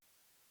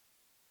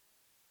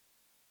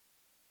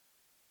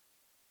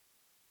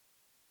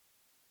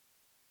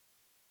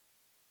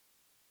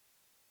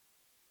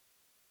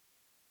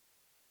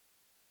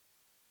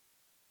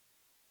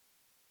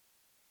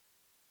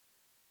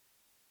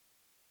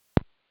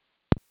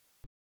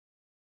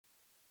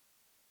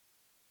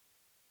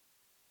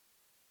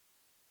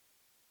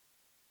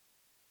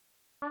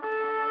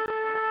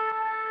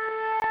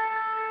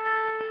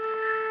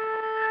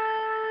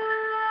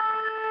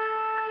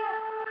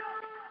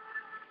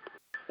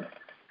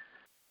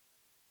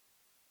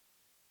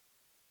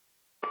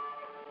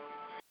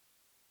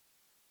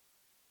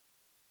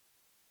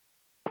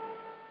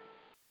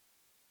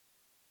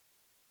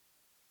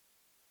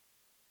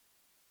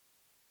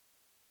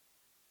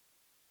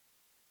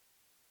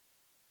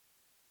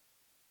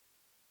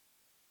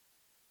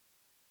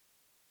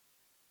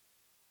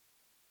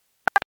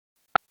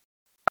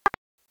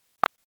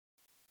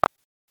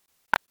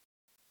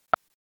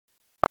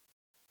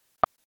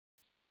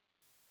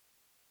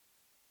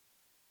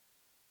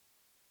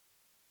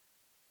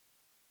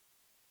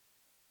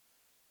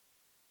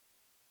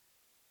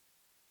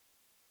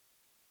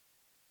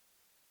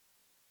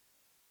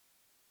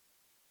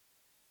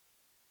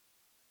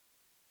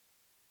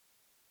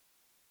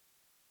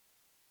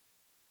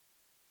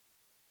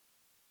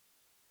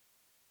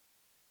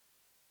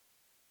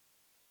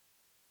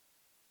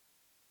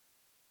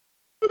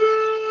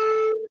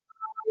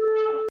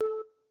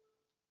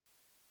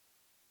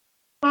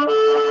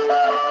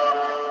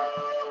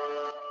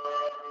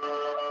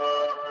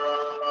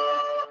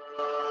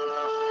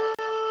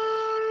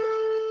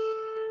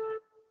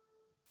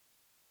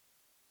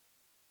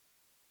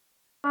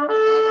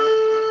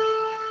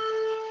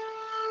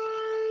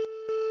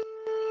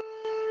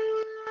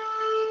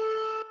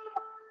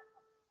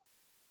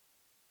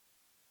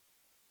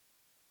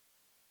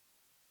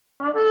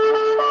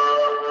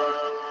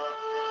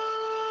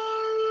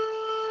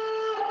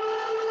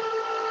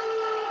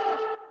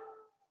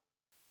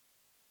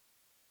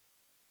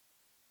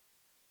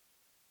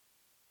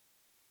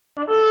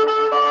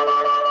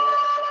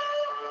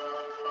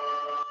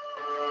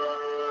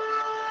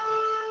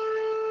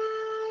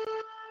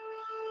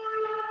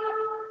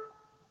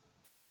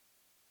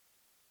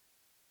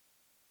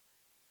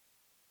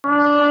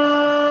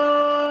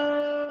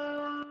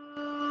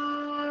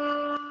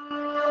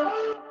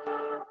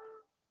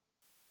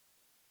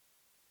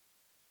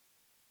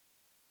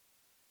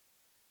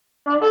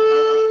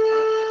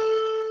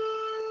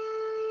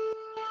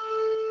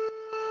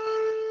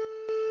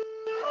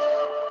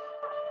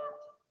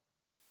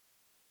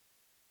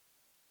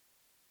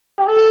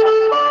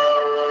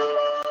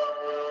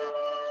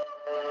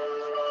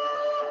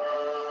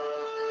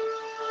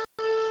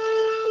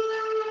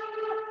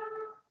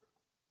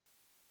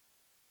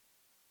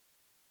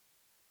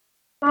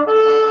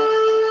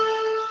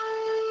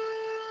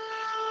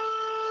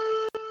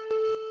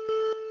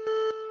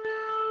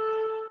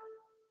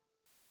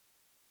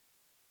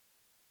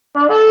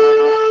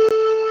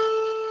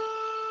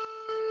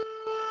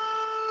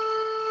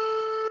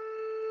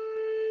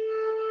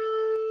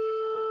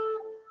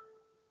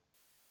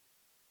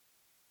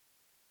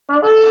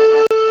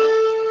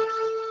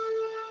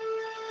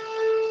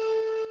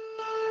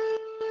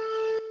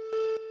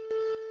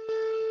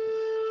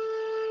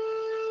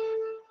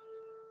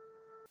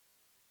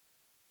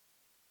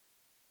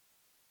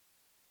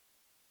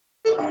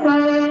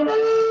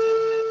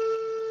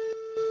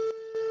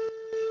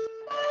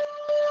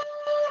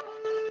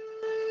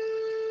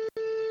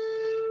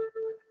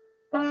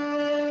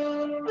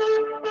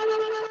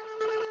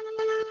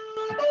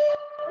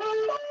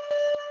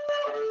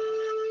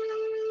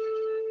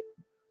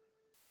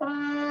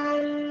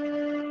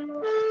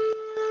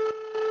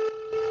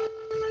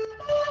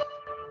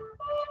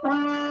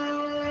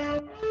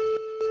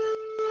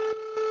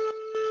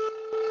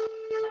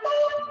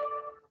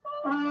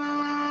Wake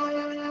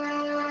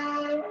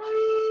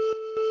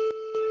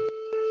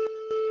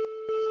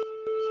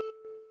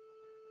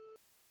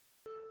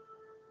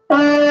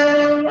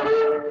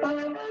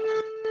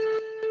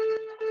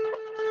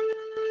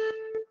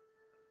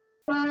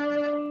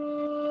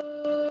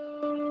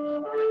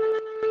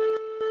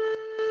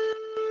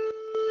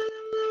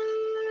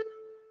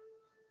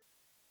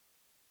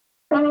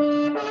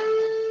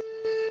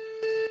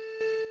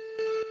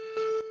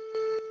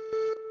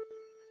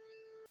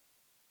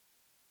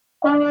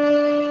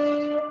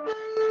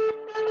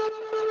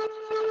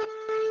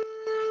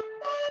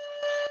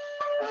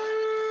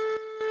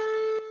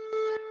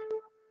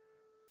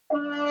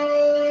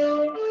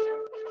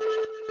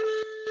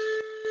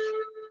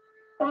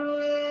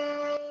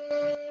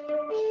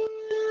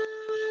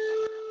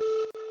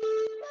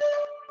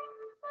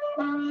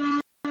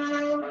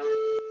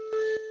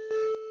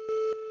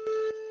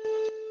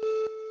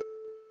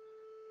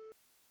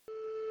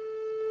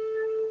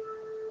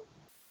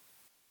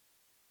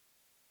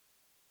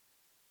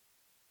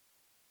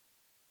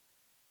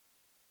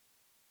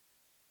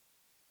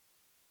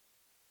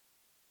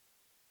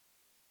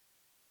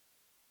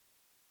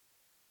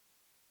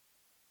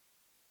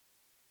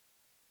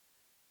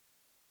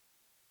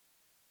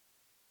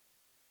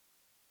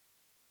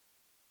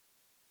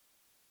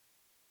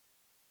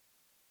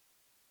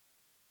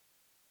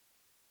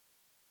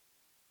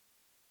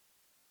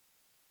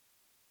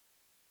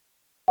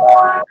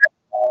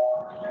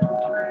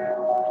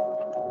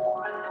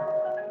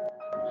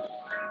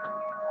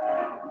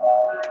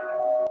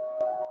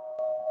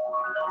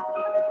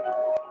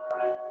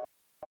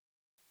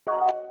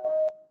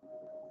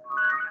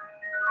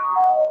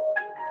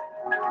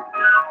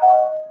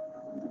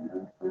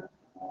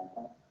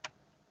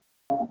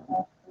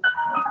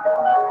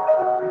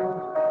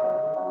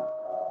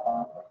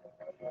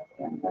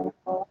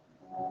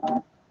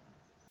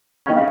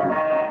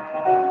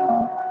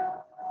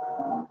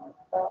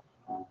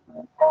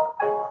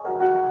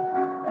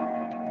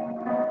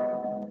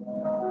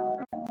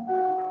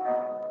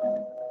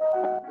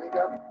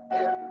up,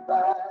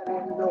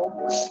 everybody, no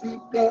more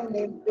sleeping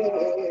in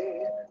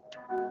bed.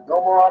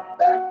 No more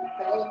back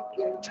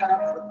thinking,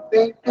 time for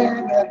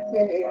thinking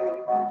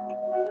ahead.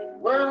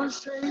 Words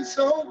say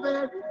so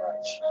very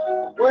much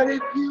of what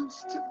it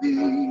used to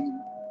be.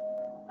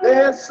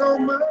 There's so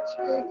much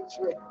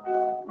hatred,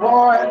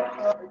 war and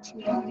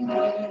poverty.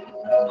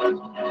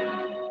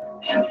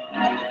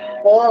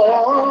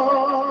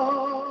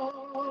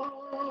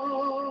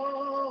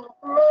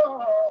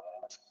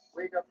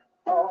 Wake up,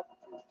 all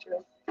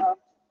teachers, come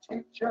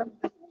teach a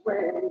new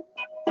way.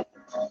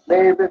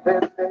 Maybe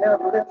then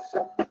they'll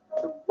listen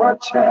to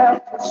what you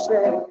have to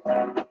say.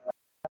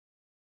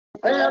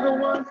 They're the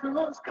ones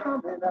who's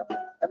coming up,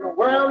 and the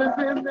world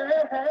is in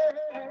their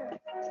hands.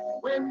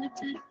 When you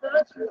teach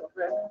the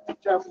children,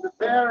 teach them the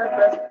very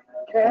best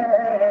you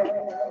can.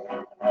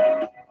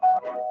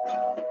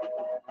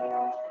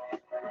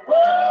 The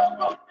world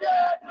won't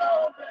get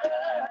no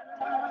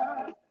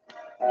better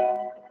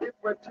if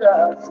we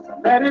just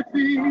let it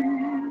be. The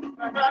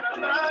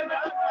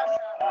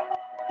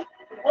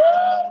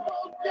world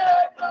won't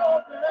get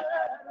no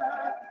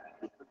better.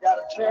 We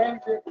gotta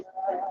change it,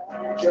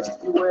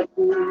 just you and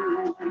me.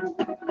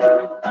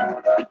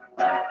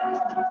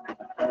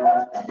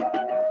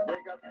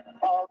 Wake up,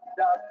 all the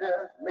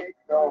doctors make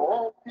the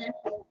old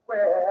people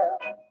well.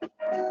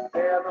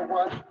 They're the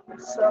ones who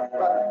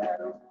suffer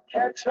and who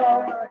catch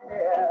all the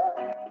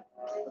hair.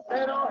 But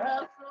they don't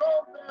have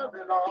so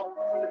very long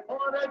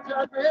before their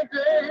judgment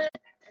day.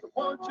 So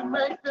won't you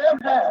make them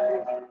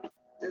happy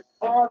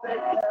before they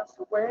pass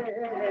away?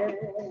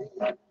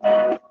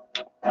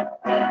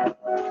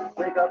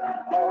 Wake up,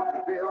 all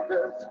the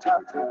builders,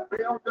 time to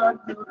build a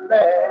new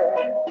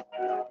land.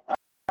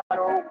 I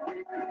know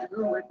we can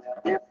do it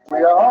if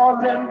we all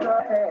lend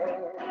a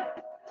hand.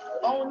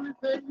 The only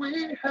thing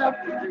we have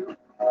to do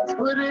is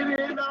put it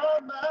in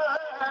our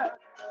mind.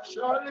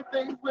 Surely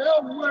things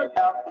will work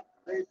out.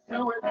 They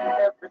do it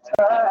every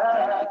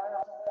time.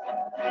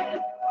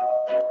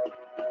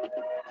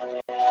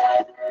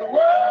 The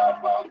world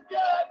won't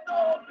get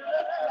no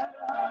better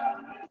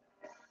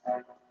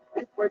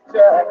if we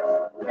just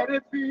let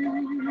it be.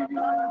 The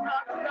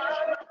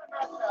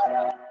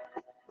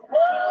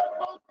world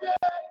won't get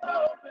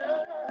no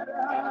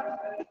better.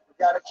 We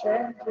gotta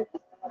change it,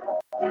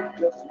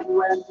 just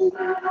you and me.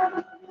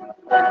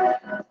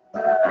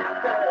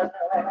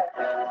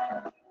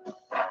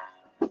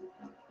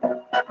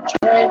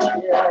 Change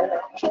it, yeah,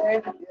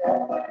 change it,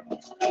 yeah.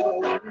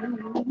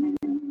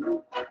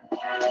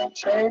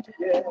 Change it,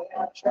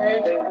 yeah,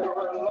 change it. Do it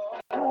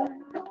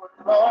alone, do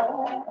it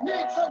alone.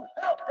 Need some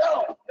help,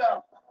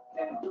 go.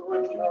 And do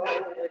it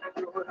alone,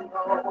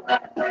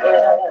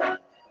 yeah,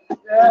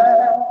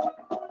 yeah.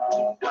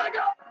 Wake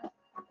up,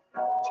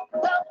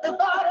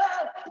 everybody.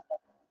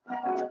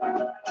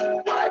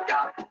 Wake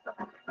up,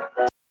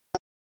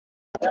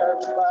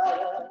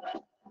 everybody.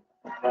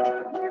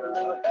 Need a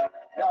little help,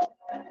 y'all.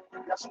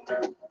 Yes, we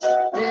do.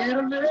 Need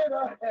a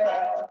little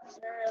help.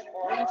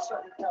 Need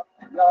some help,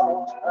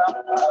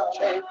 y'all.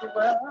 Change the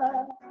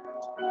world.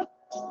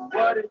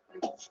 what it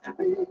used to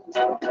be.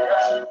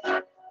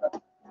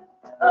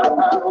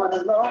 I would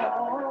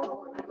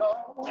alone,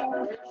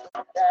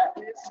 that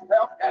is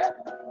felt that.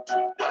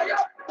 Wake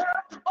up,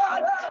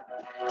 everybody.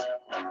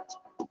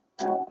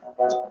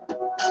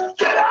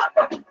 Get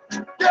up,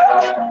 get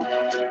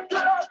up,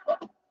 get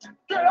up,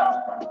 get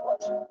up.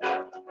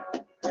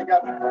 Wake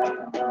up,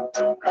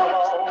 come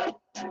on,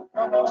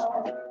 come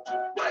on.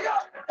 Wake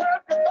up,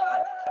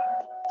 everybody.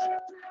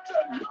 It's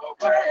a new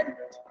way.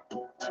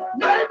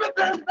 Maybe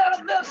there's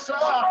not this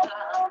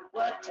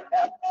what you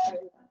have to say.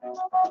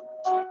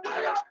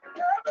 Wake up,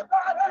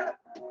 everybody.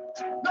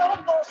 No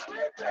more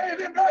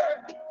sleeping in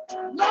bed.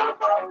 No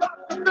more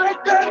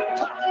thinking.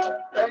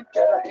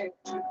 Thinking.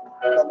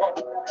 Come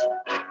on.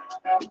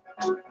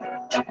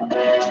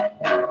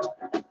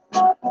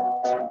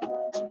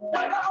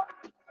 Wake up,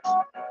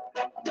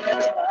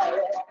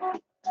 everybody.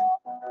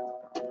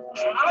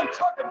 I'm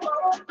talking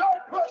about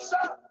don't push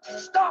up.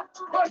 Stop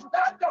pushing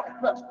that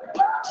don't.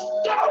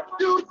 Don't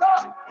use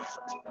up.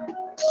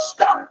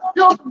 Stop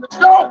using the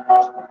don't.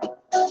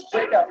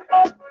 Wake up.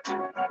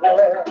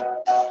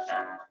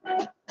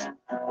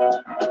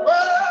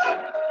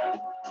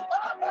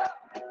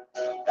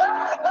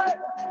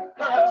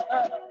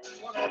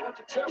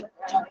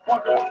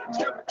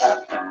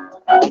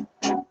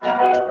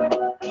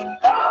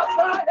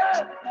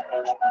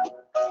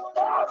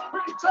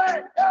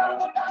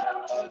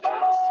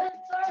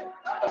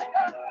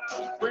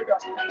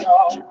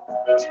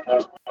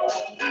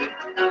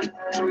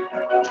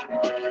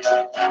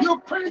 You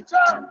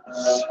preacher,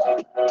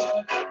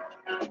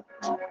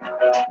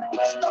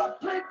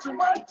 stop preaching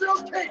what you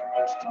teach.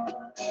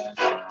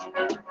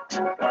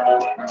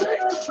 Teach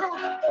the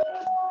truth.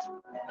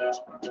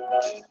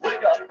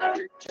 Wake up,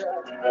 preacher.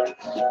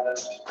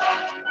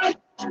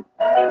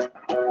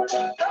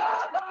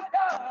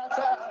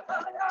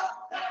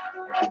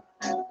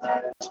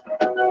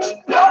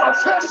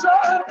 Politicians,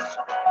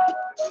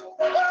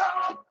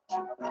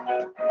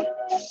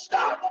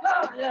 stop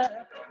lying.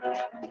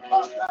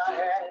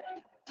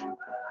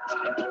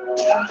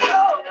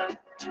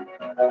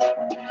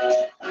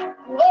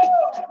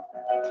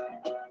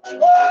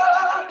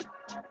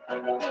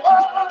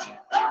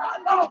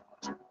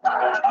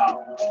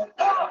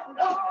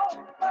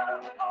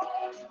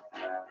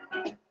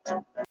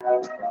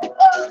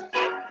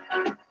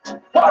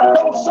 Why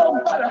don't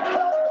somebody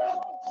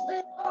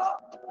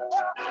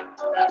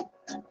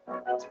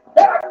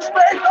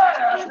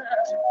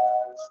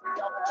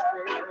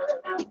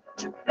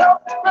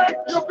help make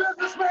your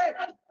businessman.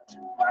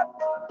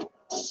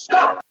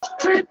 Stop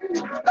cheating,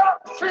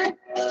 stop cheating,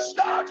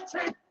 stop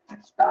cheating,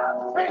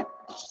 stop cheating,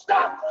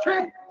 stop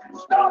cheating,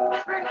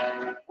 stop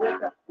cheating.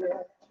 Wake up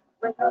there,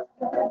 wake up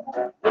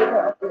there, wake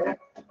up there,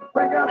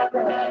 wake up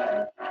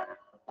there.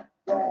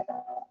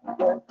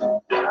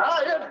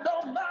 It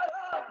don't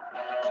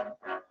matter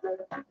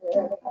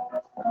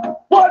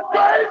what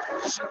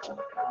race,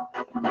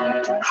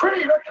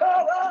 creed, or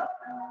color.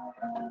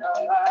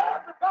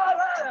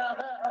 Everybody,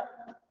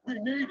 we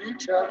need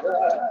each other.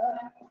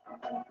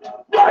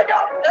 Wake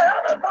up,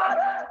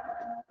 everybody.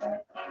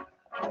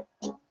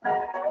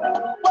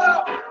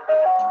 Well,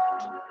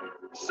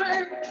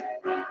 sing.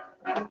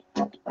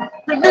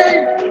 We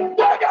need,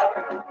 wake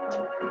up,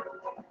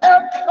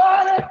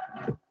 everybody.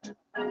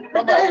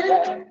 We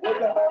need,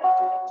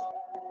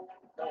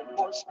 no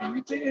more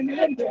sleeping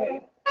in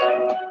bed.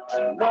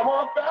 No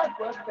more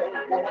backward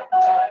thinking.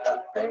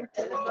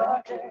 Thinking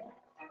right.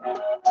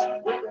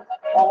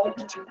 All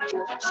the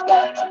teachers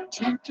start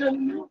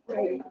teaching new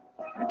ways.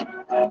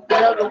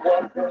 They're the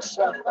ones who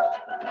suffer.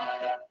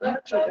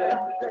 Lecture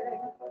every day.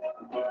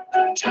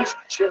 Teach the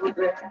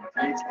children,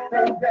 teach the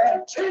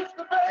babies, teach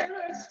the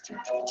babies, teach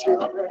the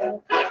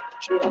children,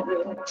 teach the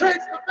babies,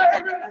 teach the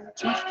children,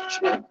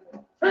 teach the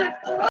babies.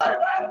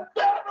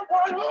 They're the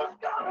ones who's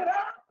coming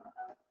out.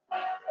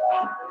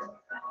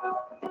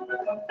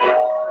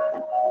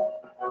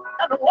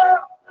 And the world.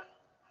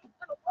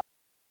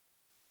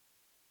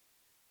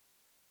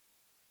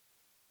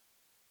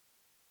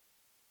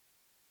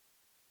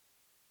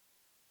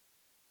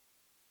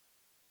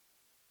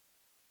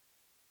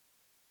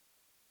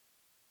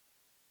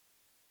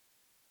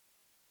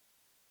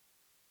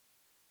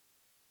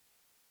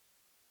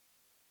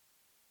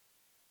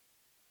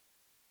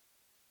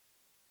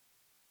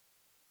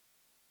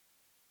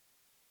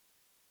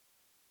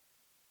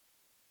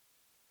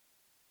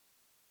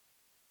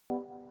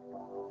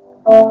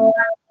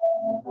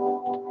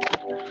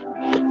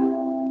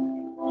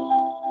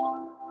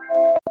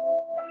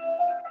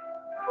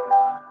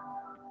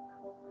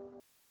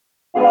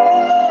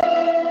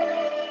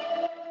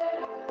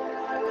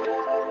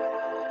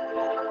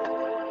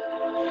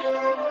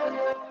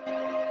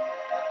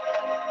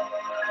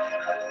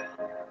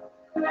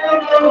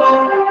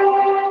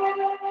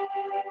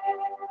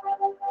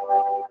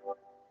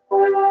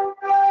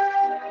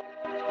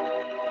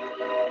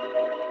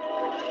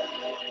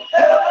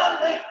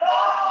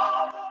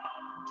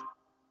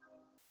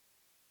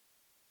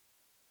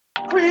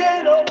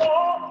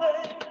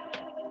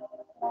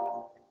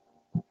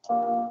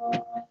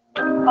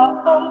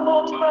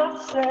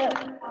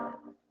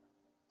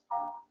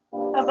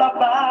 as I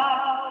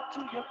bow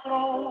to your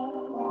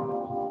throne.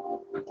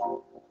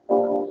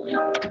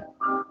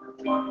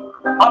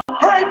 I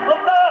pray for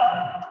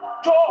love,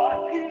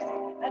 joy, peace,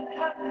 and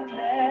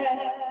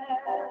happiness.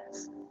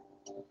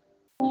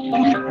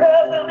 Be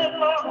present in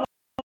my life.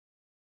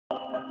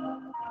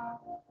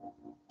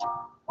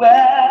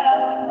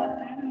 Well,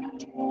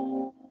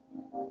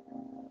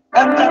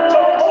 and that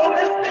your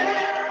Holy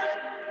Spirit,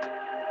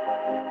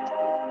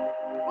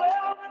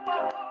 well, in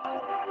my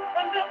heart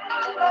and in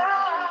my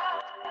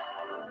life,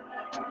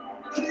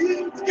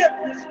 please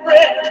get me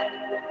straight.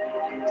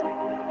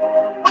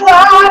 When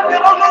I've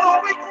been a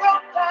little weak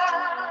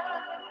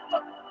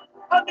sometimes,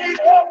 I need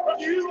help from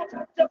you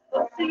just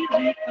to see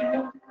me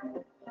through.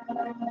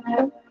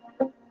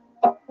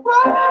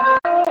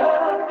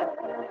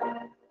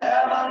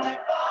 Heavenly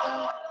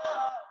Father,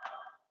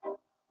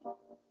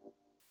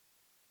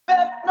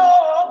 best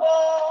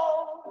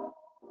noble,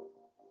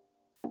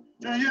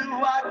 to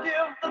you I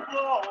give the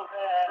glory,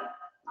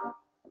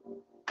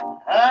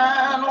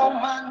 and on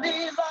my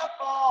knees I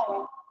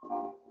fall.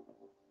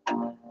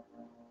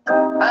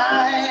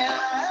 I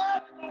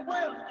ask for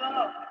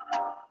wisdom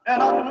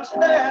and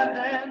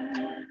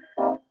understanding.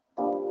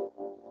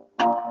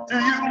 To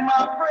you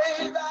my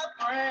praise I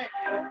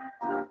bring,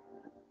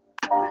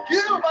 to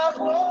you my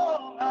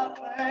song I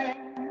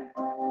sing.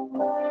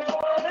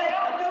 May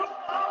I do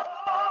my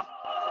part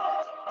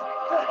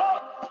to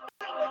help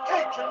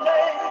vindicate your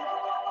name,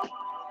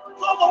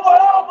 so the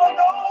world will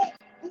know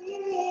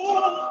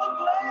who's to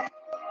blame.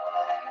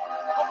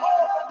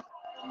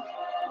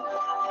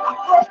 I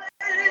pray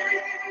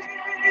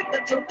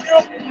that you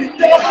will be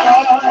there.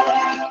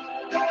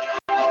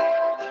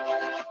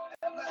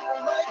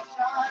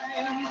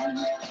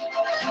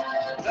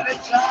 Let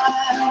it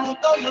shine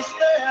with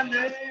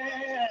understanding.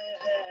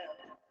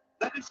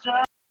 Let it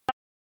shine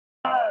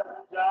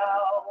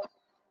down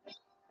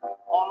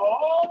on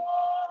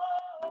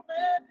all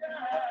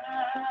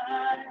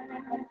mankind.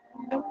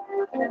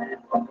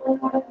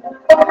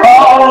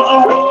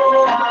 All the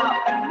world,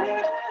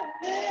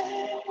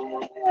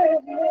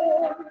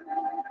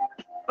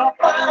 the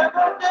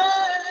final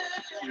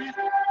days.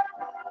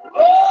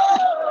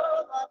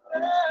 Oh,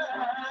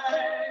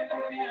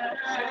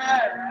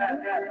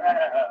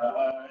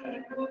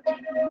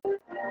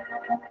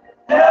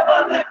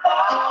 Heavenly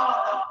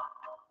Father,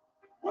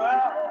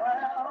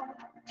 well,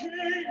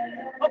 King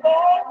of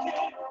all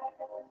kings,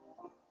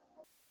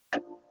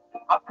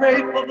 I pray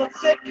for the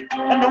sick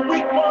and the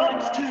weak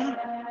ones too.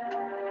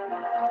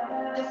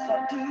 Yes,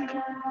 I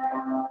do.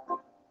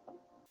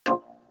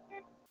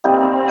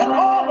 And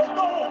all of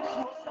those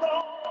who are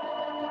strong,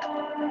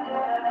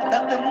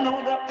 let them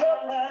know their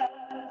purpose.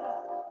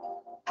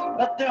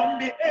 Let them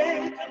be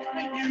agents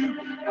for you.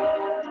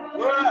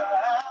 Well,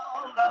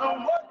 let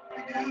them work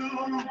for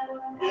you.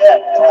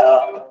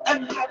 Yeah.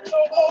 And let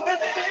your Holy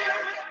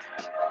Spirit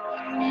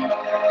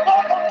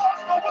walk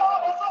across the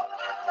waters of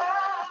my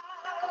life.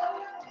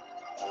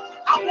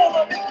 I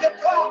want to make you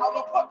proud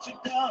of what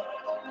you've done.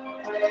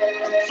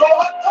 So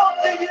I come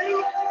to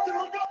you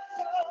through your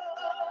Son.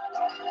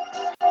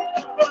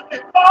 But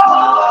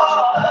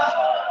before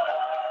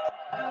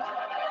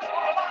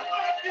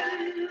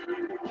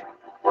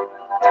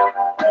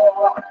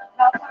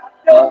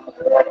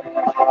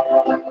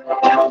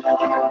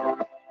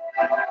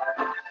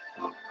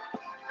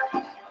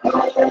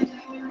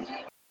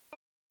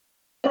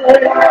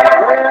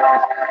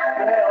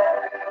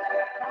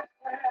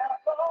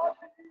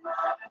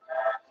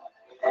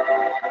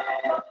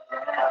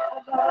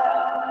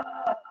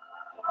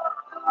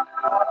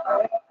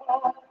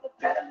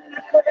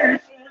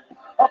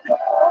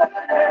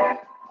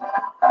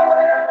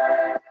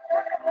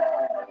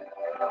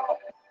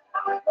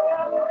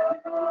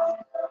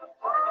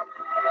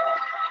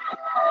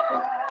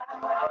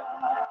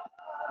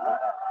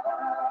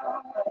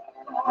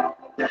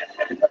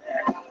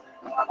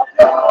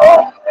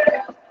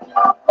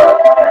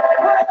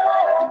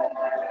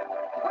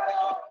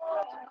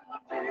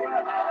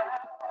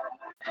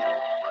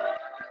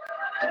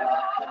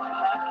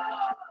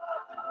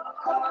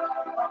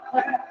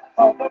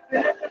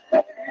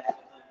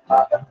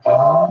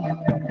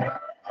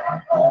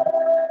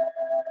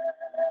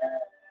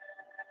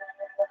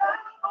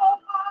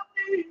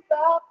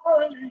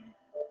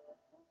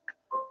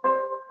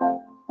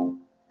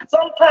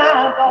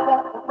sometimes I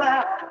walk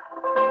around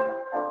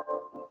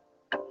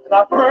and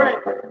I pray.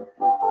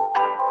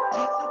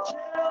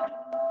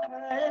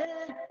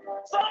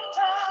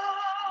 Sometimes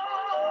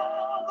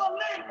I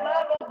lay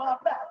flat on my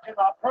back and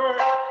I pray.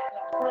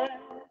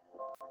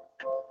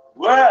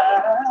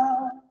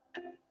 Well,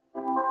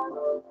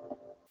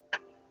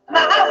 and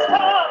I ask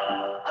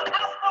God, I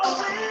ask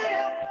for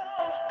wisdom.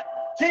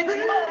 Teach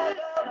me how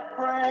to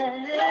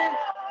pray.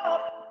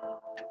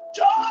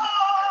 Joy,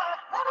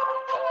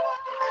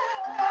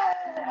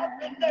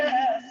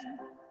 happiness.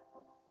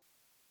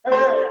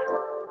 Hey,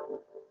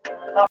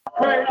 I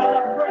pray,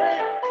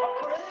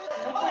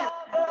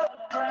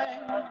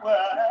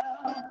 well,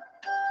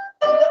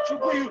 that you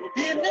will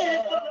be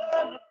near to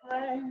learn to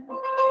pray.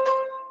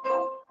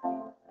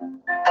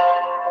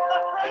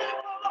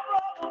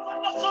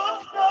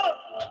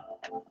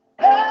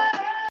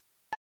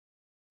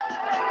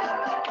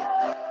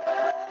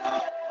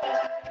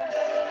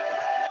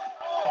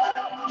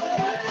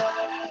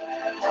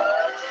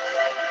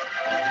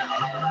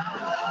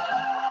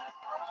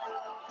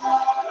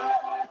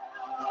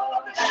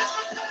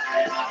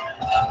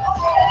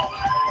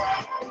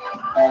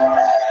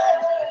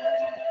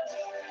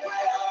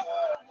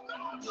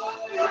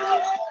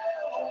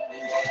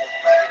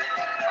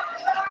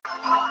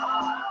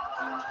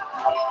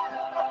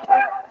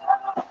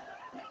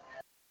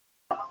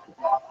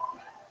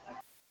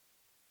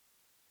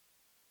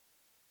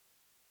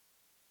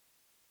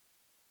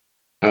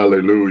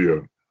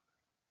 Hallelujah.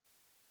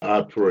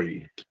 I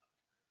pray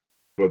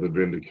for the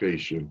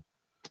vindication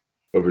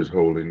of his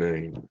holy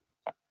name.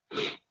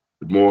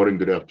 Good morning,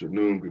 good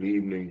afternoon, good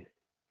evening,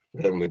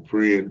 family and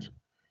friends.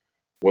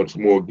 Once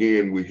more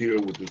again, we're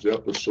here with this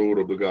episode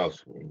of the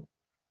gospel.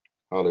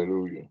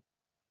 Hallelujah.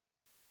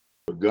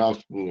 The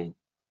gospel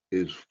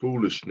is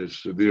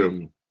foolishness to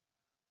them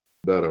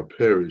that are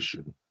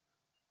perishing.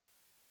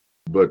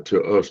 But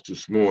to us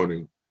this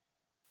morning,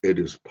 it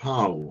is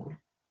power.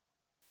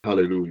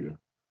 Hallelujah.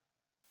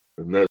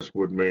 And that's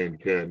what man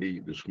can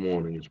need this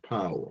morning is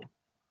power.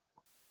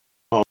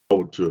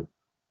 Power to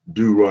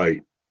do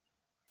right.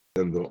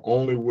 And the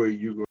only way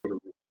you're going to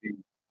receive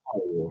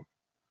power,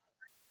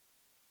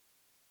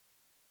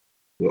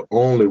 the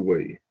only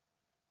way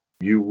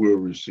you will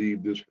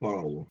receive this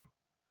power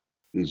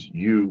is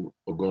you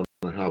are going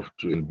to have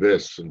to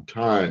invest some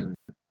time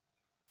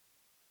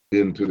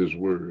into this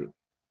word.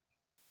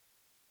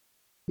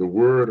 The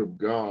word of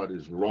God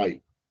is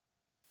right,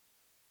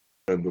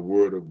 and the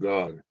word of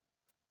God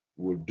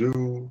will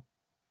do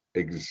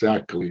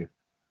exactly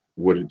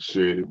what it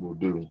said it will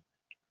do.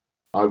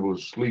 I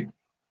was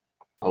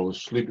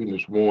sleeping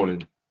this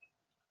morning,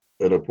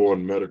 and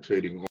upon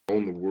meditating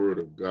on the word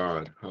of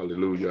God,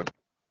 hallelujah,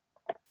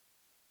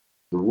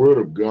 the word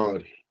of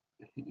God,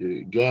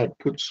 God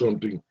put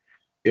something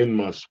in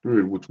my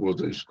spirit, which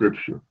was a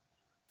scripture.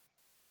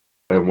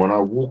 And when I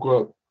woke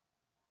up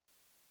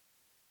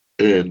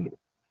and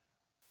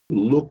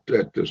looked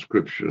at the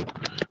scripture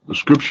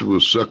was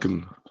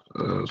Second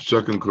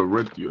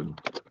Corinthians.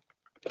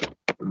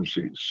 Let me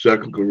see,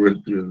 2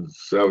 Corinthians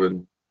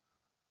 7.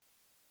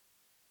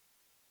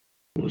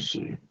 Let's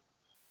see,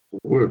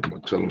 where's my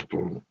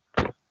telephone?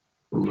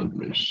 Let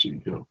me see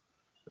here.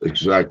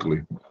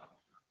 Exactly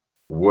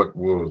what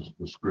was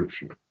the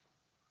scripture.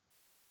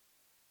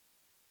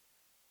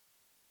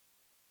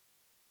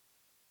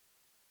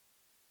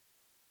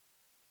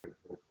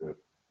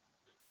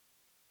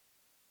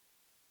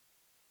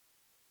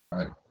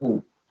 I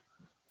hope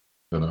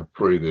and I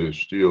pray that it's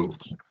still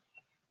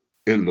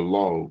in the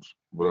laws,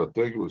 but I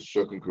think it was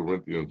 2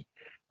 Corinthians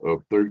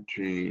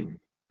 13.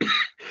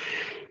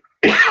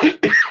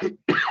 Excuse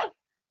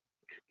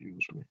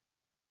me.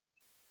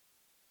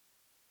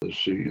 Let's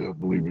see, I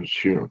believe it's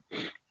here.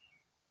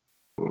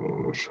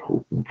 Let's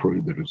hope and pray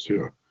that it's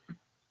here.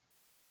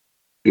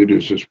 It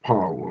is his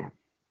power.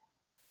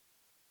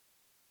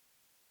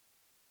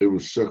 It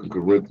was 2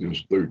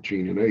 Corinthians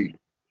 13 and 8.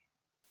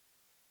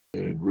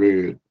 And it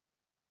read,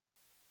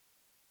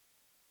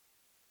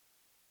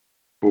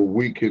 "For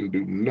we can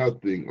do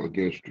nothing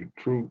against the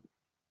truth,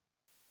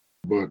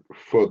 but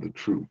for the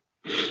truth."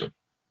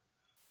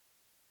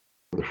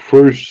 The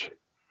first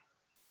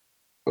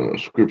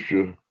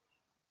scripture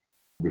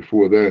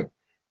before that,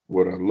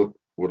 what I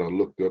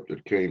looked up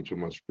that came to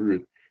my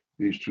spirit,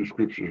 these two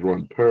scriptures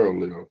run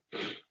parallel.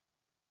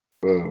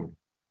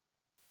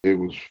 It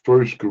was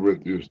 1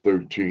 Corinthians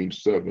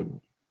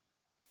 13:7.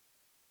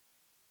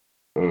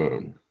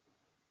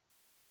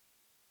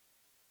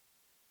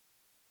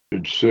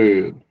 It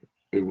said,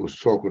 it was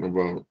talking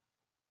about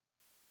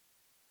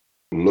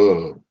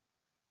love.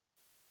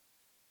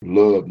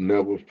 Love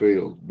never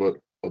fails.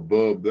 But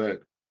above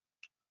that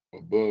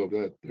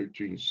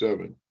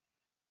 13:7,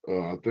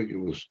 I think it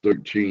was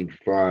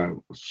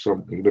 13:5 or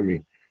something. Let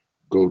me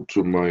go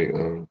to my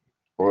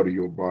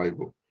audio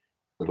Bible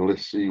and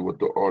let's see what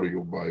the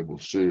audio Bible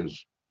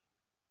says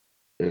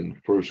in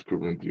 1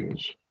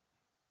 Corinthians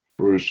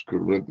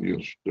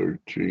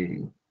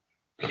 13.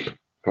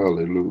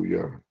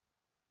 Hallelujah.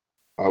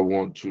 I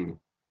want to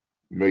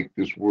make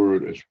this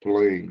word as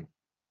plain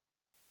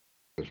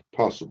as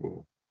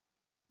possible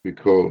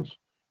because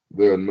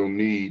there are no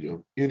need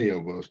of any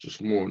of us this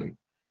morning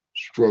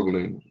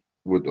struggling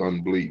with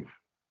unbelief.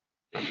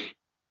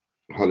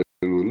 Hallelujah.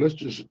 Let's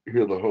just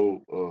hear the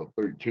whole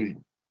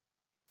 13th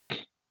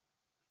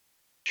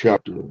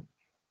chapter.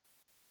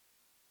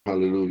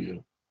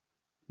 Hallelujah.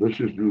 Let's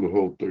just do the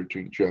whole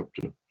 13th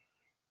chapter.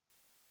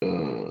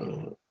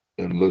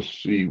 And let's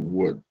see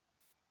what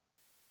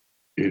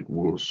it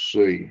will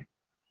say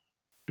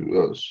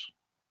to us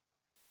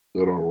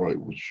that are right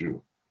with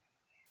you.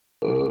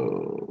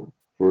 1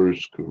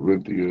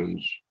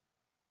 Corinthians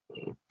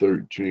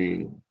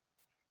 13.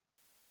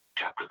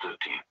 Chapter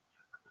 13.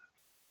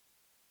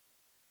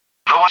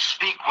 Though I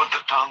speak with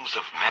the tongues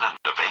of men and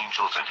of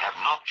angels and have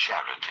not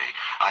charity,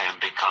 I am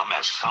become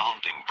as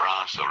sounding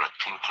brass or a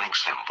tinkling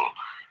cymbal.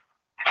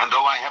 And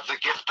though I have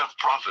the gift of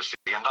prophecy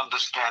and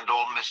understand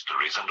all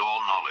mysteries and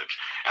all knowledge,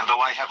 and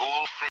though I have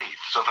all faith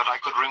so that I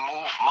could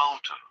remove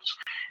mountains,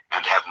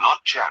 and have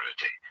not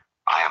charity,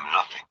 I am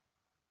nothing.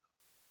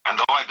 And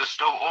though I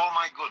bestow all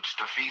my goods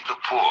to feed the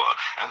poor,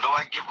 and though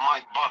I give my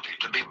body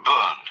to be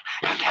burned,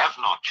 and have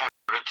not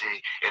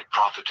charity, it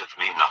profiteth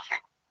me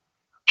nothing.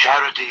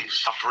 Charity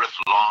suffereth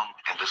long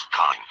and is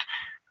kind.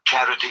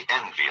 Charity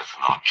envieth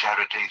not.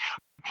 Charity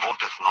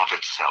vaunteth not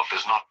itself,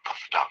 is not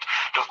puffed up,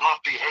 doth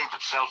not behave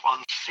itself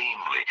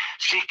unseemly,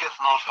 seeketh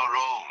not her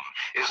own,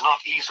 is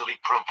not easily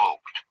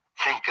provoked,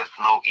 thinketh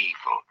no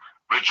evil,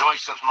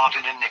 rejoiceth not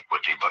in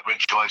iniquity, but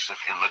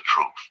rejoiceth in the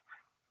truth,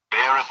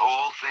 beareth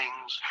all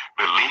things,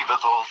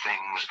 believeth all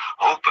things,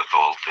 hopeth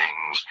all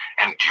things,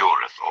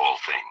 endureth all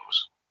things.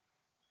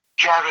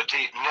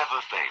 Charity never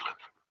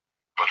faileth,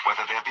 but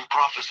whether there be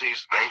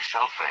prophecies, they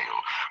shall fail.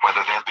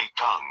 Whether there be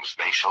tongues,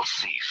 they shall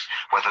cease.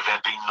 Whether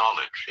there be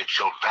knowledge, it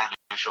shall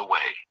vanish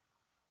away.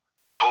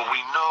 For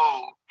we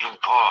know in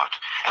part,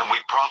 and we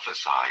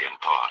prophesy in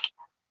part.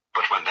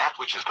 But when that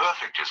which is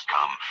perfect is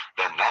come,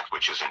 then that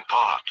which is in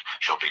part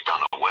shall be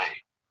done away.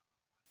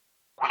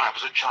 When I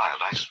was a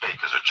child, I spake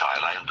as a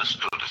child, I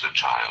understood as a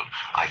child,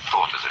 I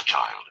thought as a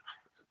child.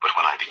 But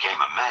when I became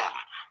a man,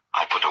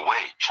 I put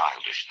away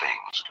childish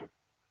things.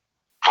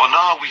 For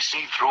now we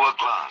see through a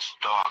glass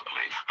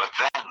darkly, but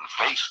then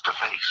face to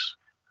face.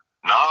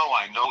 Now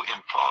I know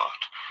in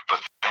part, but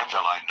then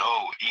shall I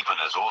know even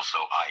as also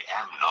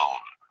I am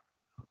known.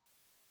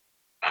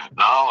 And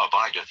now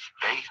abideth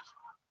faith,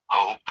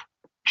 hope,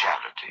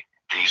 charity,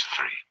 these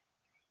three.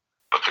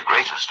 But the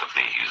greatest of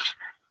these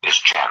is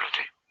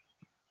charity.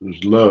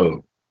 It's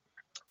love.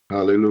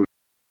 Hallelujah.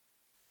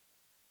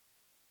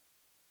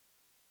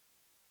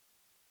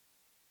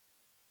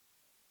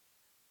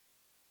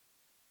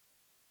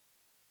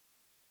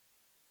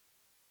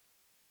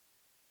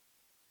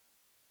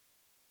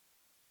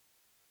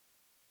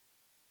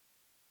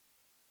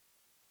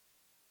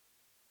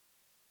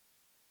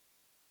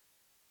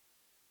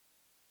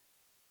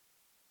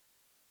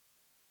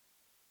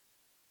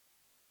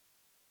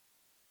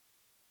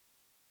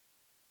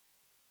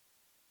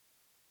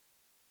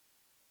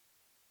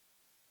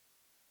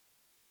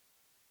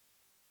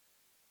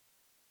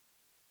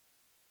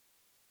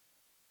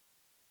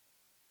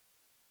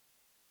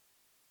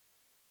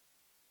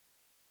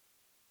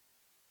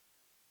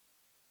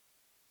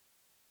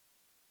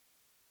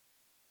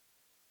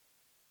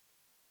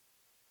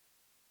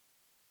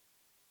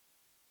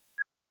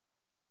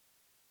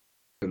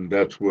 And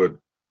that's what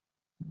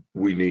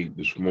we need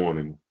this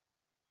morning.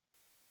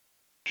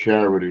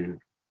 Charity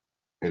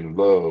and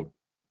love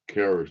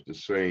carries the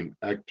same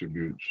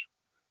attributes,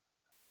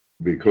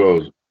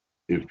 because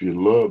if you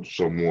love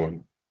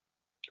someone,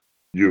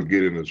 you'll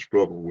get in a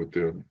struggle with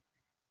them.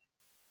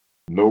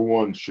 No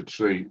one should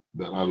say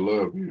that I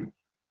love you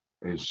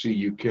and see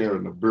you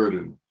carrying a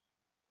burden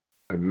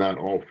and not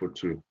offer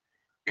to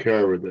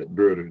carry that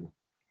burden,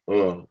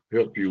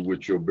 help you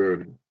with your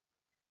burden.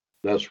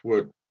 That's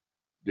what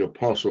the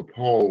Apostle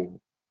Paul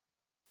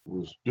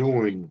was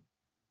doing,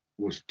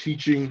 was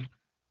teaching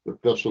the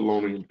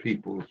Thessalonian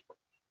people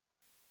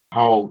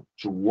how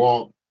to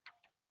walk,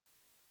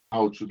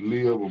 how to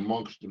live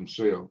amongst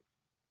themselves.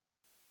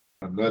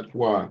 And that's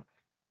why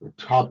the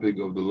topic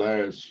of the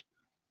last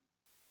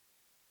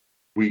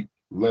week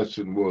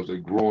lesson was a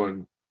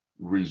growing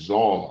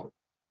resolve.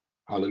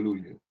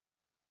 Hallelujah.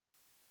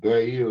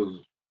 There is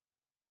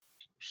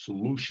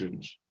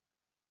solutions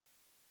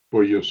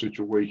for your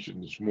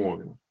situation this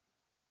morning.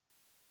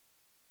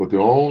 But the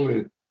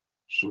only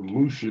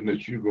solution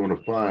that you're going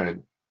to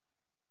find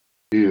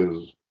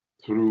is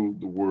through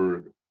the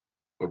word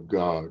of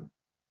God.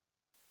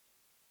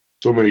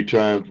 So many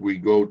times we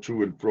go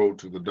to and fro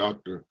to the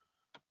doctor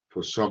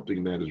for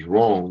something that is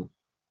wrong,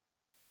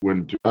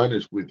 when, to be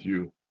honest with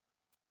you,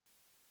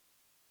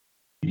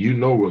 you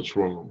know what's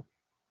wrong.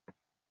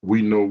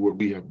 We know what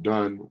we have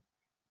done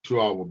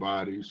to our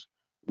bodies,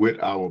 with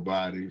our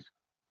bodies.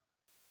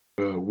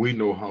 We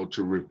know how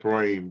to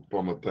refrain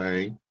from a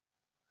thing,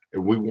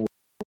 and we want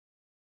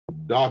the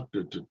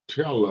doctor to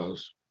tell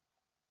us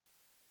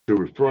to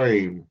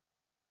refrain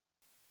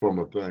from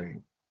a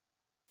thing.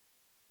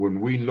 When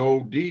we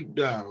know deep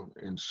down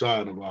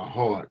inside of our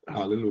heart,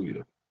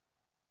 hallelujah,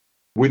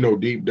 we know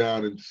deep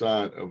down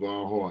inside of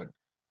our heart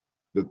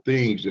the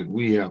things that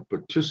we have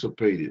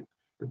participated,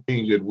 the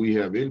things that we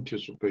have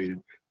anticipated,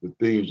 the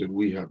things that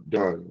we have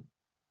done.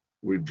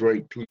 We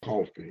drank too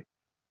coffee.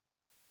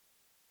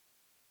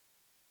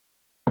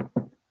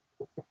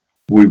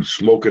 We've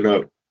smoking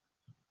up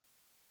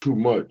too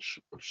much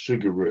of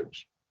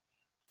cigarettes.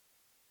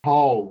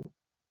 Paul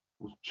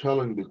was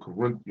telling the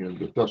Corinthians,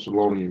 the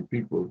Thessalonian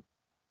people,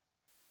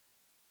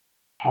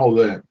 how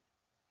that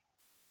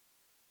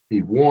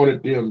he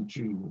wanted them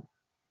to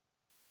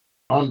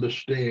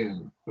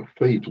understand the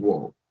faith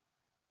walk.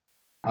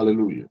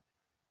 Hallelujah.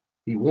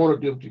 He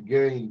wanted them to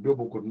gain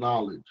biblical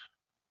knowledge.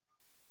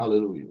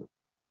 Hallelujah.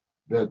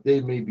 That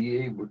they may be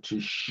able to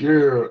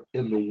share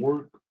in the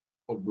work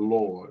of the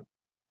Lord.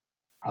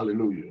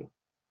 Hallelujah.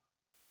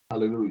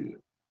 Hallelujah.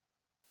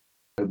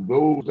 And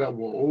those that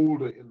were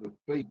older in the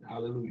faith,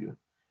 hallelujah,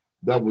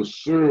 that were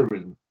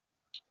serving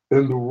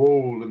in the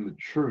role in the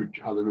church,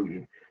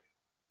 hallelujah,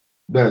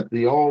 that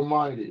the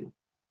Almighty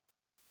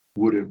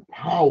would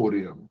empower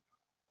them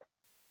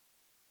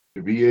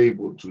to be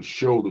able to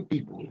show the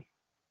people.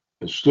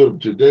 Instead of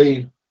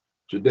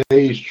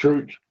today's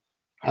church,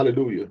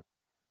 hallelujah,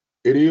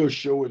 it is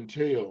show and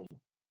tell,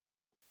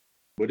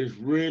 but it's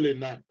really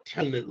not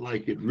telling it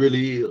like it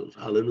really is.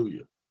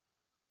 Hallelujah.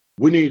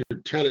 We need to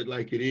tell it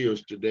like it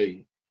is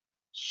today.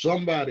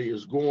 Somebody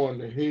is going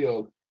to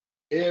hell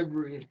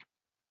every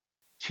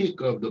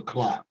tick of the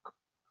clock.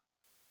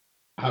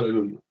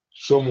 hallelujah,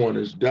 someone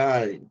is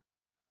dying,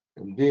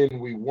 and then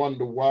we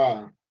wonder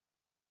why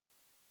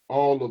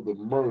all of the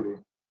murder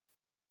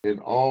and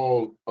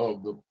all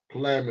of the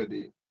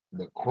calamity,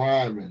 the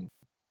crime and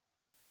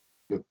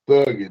the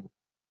thugging,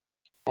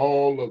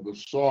 all of the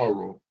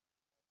sorrow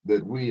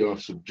that we are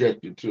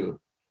subjected to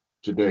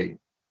today.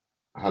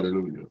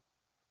 Hallelujah.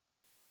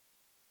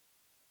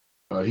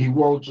 He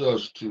wants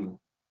us to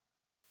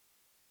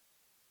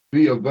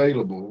be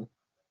available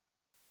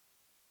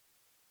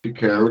to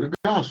carry the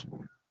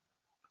gospel.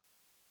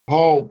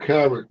 Paul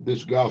carried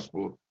this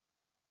gospel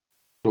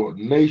to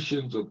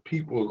nations of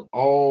people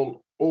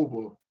all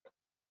over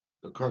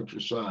the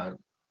countryside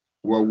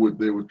where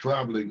they were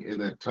traveling in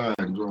that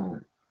time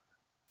zone.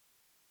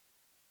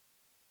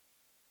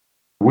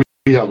 We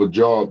have a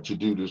job to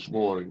do this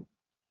morning.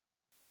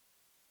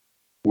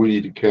 We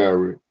need to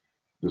carry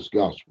this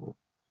gospel.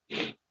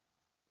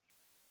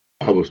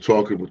 I was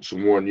talking with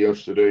someone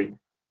yesterday,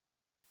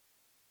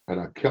 and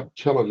I kept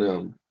telling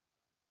them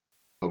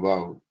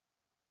about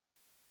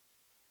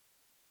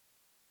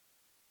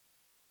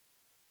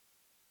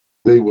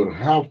they would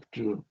have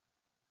to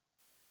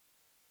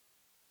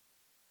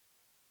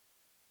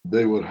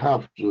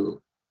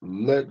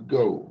let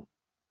go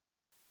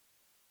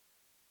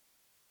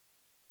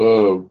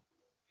of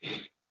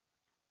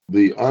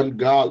the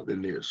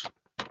ungodliness.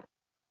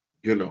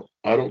 You know,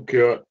 I don't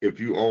care if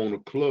you own a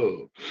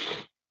club.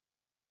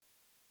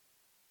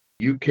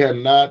 You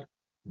cannot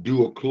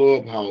do a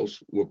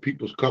clubhouse where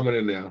people's coming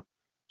in there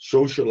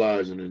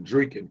socializing and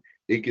drinking.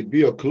 It could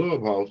be a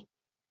clubhouse,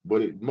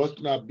 but it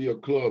must not be a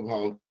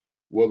clubhouse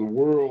where the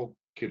world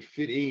can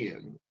fit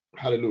in.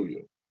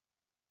 Hallelujah.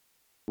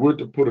 We're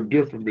to put a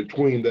difference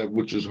between that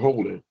which is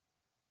holy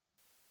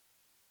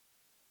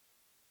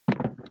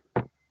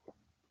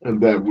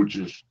and that which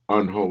is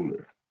unholy.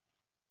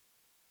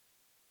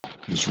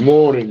 This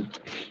morning,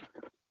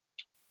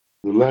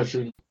 the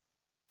lesson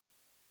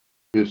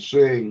is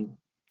saying,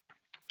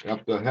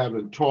 after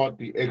having taught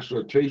the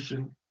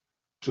exhortation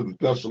to the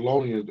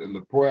Thessalonians and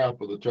the prayer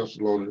for the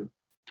Thessalonians,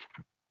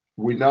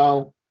 we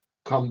now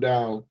come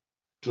down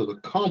to the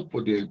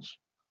confidence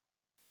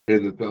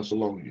in the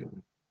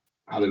Thessalonians.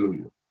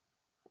 Hallelujah.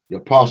 The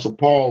Apostle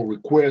Paul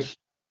requests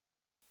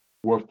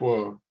were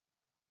for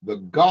the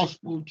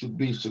gospel to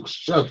be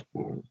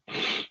successful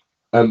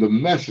and the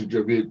message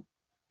of it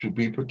to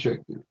be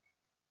protected.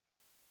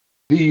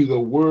 These are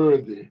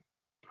worthy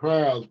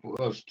prayers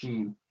for us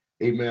to,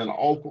 amen,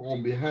 offer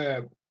on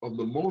behalf of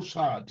the Most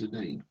High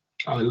today.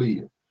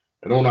 Hallelujah.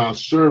 And on our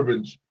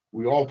servants,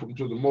 we offer them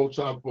to the Most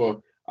High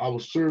for our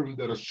servants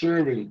that are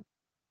serving,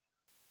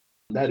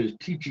 that is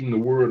teaching the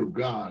word of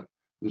God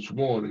this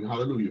morning.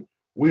 Hallelujah.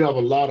 We have a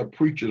lot of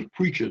preachers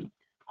preaching.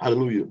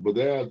 Hallelujah. But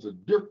there's a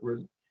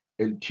difference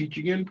in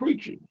teaching and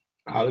preaching.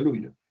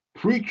 Hallelujah.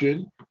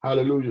 Preaching,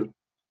 hallelujah,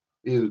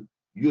 is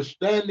you're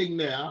standing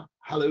there,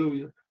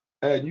 hallelujah,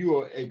 and you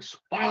are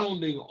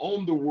expounding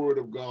on the word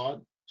of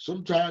God.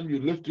 Sometimes you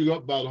lift it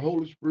up by the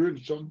Holy Spirit,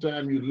 and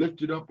sometimes you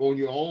lift it up on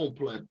your own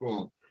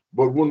platform.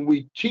 But when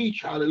we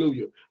teach,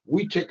 hallelujah,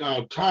 we take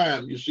our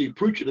time. You see,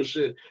 preachers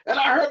said, and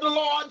I heard the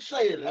Lord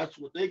say it. That's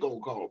what they're going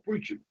to call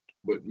preaching.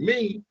 But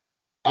me,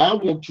 I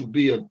want to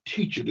be a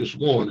teacher this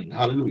morning.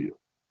 Hallelujah.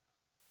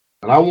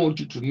 And I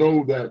want you to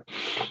know that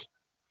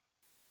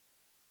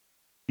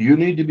you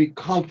need to be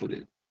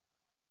confident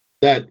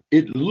that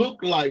it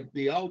looked like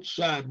the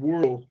outside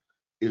world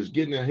is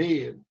getting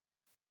ahead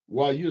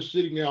while you're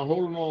sitting there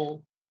holding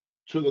on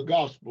to the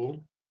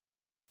gospel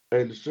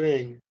and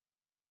saying,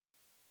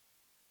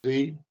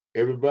 see,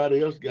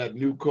 everybody else got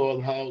new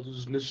cars,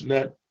 houses, and this and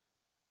that.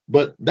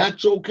 But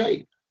that's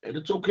okay. And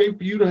it's okay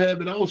for you to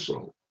have it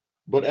also.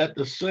 But at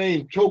the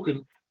same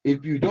token,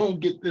 if you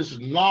don't get this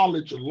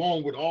knowledge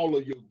along with all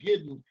of your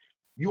getting,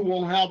 you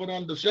won't have an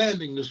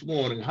understanding this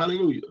morning.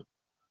 Hallelujah.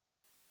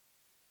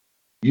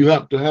 You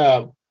have to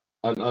have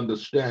an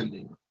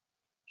understanding.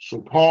 So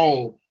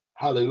Paul,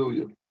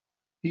 hallelujah,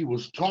 he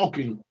was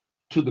talking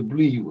to the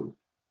believers.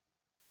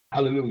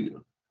 Hallelujah.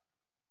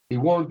 He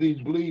wanted these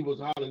believers,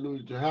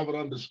 hallelujah, to have an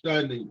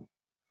understanding,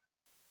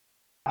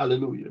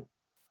 hallelujah,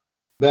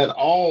 that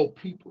all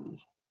peoples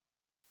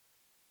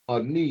are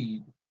in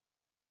need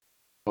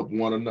of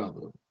one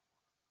another.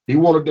 He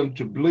wanted them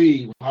to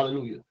believe,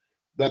 hallelujah,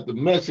 that the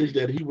message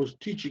that he was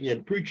teaching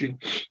and preaching,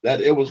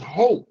 that it was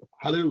hope.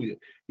 Hallelujah.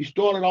 He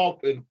started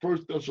off in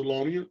 1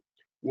 Thessalonians,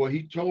 where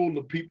he told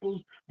the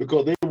people,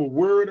 because they were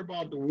worried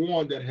about the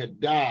one that had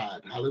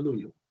died.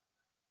 Hallelujah.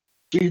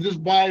 See, this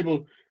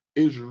Bible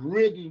is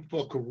written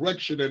for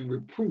correction and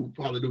reproof.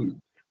 Hallelujah.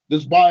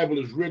 This Bible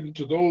is written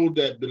to those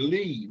that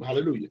believe.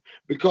 Hallelujah.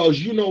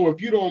 Because, you know,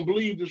 if you don't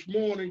believe this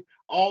morning,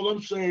 all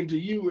I'm saying to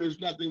you is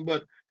nothing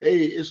but,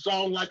 hey, it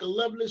sounds like a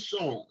lovely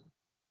song.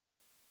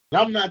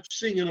 I'm not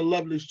singing a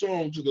lovely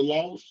song to the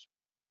lost.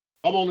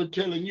 I'm only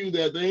telling you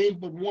that there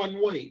ain't but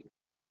one way.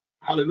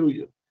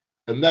 Hallelujah.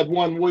 And that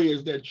one way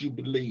is that you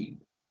believe.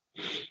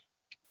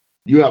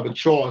 You have a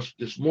choice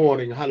this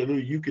morning.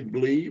 Hallelujah. You can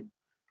believe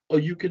or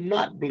you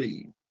cannot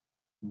believe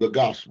the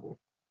gospel.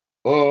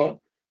 Or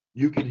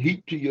You can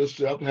heap to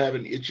yourself, have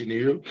an itching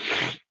ear.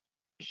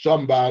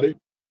 Somebody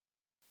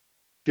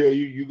tell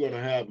you you're going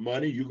to have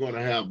money, you're going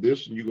to have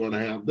this, and you're going to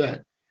have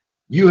that.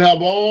 You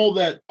have all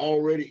that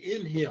already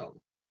in him.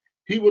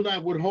 He will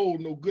not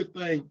withhold no good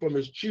thing from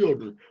his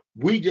children.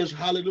 We just,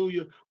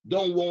 hallelujah,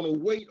 don't want to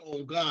wait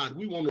on God.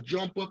 We want to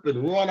jump up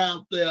and run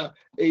out there,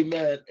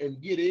 amen,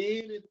 and get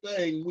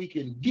anything we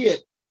can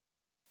get,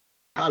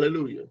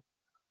 hallelujah,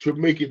 to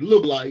make it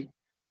look like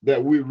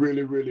that we're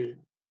really, really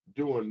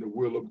doing the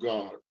will of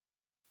God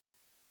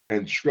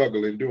and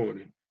struggling doing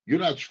it. You're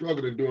not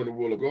struggling doing the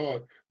will of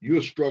God.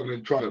 You're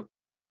struggling trying to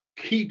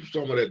keep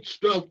some of that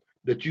stuff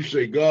that you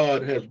say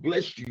God has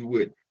blessed you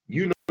with.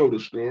 You know the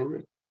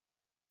story.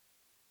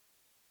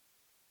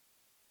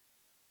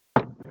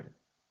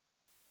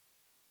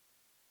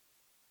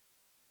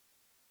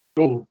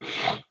 So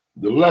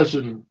the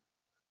lesson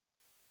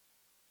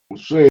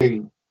was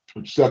saying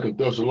in 2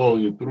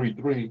 Thessalonians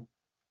 3:3,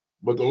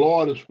 but the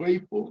Lord is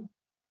faithful,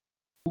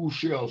 who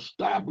shall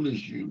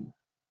establish you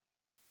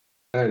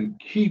and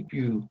keep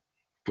you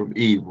from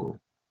evil.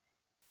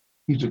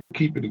 He's a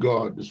keeping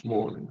God this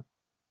morning.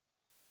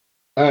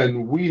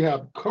 And we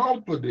have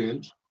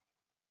confidence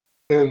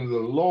in the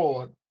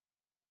Lord.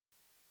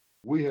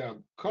 We have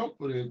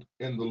confidence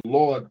in the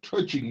Lord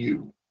touching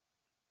you,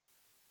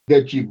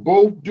 that you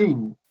both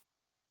do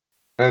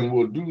and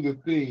will do the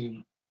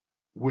things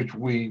which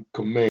we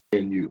command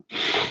you.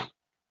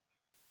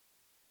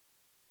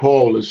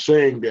 Paul is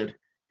saying that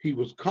he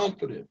was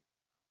confident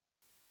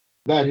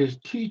that his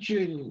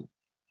teaching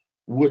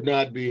would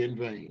not be in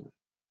vain.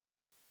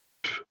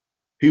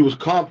 He was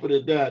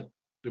confident that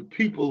the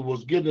people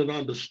was getting an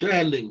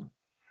understanding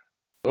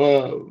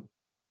of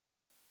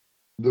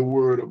the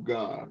word of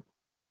God.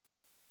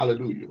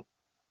 Hallelujah.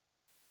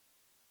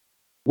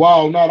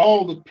 While not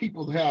all the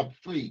people have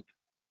faith,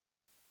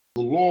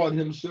 the Lord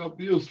himself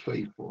is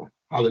faithful.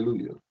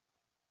 Hallelujah.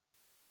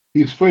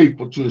 He's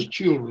faithful to his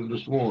children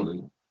this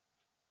morning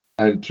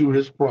and to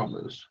his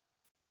promise.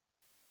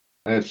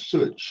 As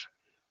such,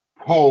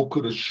 Paul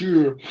could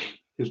assure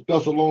his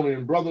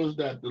Thessalonian brothers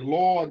that the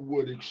Lord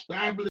would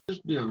establish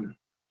them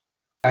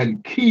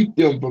and keep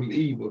them from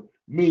evil,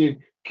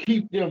 meaning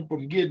keep them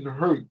from getting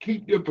hurt,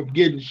 keep them from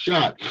getting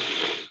shot,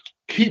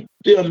 keep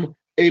them,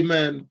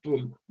 amen,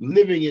 from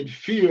living in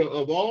fear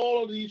of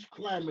all of these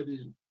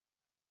calamities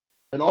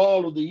and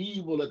all of the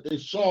evil that they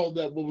saw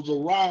that was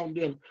around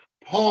them.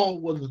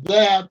 Paul was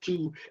there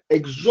to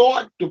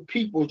exhort the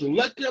people, to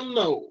let them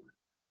know,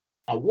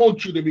 I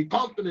want you to be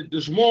confident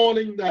this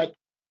morning that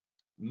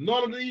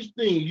none of these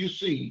things you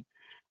see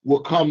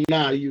will come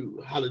nigh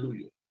you.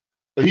 Hallelujah.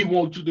 He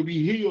wants you to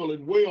be healed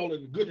and well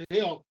and good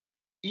health,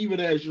 even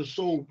as your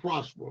soul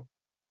prosper,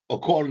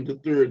 according to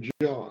 3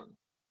 John.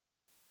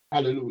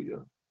 Hallelujah.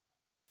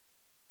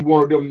 He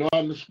wanted them to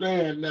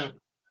understand that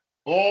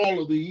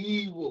all of the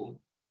evil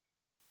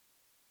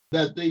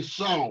that they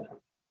saw,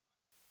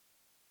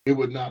 it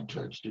would not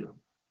touch them.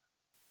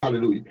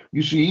 Hallelujah.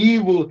 You see,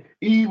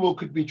 evil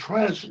could be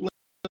translated.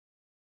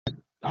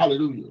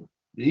 Hallelujah.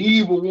 The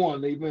evil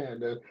one,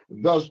 amen, that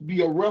thus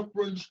be a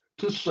reference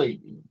to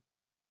Satan.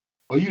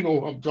 Or you know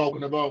what I'm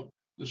talking about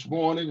this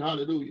morning.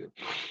 Hallelujah.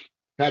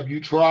 Have you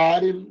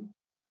tried him?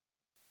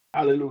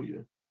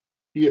 Hallelujah.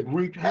 He had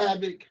wreaked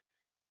havoc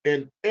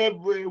in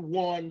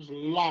everyone's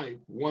life,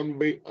 one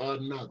way or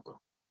another.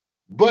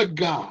 But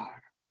God,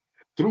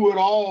 through it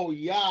all,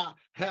 Yah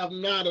have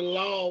not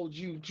allowed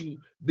you to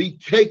be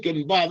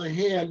taken by the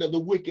hand of the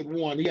wicked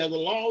one. He has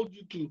allowed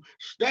you to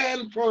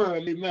stand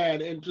firm,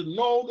 amen, and to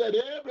know that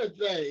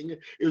everything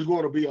is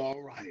going to be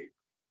all right.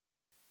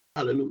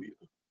 Hallelujah.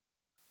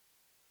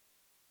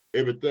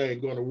 Everything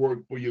going to work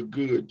for your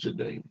good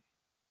today.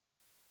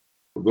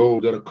 For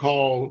those that are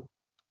called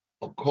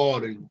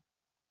according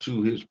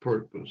to his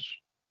purpose.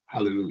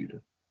 Hallelujah.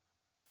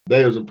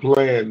 There's a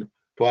plan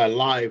for our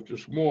life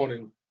this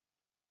morning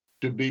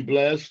to be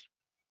blessed,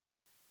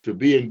 to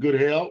be in good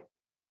health,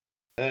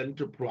 and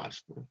to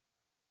prosper.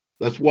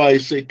 That's why he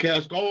said,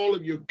 cast all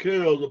of your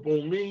cares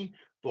upon me,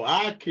 for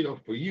I care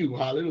for you.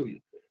 Hallelujah.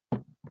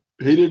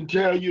 He didn't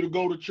tell you to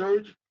go to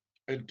church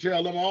and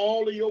tell them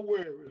all of your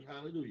worries.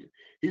 Hallelujah.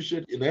 He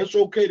said, and that's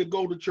okay to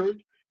go to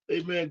church.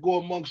 Amen. Go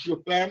amongst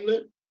your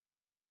family.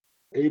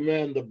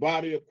 Amen. The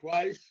body of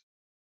Christ.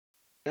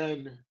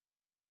 And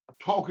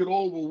talk it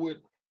over with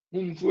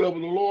whomsoever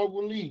the Lord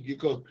will lead you,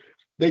 because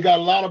they got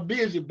a lot of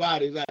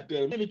busybodies out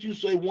there. The minute you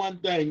say one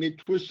thing, they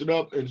twist it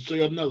up and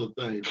say another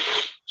thing,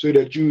 so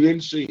that you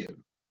didn't see it.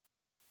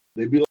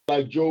 They be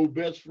like Job's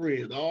best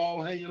friends,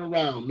 all hanging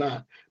around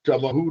now,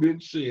 talking about who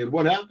didn't sin.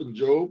 What happened,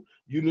 Job?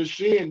 You didn't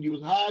sin. You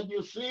was hiding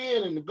your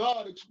sin, and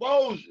God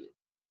exposed you.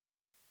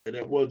 And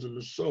that wasn't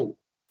the soul.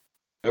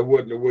 That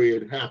wasn't the way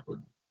it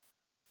happened.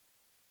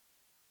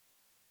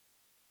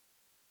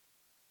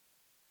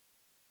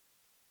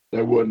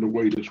 That wasn't the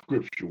way the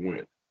scripture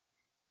went.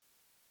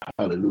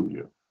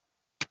 Hallelujah.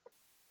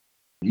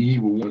 The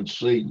evil one,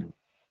 Satan,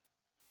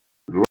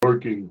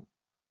 lurking,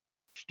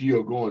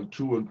 still going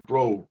to and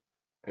fro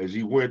as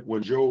he went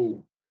when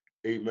Job,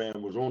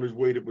 amen, was on his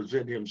way to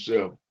present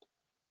himself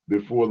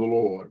before the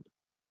Lord.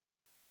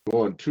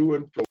 going to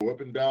and fro,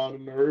 up and down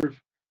in the earth,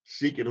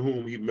 seeking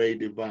whom he may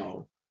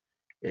devour.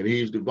 And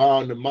he's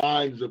devouring the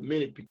minds of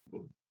many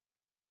people.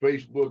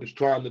 Facebook is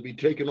trying to be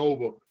taken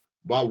over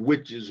by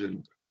witches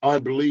and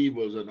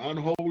unbelievers and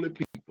unholy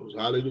peoples.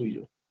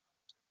 Hallelujah.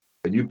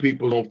 And you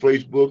people on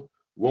Facebook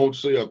won't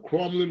say a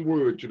crumbling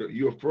word to them.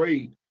 You're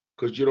afraid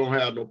because you don't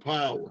have no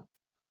power.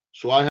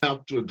 So I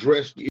have to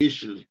address the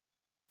issues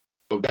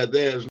of that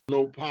there's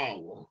no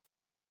power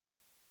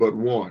but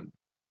one.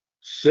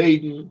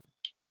 Satan,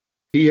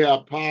 he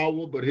has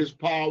power, but his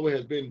power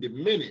has been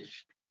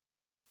diminished.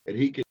 And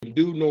he can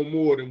do no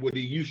more than what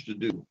he used to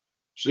do.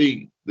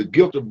 See, the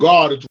gift of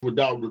God is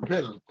without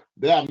repentance.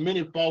 There are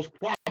many false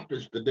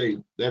prophets today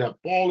that have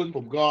fallen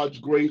from God's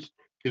grace,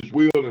 his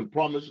will and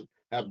promise,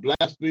 have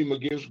blasphemed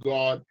against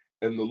God,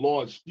 and the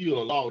Lord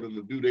still allowed them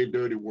to do their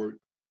dirty work,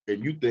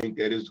 and you think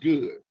that is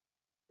good.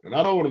 And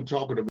I know what I'm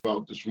talking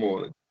about this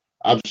morning.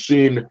 I've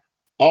seen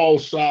all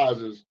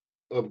sizes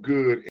of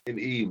good and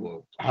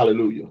evil.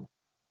 Hallelujah.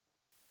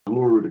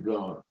 Glory to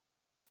God.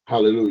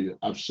 Hallelujah.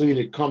 I've seen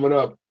it coming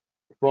up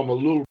from a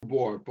little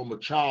boy, from a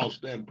child's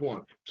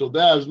standpoint. So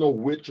there's no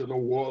witch or no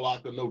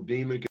warlock or no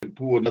demon can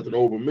pull nothing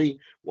over me.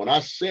 When I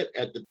sit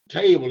at the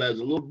table as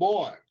a little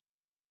boy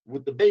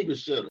with the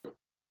babysitter,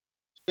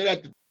 sit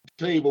at the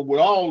table with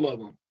all of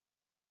them,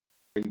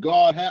 and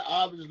God had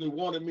obviously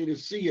wanted me to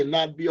see and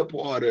not be a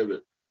part of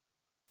it.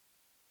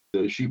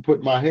 She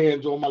put my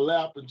hands on my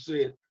lap and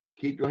said,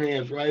 keep your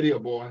hands right here,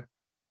 boy.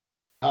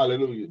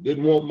 Hallelujah.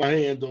 Didn't want my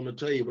hands on the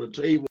table.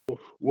 The table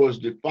was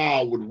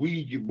defiled with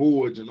Ouija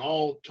boards and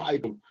all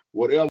type of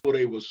whatever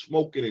they were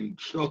smoking and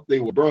stuff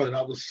they were burning.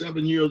 I was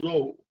 7 years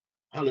old.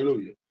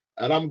 Hallelujah.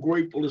 And I'm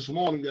grateful this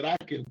morning that I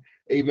can,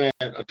 amen,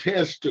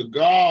 attest to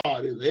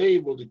God is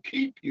able to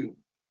keep you.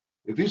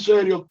 If he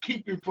said he'll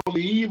keep you from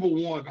the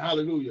evil one,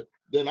 hallelujah,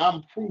 then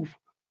I'm proof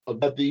of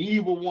that the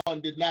evil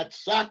one did not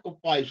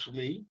sacrifice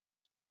me.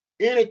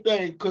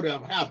 Anything could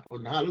have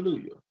happened,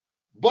 hallelujah,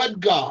 but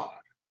God.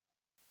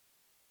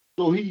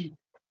 So he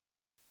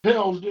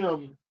tells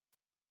them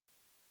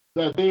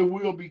that they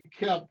will be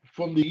kept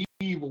from the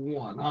evil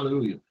one,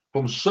 hallelujah,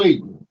 from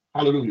Satan,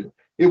 hallelujah.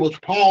 It was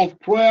Paul's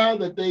prayer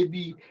that they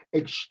be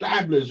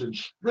established and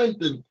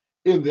strengthened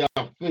in their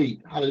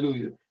faith,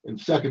 hallelujah, in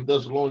 2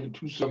 Thessalonians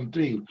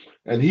 2:17.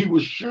 And he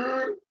was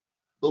sure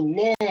the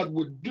Lord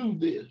would do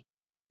this.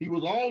 He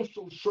was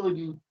also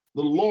certain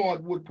the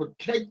Lord would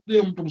protect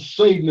them from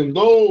Satan and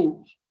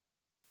those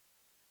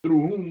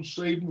through whom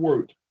Satan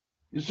worked.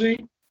 You see,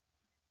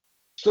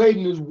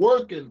 Satan is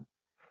working,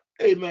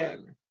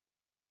 amen,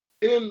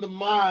 in the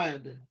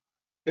mind,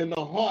 in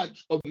the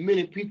hearts of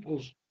many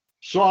people.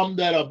 Some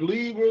that are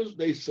believers,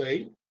 they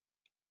say,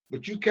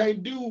 but you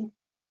can't do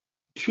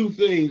two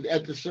things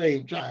at the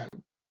same time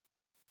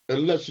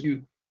unless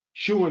you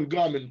chewing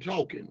gum and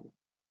talking,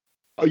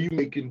 or you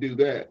can do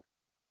that.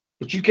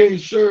 But you can't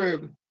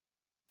serve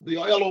the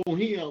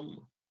Elohim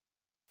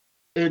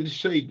and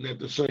Satan at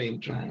the same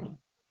time.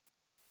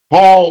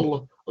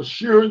 Paul's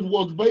assurance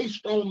was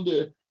based on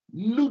the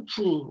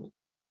neutral,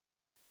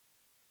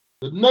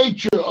 the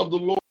nature of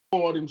the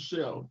Lord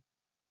himself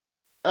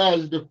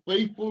as the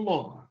faithful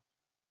Lord.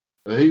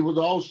 He was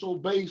also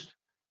based,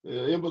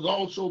 it was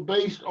also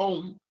based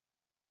on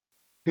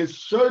his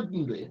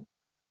certainty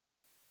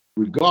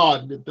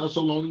regarding the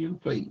Thessalonian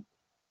faith.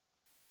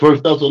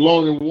 1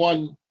 Thessalonians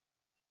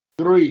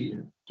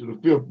 1:3 to the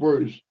 5th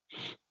verse,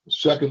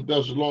 2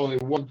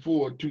 Thessalonians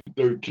 1:4 to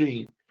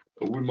 13.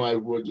 We might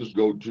as well just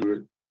go to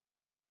it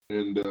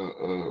and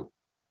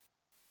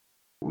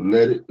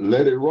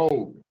let it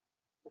roll.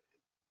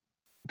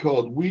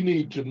 Because we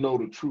need to know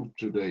the truth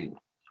today.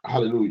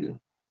 Hallelujah.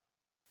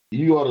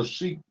 You ought to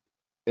seek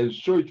and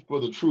search for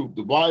the truth.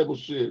 The Bible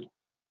said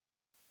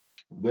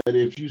that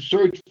if you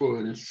search for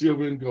it, it's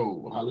silver and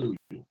gold.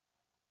 Hallelujah.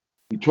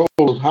 He told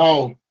us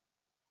how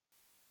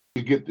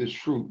to get this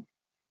truth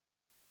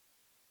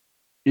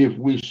if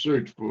we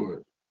search for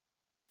it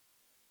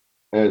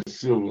as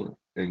silver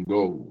and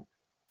gold.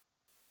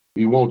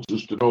 He wants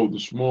us to know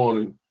this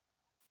morning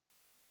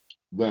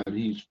that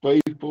he's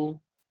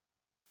faithful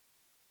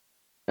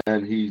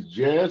and he's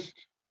just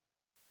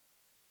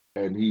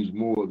and he's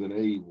more than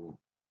able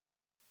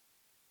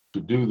to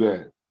do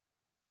that.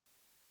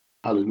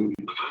 Hallelujah.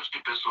 The first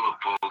epistle of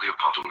Paul the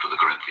Apostle to the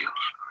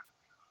Corinthians,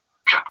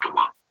 chapter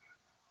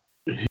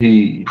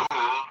 1.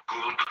 Paul,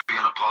 called to be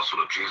an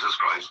apostle of Jesus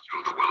Christ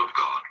through the will of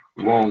God,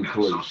 Wrong and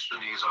place.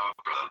 Sosthenes our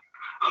brother,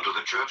 unto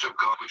the church of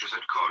God which is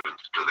at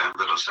Corinth, to them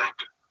that are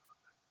sanctified.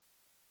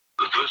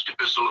 The first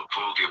epistle of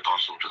Paul the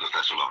Apostle to the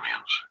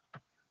Thessalonians,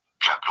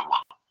 chapter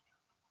 1.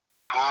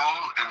 Paul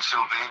and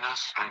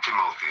Silvanus and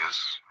Timotheus,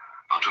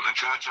 unto the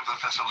church of the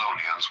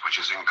Thessalonians which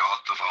is in God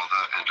the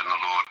Father and in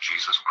the Lord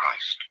Jesus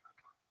Christ.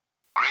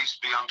 Grace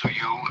be unto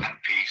you and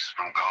peace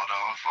from God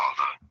our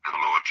Father and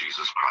the Lord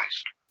Jesus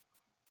Christ.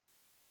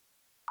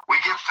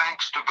 We give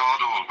thanks to God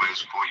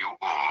always for you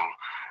all,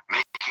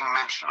 making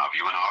mention of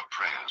you in our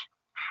prayers,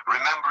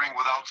 remembering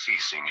without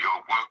ceasing your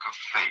work of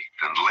faith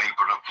and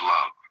labor of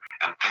love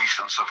and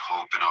patience of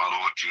hope in our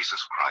Lord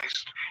Jesus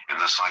Christ, in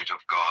the sight of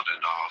God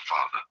and our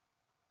Father.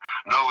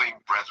 knowing,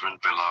 brethren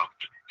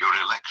beloved, your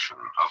election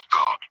of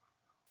God.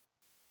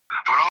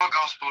 For our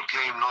gospel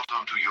came not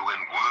unto you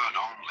in word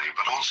only,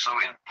 but also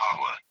in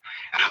power,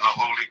 and in the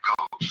Holy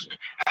Ghost,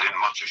 and in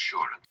much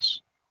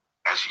assurance,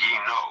 as ye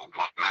know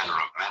what manner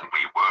of men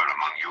we were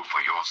among you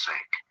for your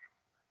sake.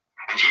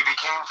 And ye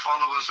became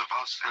followers of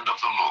us and of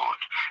the Lord,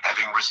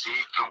 having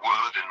received the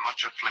word in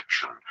much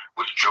affliction,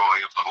 with joy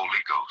of the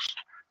Holy Ghost,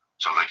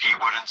 so that ye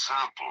were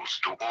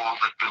ensamples to all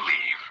that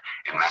believe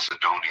in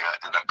Macedonia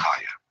and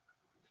Achaia.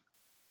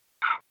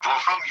 For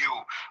from you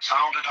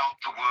sounded out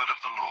the word of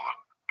the Lord,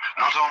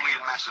 not only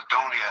in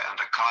Macedonia and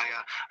Achaia,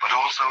 but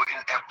also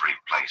in every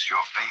place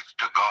your faith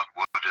to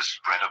Godward is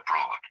spread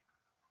abroad,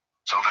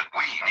 so that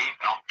we need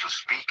not to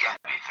speak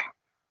anything,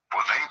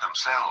 for they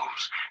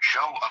themselves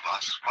show of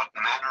us what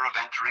manner of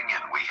entering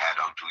in we had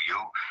unto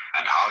you,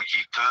 and how ye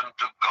turned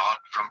to God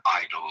from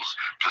idols,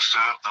 to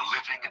serve the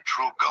living and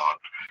true God,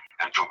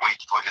 and to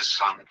wait for his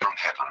Son from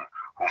heaven,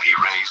 whom he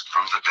raised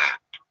from the dead,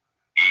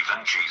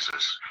 even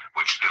Jesus,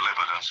 which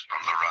delivered us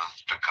from the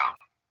wrath to come.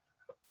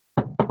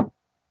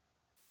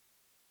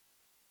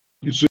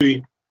 You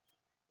see,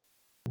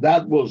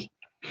 that was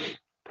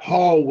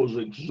Paul was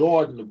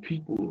exhorting the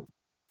people,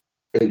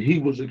 and he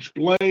was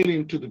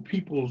explaining to the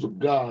peoples of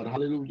God,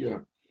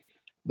 hallelujah,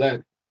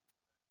 that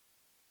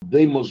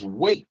they must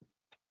wait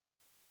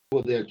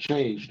for their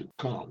change to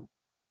come.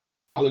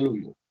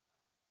 Hallelujah.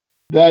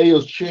 There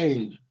is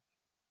change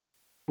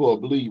for a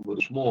believer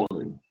this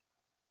morning.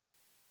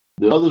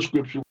 The other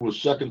scripture was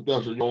 2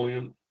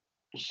 Thessalonians,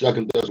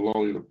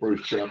 the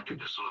first chapter.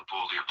 Epistle of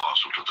Paul the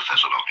Apostle to the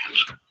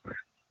Thessalonians,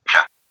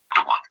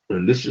 chapter 1.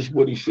 And this is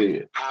what he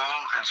said.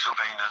 Paul and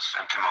Silvanus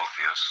and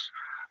Timotheus,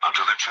 unto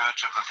the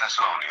church of the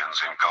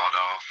Thessalonians in God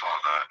our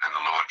Father and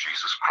the Lord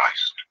Jesus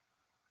Christ.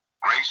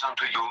 Grace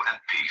unto you and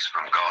peace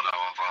from God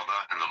our Father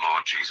and the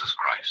Lord Jesus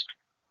Christ.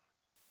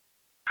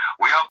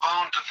 We are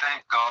bound to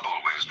thank God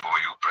always for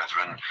you,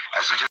 brethren,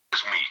 as it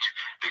is meet,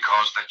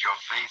 because that your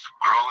faith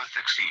groweth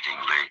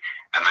exceedingly,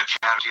 and the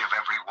charity of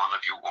every one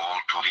of you all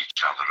toward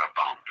each other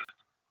aboundeth,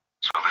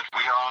 so that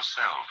we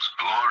ourselves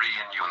glory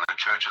in you in the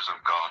churches of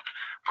God,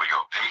 for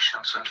your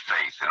patience and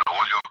faith in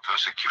all your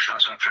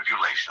persecutions and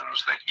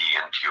tribulations that ye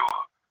endure,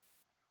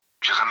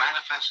 which is a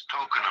manifest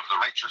token of the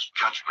righteous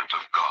judgment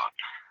of God,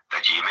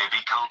 that ye may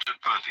be counted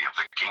worthy of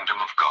the kingdom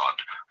of God,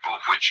 for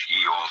which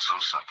ye also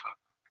suffer.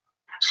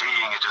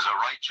 Seeing it is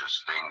a righteous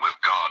thing with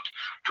God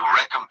to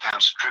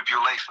recompense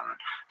tribulation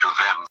to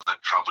them that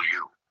trouble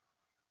you.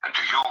 And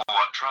to you who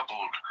are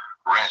troubled,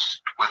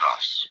 rest with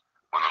us,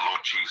 when the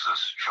Lord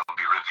Jesus shall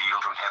be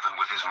revealed from heaven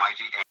with his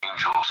mighty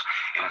angels,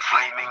 in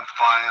flaming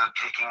fire,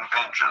 taking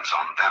vengeance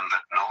on them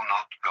that know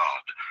not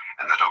God,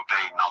 and that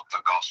obey not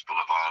the gospel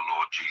of our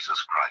Lord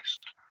Jesus Christ,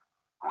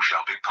 who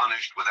shall be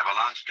punished with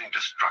everlasting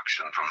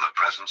destruction from the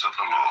presence of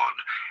the Lord,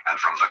 and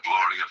from the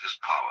glory of his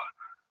power,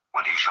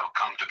 when he shall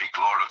come to be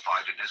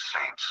glorified in his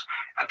saints,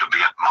 and to be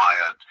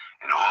admired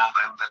in all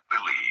them that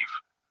believe,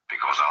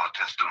 because our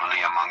testimony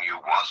among you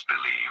was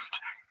believed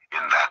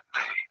in that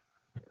day.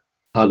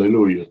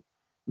 Hallelujah.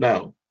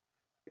 Now,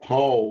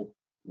 Paul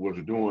was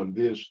doing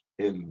this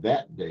in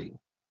that day.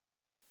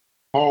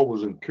 Paul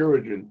was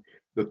encouraging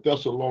the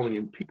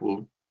Thessalonian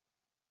people.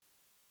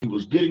 He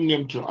was getting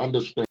them to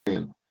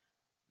understand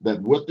that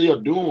what they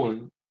are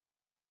doing,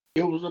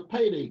 it was a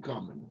payday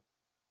coming.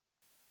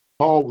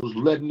 Paul was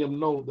letting them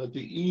know that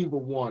the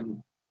evil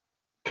one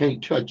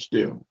can't touch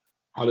them.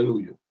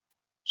 Hallelujah.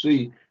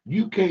 See,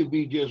 you can't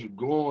be just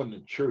going to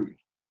church,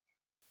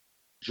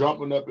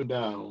 jumping up and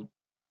down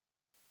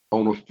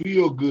on a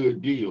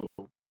feel-good deal.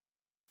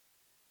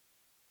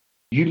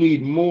 You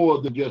need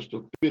more than just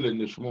a feeling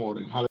this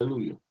morning.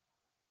 Hallelujah.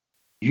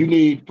 You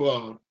need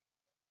for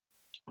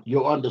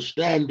your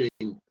understanding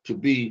to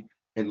be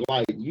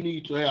enlightened. You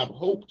need to have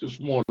hope this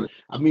morning.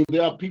 I mean,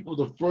 there are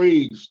people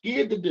afraid,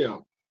 scared to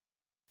death,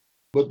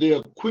 but they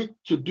are quick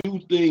to do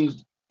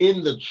things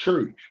in the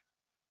church.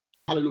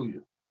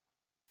 Hallelujah.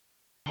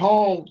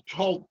 Paul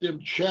taught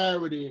them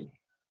charity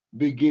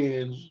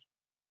begins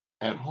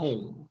at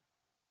home.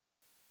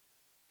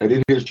 And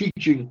in his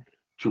teaching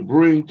to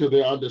bring to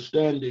their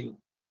understanding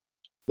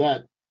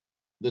that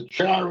the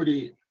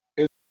charity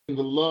and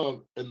the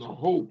love and the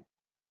hope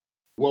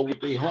were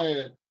what they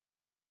had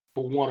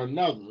for one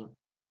another.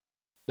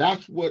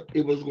 That's what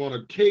it was going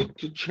to take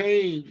to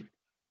change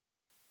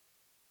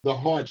the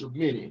hearts of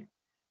many.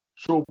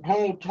 So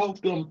Paul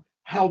taught them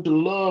how to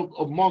love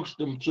amongst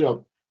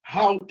themselves,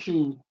 how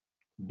to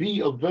be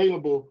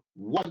available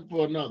one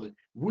for another.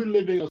 We're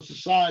living in a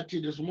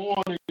society this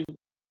morning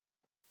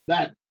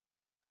that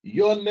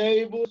your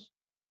neighbors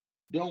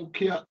don't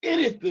care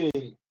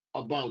anything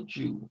about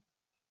you.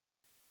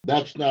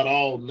 That's not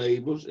all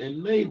neighbors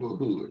and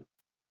neighborhood.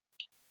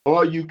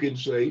 Or you can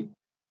say,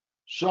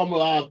 some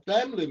of our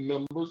family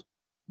members,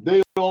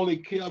 they only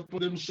care for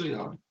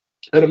themselves.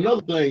 And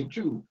another thing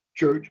too,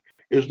 church,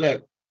 is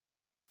that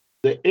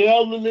the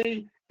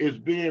elderly is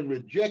being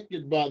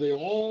rejected by their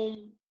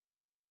own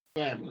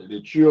family,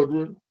 the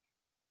children.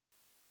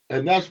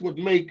 And that's what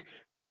make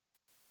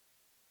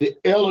the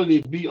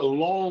elderly be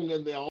alone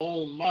in their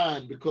own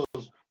mind,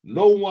 because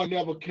no one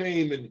ever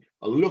came and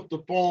looked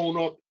the phone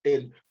up.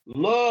 And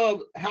love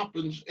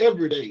happens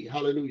every day.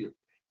 Hallelujah.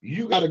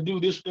 You got to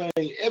do this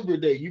thing every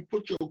day. You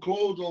put your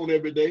clothes on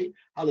every day.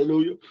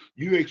 Hallelujah.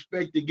 You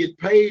expect to get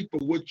paid for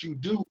what you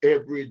do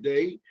every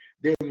day.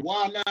 Then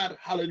why not,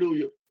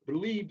 hallelujah,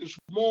 believe this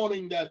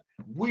morning that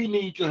we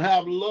need to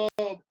have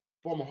love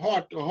from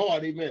heart to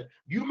heart. Amen.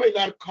 You may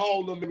not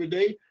call them every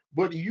day,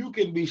 but you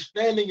can be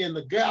standing in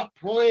the gap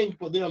praying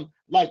for them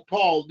like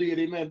Paul did.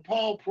 Amen.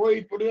 Paul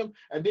prayed for them,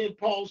 and then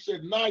Paul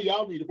said, now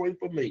y'all need to pray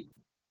for me.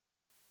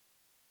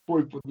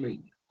 Pray for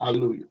me.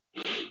 Hallelujah.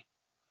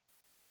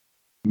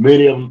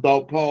 Many of them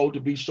thought Paul to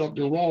be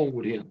something wrong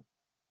with him.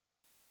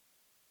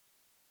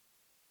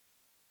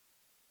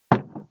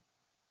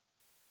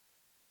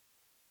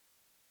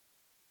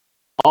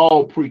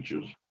 All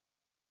preachers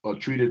are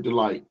treated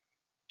alike.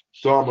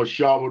 Some are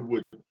showered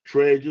with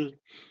treasures,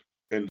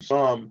 and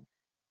some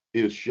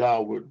is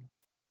showered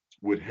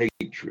with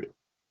hatred.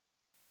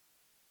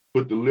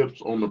 Put the lips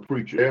on the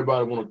preacher.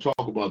 Everybody want to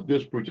talk about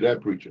this preacher,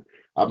 that preacher.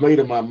 I made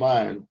in my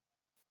mind,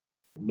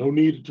 no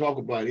need to talk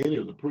about any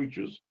of the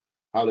preachers.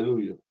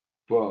 Hallelujah.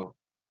 For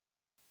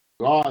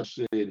God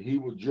said he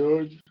will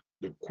judge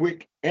the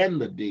quick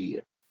and the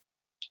dead.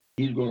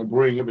 He's going to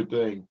bring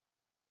everything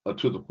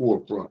to the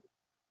forefront.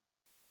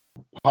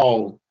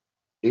 Paul,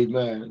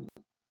 amen,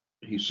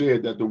 he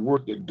said that the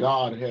work that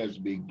God has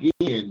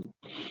begun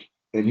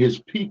and his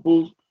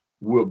people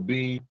will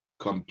be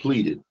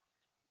completed.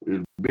 It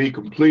will be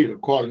complete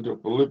according to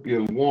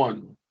Philippians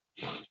 1.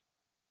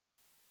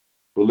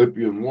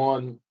 Philippians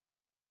 1,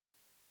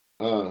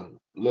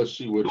 let's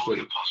see what it says.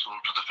 The Apostle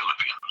to the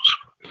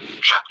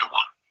Philippians, chapter 1.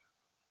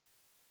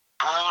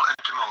 Paul and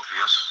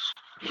Timotheus,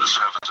 the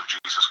servants of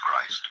Jesus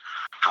Christ,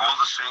 to all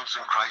the saints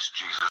in Christ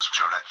Jesus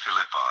which are at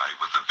Philippi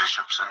with the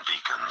bishops and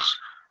deacons,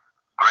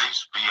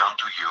 grace be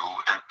unto you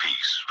and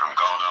peace from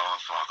God our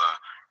Father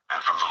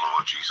and from the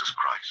Lord Jesus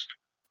Christ.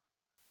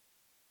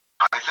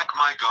 I thank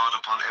my God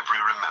upon every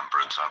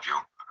remembrance of you,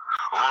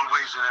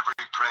 always in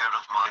every prayer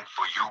of mine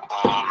for you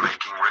all,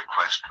 making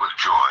request with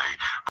joy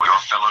for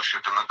your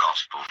fellowship in the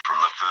gospel from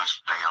the first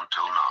day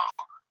until now,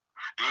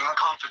 being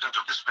confident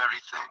of this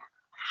very thing,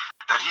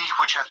 that he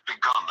which hath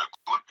begun a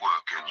good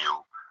work in you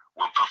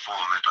will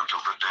perform it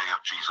until the day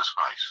of Jesus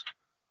Christ.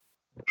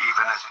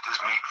 Even as it is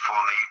meet for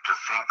me to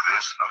think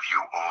this of you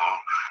all,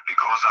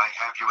 because I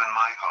have you in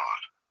my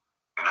heart,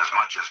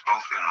 inasmuch as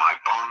both in my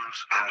bonds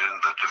and in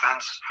the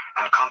defense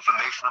and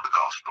confirmation of the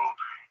gospel,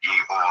 ye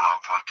all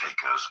are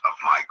partakers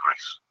of my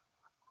grace.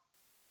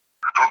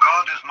 For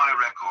God is my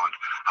record,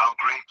 how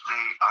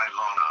greatly I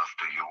long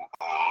after you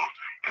all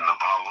in the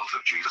bowels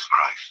of Jesus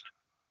Christ.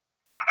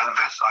 And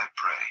this I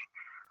pray,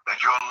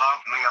 that your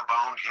love may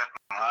abound yet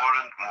more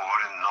and more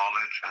in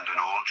knowledge and in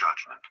all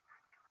judgment,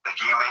 that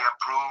ye may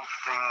approve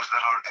things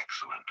that are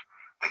excellent,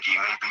 that ye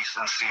may be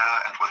sincere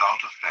and without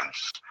offense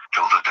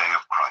till the day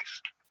of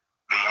Christ,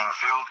 being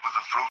filled with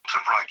the fruits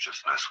of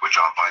righteousness which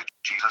are by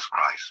Jesus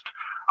Christ,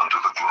 unto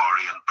the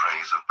glory and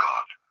praise of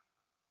God.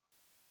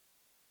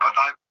 But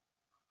I...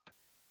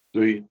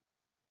 See,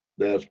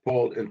 there's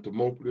Paul and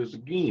Timotheus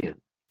again,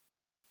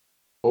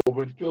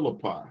 over in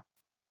Philippi.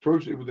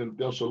 First, it was in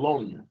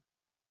Thessalonica.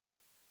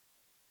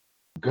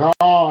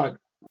 God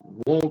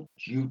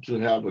wants you to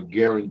have a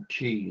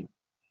guarantee.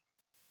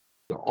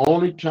 The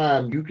only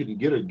time you can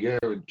get a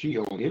guarantee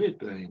on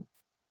anything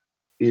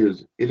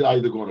is it's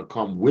either going to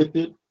come with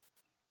it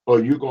or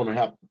you're going to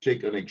have to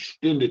take an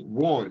extended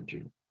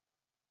warranty.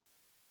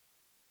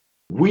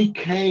 We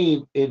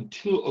came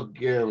into a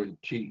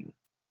guarantee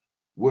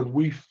when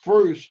we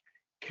first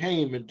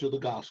came into the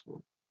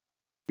gospel.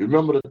 You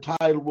remember the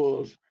title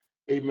was,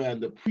 amen,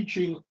 the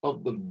preaching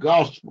of the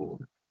gospel,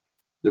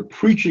 the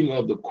preaching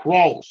of the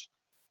cross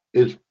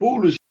is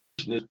foolishness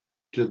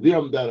to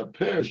them that are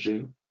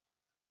perishing,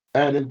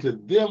 and into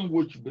them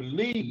which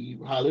believe,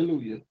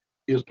 hallelujah,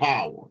 is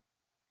power.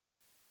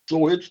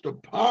 So it's the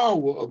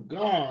power of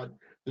God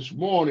this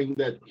morning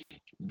that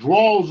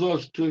draws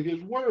us to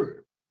his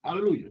word.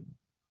 Hallelujah.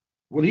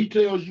 When he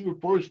tells you a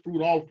first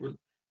fruit offering,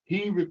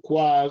 he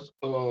requires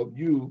of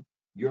you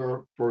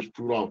your first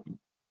fruit offering.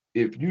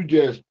 If you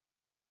just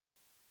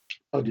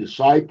a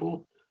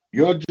disciple,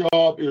 your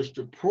job is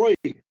to pray.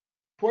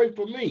 Pray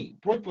for me.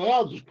 Pray for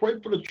others. Pray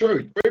for the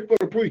church. Pray for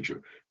the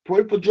preacher.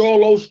 Pray for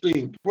Joel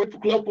Osteen. Pray for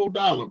Cliff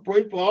O'Donnell.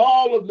 Pray for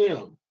all of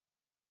them.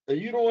 And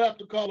you don't have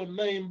to call them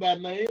name by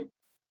name.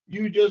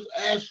 You just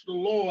ask the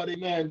Lord,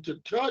 amen, to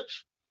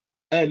touch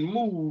and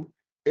move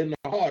in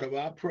the heart of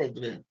our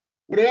president.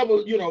 Whatever,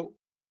 if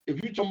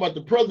you're talking about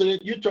the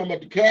president, you're talking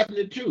about the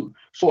cabinet too.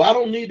 So I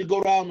don't need to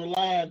go down the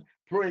line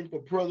praying for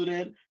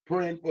president,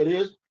 praying for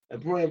this,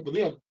 and praying for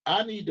them.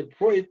 I need to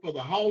pray for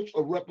the House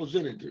of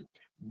Representatives.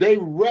 They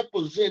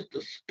represent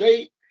the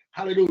state,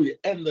 hallelujah,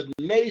 and the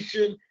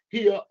nation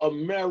here,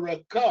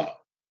 America.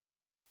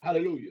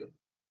 Hallelujah.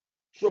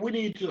 So we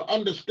need to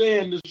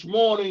understand this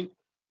morning,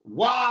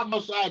 why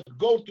must I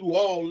go through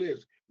all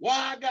this?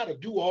 Why I got to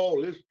do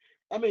all this?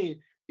 I mean,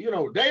 they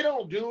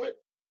don't do it.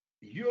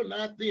 You're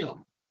not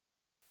them.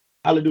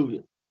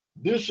 Hallelujah.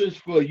 This is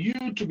for you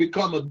to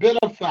become a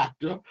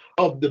benefactor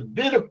of the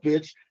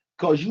benefits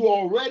because you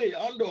already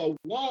under a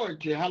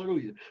warranty.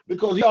 Hallelujah.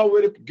 Because he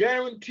already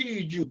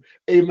guaranteed you,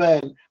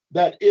 amen,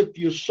 that if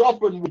you're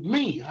suffering with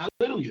me,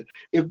 hallelujah,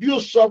 if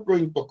you're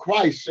suffering for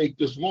Christ's sake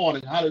this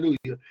morning,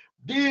 hallelujah,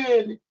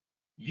 then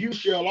you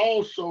shall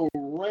also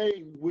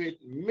reign with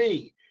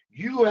me.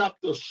 You have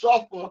to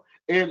suffer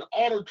in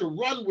order to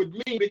run with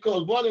me,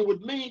 because running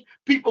with me,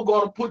 people are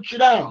going to put you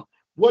down.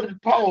 What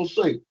did Paul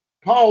say?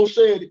 Paul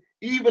said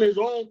even his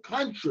own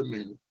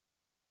countrymen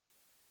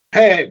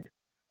had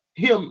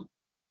him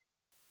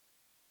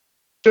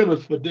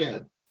sentenced for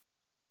death,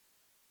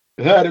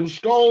 had him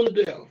stoned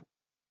to death.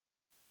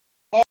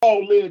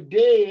 Paul lay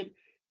dead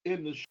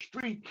in the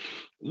street.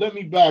 Let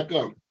me back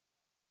up.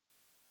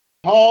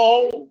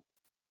 Paul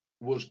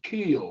was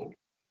killed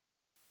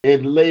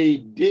and lay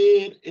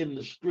dead in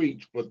the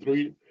streets for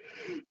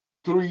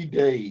three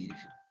days.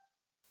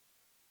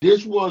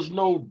 This was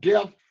no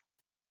death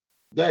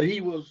that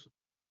he was,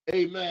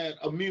 amen,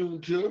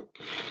 immune to.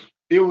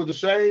 It was the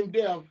same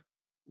death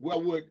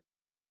where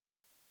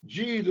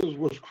Jesus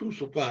was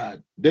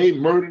crucified. They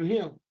murdered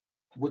him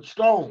with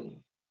stones.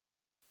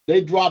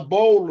 They dropped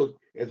boulders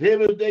as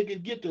heavy as they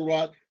could get the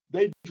rock.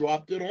 They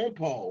dropped it on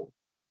Paul,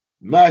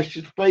 mashed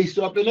his face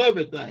up and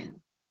everything,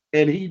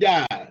 and he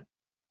died.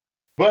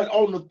 But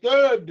on the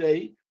third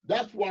day,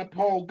 that's why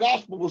Paul's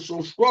gospel was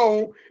so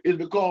strong, is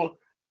because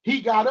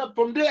he got up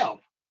from death.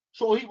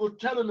 So he was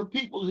telling the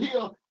people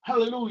here,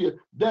 hallelujah,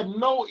 that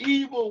no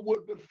evil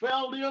would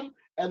befall them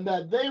and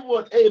that they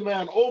would,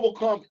 amen,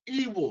 overcome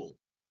evil.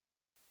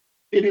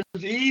 It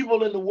is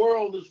evil in the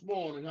world this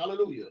morning,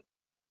 hallelujah.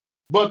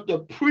 But the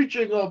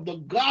preaching of the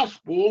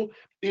gospel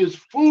is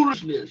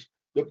foolishness.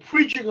 The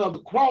preaching of the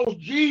cross,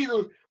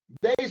 Jesus,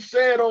 they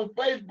said on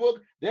Facebook,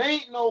 there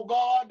ain't no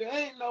God, there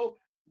ain't no,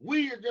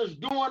 we are just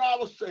doing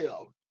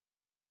ourselves.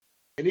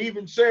 And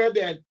even said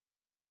that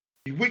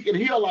we can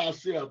heal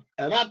ourselves.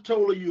 And I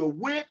told her, you're a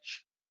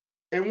witch.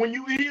 And when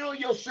you heal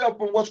yourself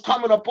from what's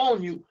coming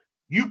upon you,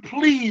 you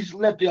please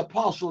let the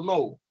apostle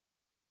know,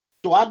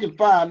 so I can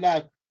find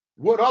out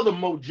what other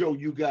mojo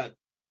you got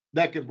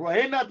that can bring.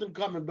 Ain't nothing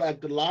coming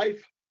back to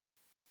life.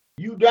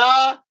 You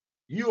die,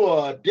 you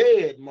are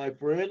dead, my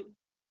friend,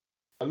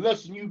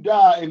 unless you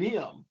die in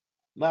him.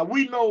 Now,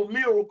 we know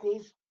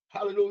miracles,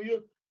 hallelujah,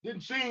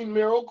 didn't see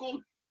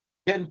miracles,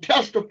 can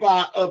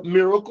testify of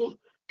miracles,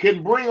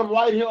 can bring them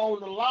right here on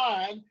the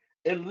line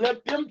and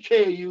let them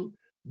tell you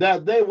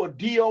that they were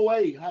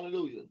DOA,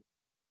 hallelujah.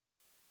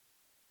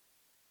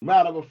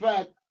 Matter of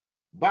fact,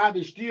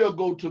 bodies still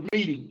go to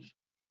meetings.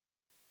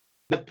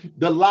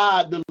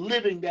 The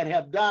living that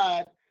have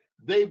died,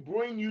 they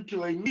bring you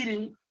to a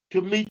meeting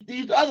to meet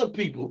these other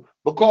people.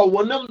 Because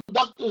when them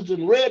doctors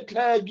and red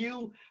tag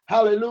you,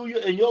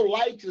 hallelujah, and your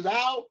lights is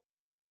out,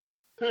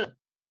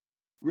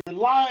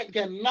 Reliant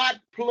cannot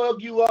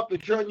plug you up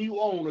and turn you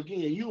on again.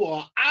 You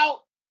are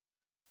out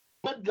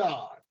with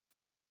God.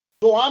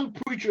 So I'm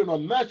preaching a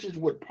message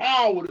with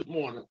power this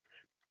morning.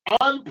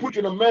 I'm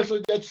preaching a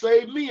message that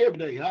saved me every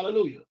day.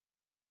 Hallelujah.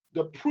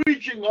 The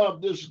preaching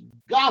of this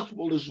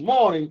gospel this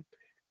morning,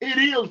 it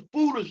is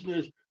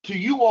foolishness to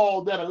you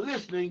all that are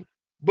listening,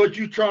 but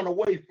you turn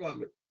away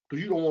from it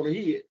because you don't want to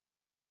hear it.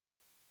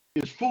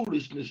 It's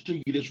foolishness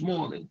to you this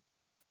morning.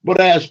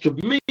 But as to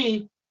me,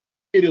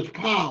 it is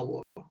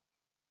power.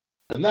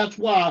 And that's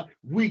why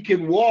we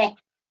can walk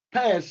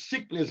past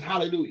sickness.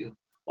 Hallelujah.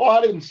 Oh,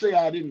 I didn't say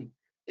I didn't,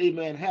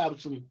 amen,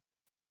 have some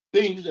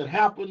things that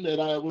happened that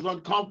I was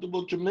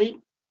uncomfortable to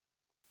me.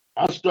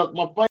 I stuck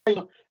my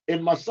finger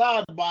in my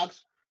side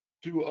box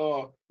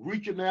to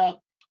reach in there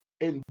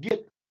and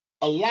get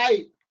a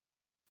light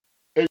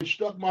and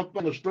stuck my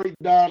finger straight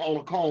down on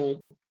a comb,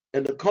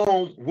 and the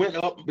comb went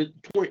up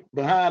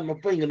behind my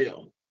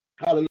fingernail.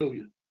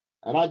 Hallelujah.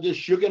 And I just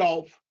shook it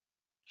off,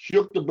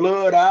 shook the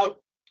blood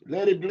out,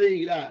 let it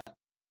bleed out,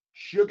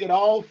 shook it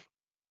off,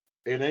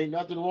 and ain't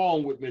nothing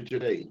wrong with me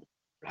today.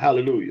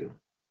 Hallelujah.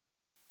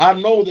 I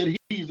know that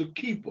he's a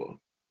keeper,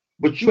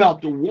 but you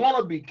have to want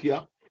to be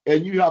kept,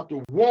 and you have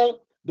to want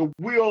the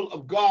will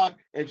of God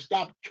and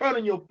stop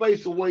turning your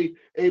face away,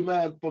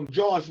 amen, from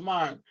Joyce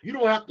Meyer. You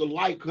don't have to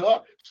like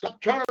her.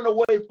 Stop turning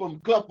away from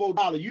Cup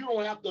O'Donnell. You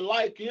don't have to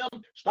like him.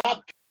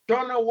 Stop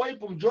turning away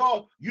from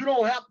Joy. You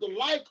don't have to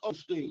like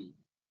Osteen.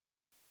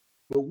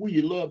 But will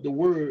you love the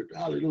word?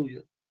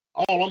 Hallelujah.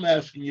 All I'm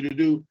asking you to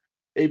do,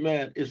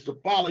 amen, is to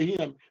follow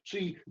him.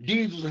 See,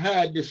 Jesus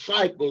had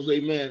disciples,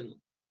 amen,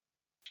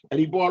 and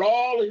he brought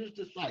all of his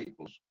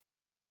disciples.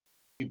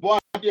 He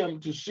brought them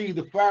to see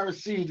the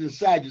Pharisees and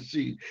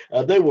Sadducees.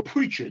 They were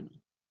preaching.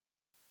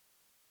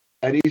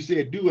 And he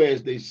said, do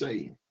as they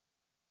say,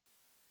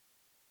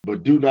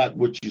 but do not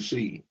what you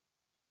see.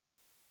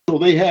 So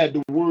they had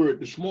the word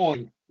this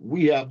morning.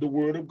 We have the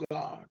word of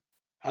God.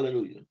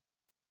 Hallelujah.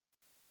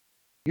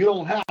 You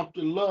don't have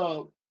to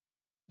love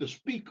the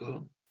speaker,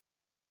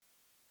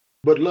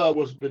 but love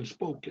what's been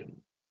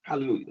spoken.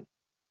 Hallelujah.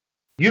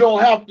 You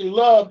don't have to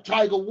love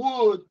Tiger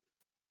Woods,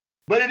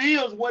 but it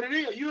is what it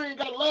is. You ain't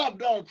got to love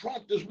Donald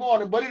Trump this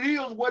morning, but it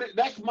is what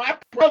that's my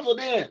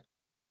president.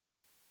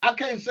 I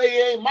can't say he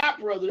ain't my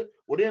president.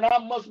 Well, then I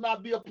must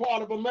not be a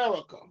part of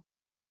America.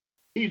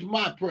 He's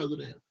my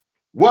president.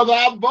 Whether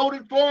I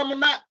voted for him or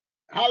not,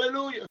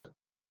 hallelujah.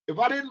 If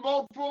I didn't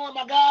vote for him,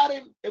 I got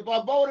him. If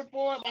I voted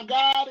for him, I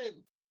got him.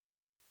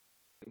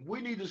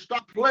 We need to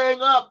stop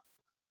playing up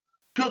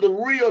to the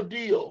real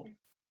deal.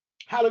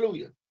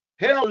 Hallelujah.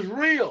 Hell is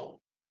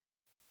real.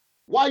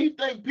 Why you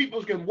think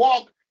people can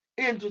walk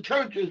into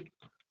churches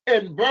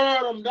and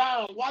burn them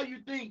down? Why you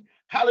think,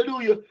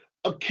 hallelujah,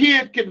 a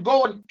kid can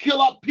go and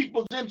kill up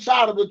people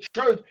inside of the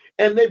church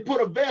and they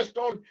put a vest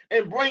on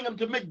and bring them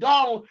to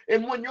McDonald's?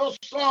 And when your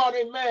son,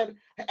 amen,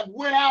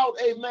 went out,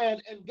 amen,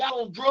 and got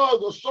on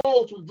drugs or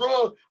sold some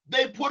drugs,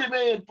 they put him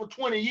in for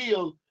 20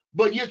 years.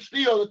 But yet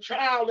still a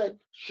child that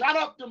shot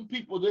up them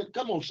people. That,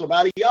 come on,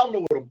 somebody, y'all know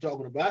what I'm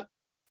talking about.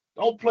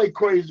 Don't play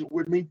crazy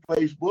with me,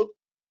 Facebook.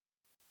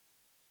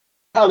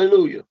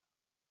 Hallelujah.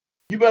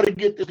 You better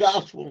get the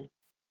gospel,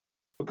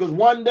 because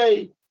one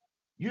day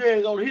you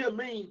ain't going to hear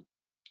me.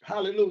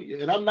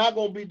 Hallelujah. And I'm not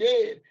going to be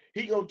dead.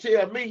 He going to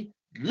tell me,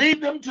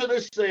 leave them to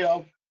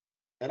themselves,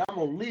 and I'm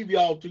going to leave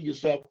y'all to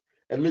yourself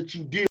and let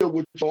you deal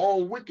with your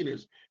own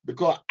wickedness,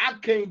 because I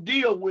can't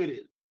deal with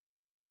it.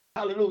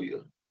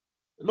 Hallelujah.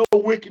 No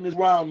wickedness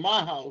around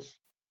my house.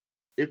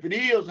 If it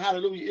is,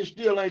 hallelujah, it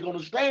still ain't going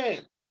to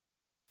stand.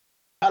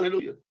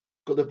 Hallelujah.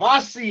 Because if I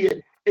see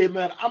it,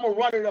 amen, I'm going to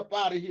run it up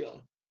out of here.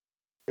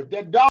 If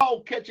that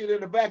dog catch it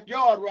in the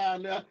backyard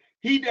around there,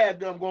 he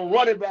dadgum going to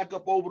run it back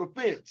up over the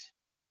fence.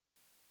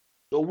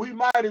 So we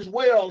might as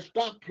well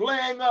stop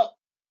playing up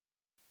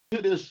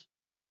to this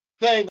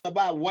thing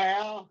about,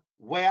 well,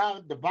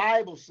 the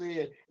Bible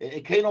said,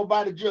 and can't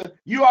nobody judge.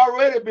 You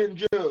already been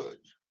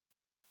judged.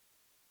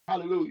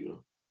 Hallelujah.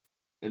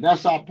 And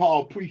that's how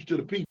Paul preached to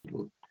the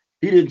people.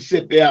 He didn't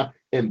sit there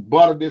and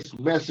butter this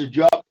message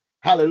up.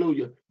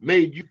 Hallelujah.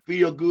 Made you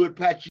feel good,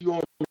 pat you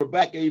on the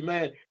back,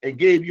 amen, and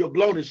gave you a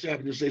bloating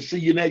sample and said, see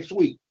you next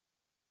week.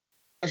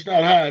 That's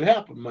not how it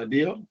happened, my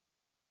dear.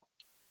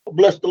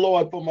 Bless the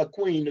Lord for my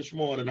queen this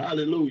morning.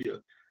 Hallelujah.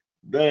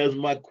 There's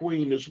my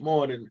queen this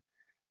morning.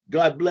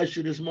 God bless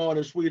you this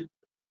morning,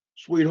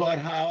 sweetheart.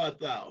 How art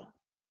thou?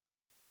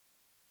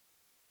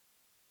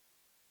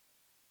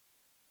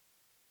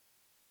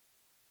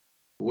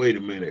 Wait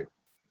a minute.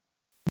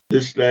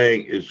 This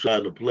thing is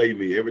trying to play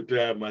me every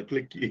time I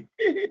click you.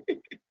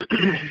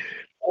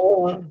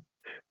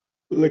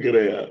 Look at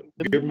that.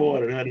 Good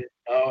morning, honey.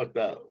 How art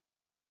thou?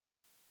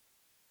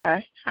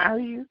 Hi, how are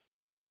you?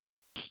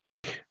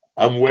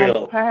 I'm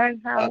well. Hi,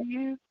 how are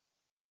you?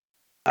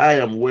 I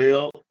am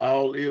well.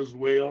 All is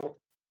well.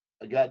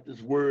 I got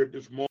this word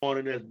this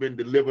morning that's been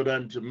delivered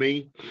unto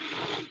me,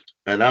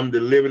 and I'm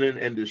delivering it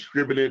and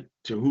distributing it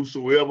to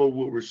whosoever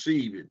will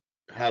receive it.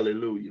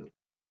 Hallelujah.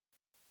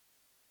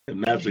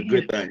 And that's a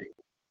good thing.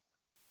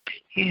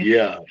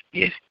 Yes.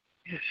 Yeah.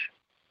 Yes.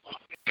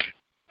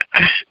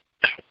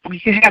 Will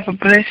you have a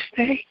blessed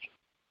day?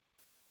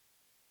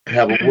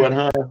 Have a what,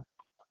 huh?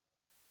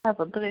 Have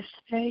a blessed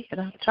day,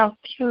 and I'll talk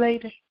to you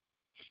later.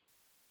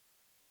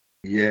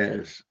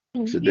 Yes.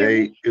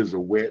 Today is a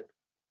wet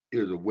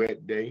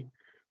day,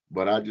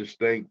 but I just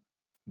thank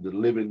the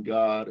living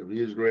God of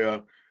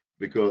Israel,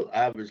 because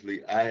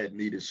obviously I had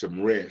needed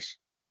some rest.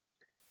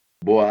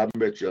 Boy, I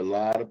bet you a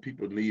lot of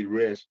people need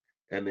rest,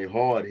 and they're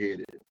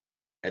hard-headed,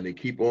 and they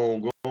keep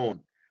on going.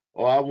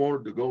 Oh, I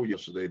wanted to go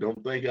yesterday.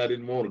 Don't think I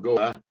didn't want to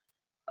go.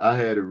 I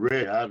had it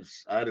ready.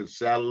 I done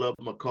saddled up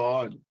my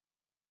car, and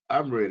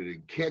I'm ready to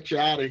catch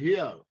out of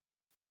here.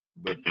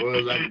 But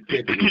first I can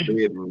catch in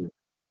the bedroom.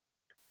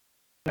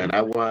 And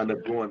I wound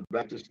up going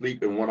back to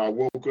sleep. And when I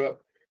woke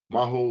up,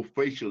 my whole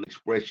facial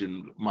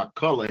expression, my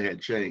color had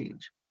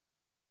changed.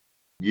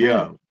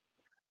 Yeah.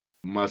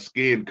 My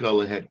skin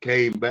color had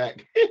came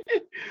back.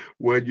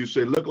 Where you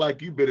say, look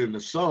like you've been in the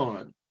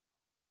sun.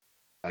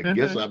 I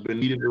guess I've been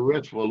needing to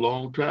rest for a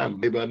long time.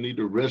 Maybe I need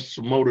to rest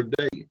some more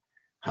today.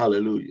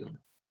 Hallelujah.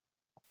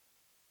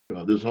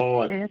 This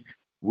hard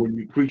when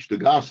you preach the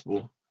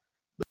gospel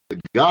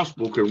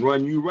can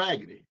run you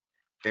raggedy.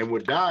 And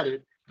without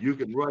it, you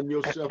can run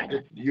yourself to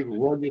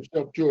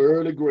an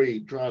early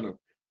grave trying to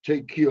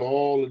take care of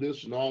all of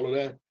this and all of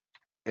that.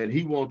 And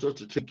he wants us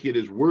to take care of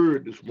his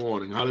word this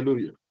morning.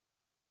 Hallelujah.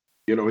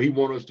 You know, he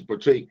wants us to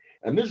partake.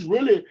 And this is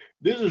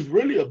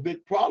really a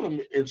big problem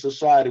in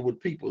society with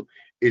people,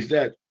 is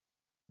that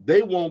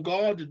they want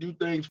God to do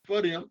things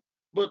for them,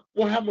 but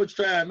well, how much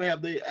time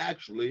have they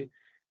actually,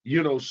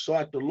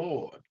 sought the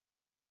Lord?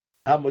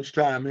 How much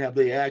time have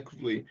they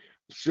actually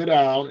sit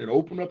down and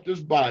open up this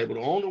Bible?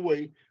 The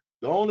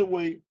only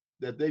way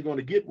that they're going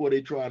to get where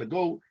they're trying to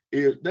go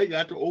is they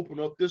got to open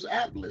up this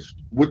atlas,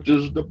 which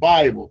is the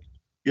Bible.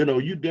 You know,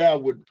 you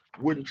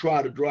wouldn't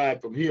try to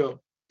drive from here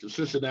to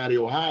Cincinnati,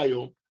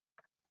 Ohio,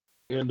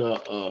 and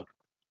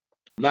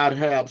not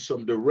have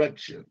some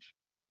directions.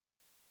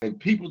 And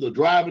people are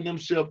driving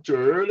themselves to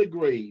an early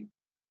grave,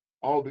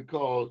 all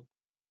because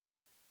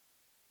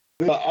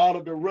they are out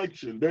of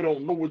direction. They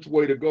don't know which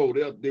way to go.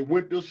 They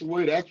went this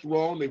way, that's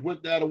wrong. They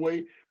went that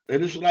way.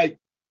 And it's like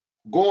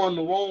going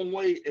the wrong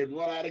way and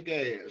run out of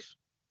gas.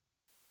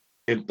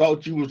 and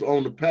thought you was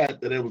on the path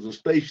that there was a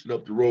station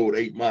up the road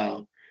 8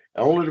 miles,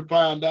 only to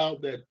find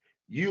out that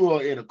you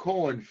are in a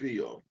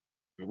cornfield.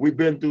 We've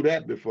been through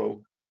that before,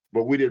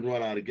 but we didn't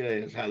run out of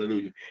gas.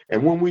 Hallelujah.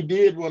 And when we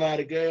did run out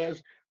of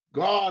gas,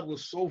 God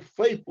was so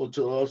faithful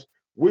to us.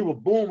 We were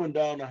booming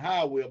down the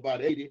highway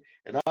about 80,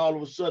 and all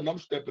of a sudden I'm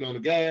stepping on the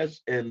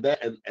gas, and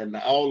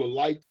all the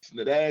lights and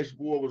the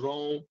dashboard was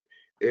on,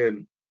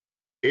 and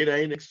it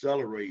ain't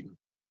accelerating.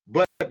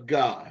 But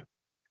God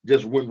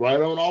just went right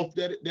on off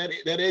that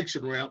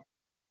exit ramp,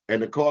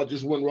 and the car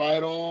just went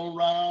right on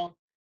around.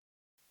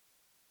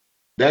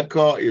 That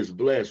car is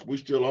blessed. We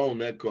still own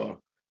that car.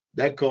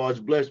 That car is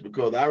blessed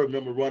because I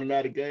remember running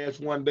out of gas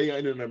one day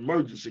in an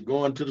emergency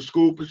going to the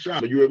school for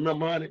shopping. You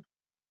remember, honey?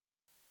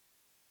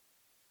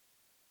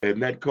 And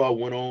that car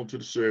went on to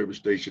the service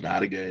station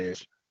out of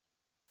gas.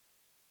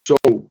 So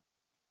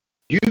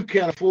you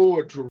can't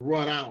afford to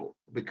run out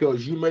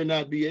because you may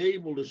not be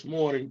able this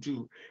morning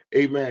to,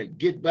 amen,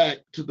 get back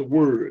to the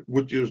word,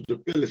 which is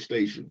the filling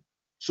station.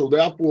 So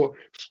therefore,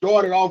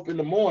 start it off in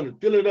the morning.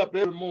 Fill it up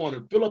every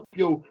morning. Fill up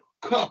your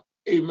cup,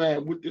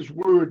 amen, with this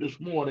word this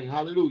morning.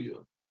 Hallelujah.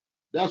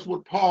 That's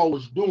what Paul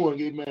was doing,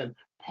 amen.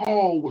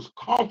 Paul was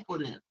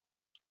confident.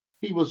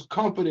 He was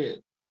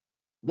confident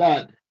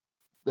that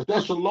the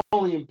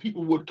Thessalonian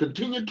people would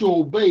continue to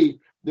obey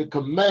the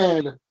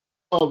command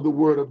of the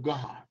word of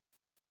God.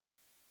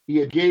 He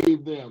had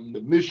gave them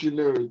the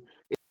missionaries,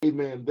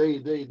 amen.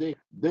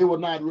 They were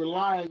not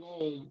relying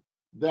on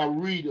their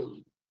readers.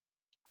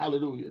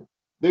 Hallelujah.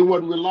 They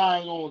weren't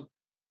relying on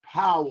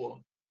power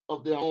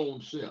of their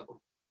own self.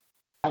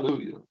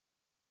 Hallelujah.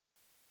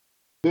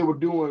 They were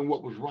doing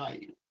what was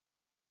right.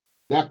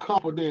 Their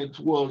confidence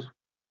was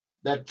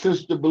that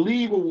since the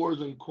believer was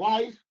in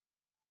Christ,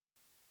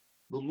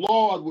 the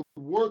Lord would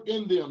work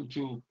in them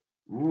to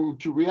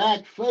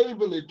react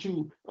favorably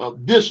to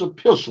this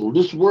epistle,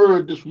 this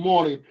word this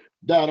morning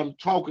that I'm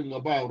talking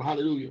about.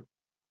 Hallelujah.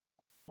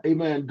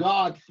 Amen.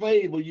 God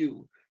favor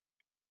you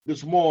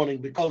this morning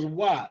because of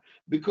why?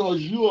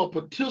 Because you're a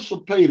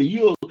participator.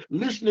 You're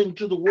listening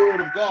to the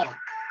word of God.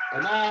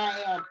 And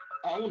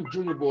I'm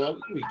Junior Boy.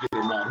 Let me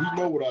get him out.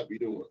 He know what I be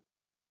doing.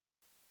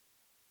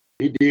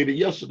 He did it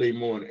yesterday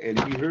morning, and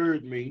he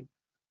heard me.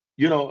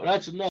 You know,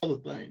 that's another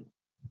thing.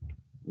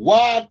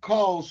 Why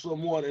call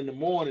someone in the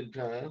morning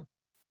time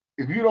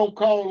if you don't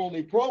call on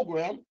a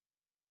program?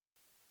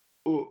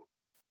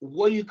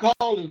 What are you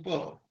calling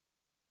for?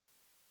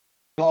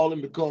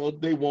 Calling because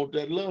they want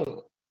that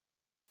love.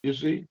 You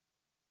see,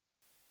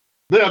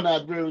 they're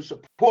not very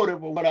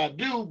supportive of what I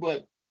do,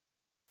 but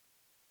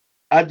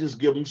I just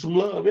give them some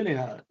love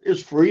anyhow.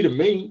 It's free to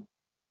me.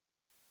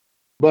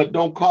 But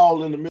don't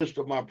call in the midst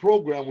of my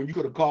program when you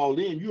could have called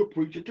in. You're a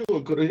preacher too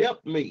and could have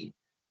helped me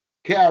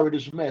carry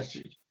this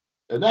message.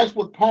 And that's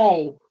what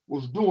Paul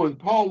was doing.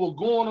 Paul was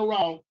going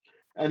around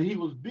and he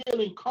was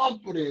building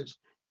confidence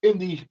in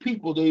these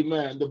people,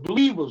 amen, the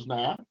believers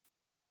now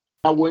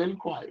that were in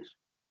Christ.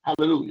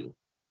 Hallelujah.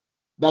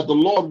 That the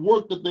Lord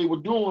work that they were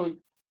doing,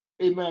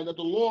 amen, that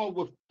the Lord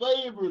would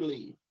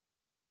favorably,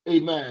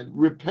 amen,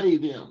 repay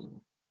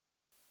them.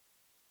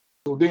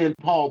 So then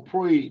Paul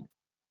prayed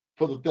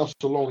for the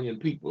Thessalonian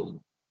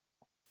people,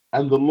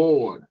 and the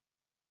Lord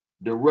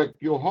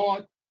direct your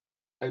heart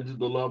into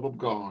the love of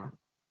God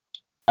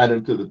and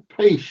into the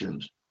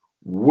patience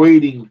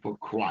waiting for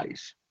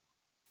Christ.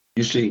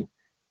 You see,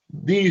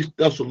 these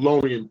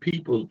Thessalonian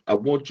people, I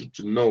want you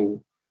to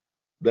know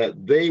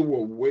that they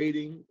were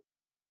waiting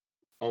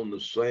on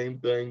the same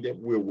thing that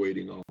we're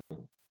waiting on.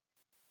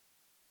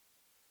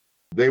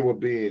 They were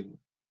being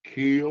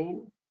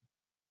killed.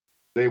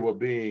 They were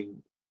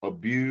being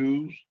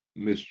abused,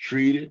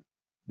 mistreated.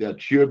 Their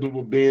children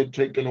were being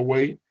taken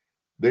away.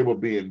 They were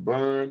being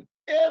burned.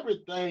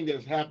 Everything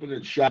that's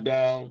happening, shot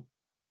down,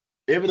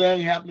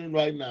 everything happening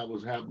right now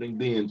was happening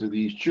then to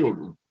these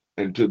children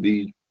and to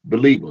these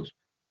believers.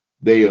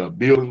 Their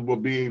buildings were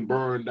being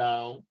burned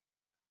down.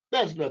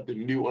 That's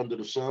nothing new under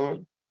the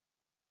sun.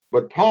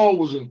 But Paul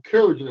was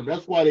encouraging them.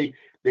 That's why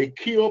they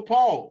killed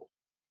Paul,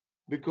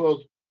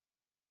 because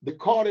they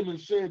caught him and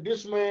said,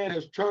 this man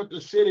has turned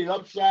the city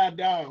upside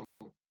down.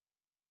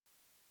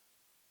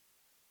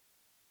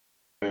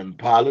 And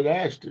Pilate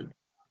asked him,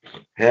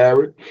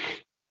 Herod,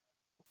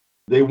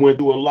 they went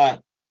through a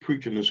lot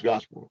preaching this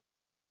gospel.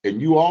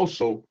 And you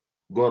also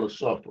going to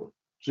suffer.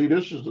 See,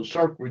 this is the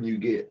suffering you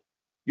get.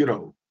 You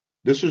know,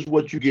 this is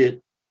what you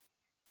get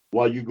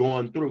while you're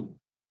going through.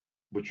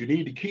 But you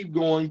need to keep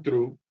going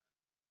through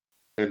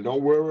and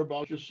don't worry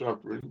about your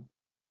suffering,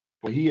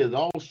 for he has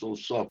also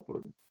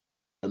suffered.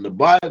 And the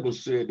Bible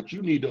said that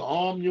you need to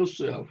arm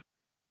yourself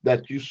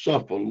that you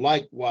suffer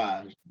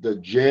likewise the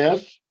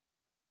just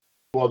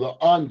for the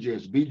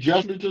unjust. Be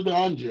justly to the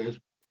unjust,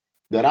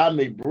 that I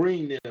may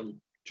bring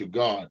them to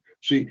God.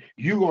 See,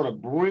 you're going to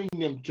bring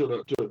them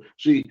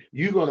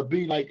you're going to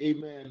be like,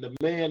 amen, the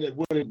man that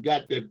went and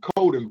got that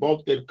coat and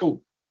bought that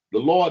coat. The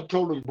Lord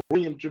told him,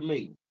 bring him to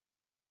me.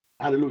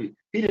 Hallelujah.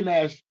 He didn't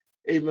ask,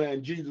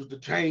 amen, Jesus to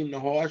tame the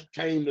horse,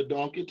 tame the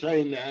donkey,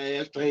 tame the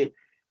ass, He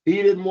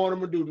didn't want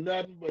him to do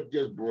nothing but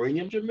just bring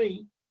him to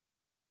me.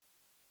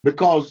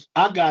 because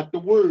I got the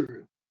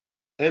word.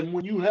 And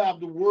when you have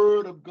the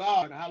word of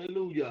God,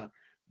 hallelujah,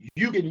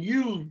 you can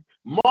use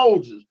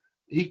Moses.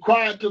 He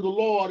cried to the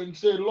Lord and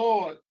said,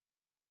 Lord,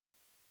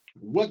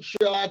 what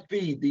shall I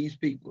feed these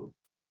people?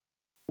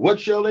 What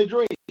shall they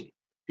drink?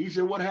 He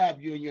said, what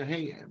have you in your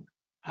hand?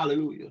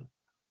 Hallelujah.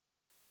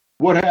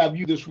 What have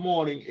you this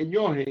morning in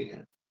your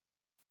hand?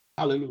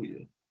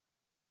 Hallelujah.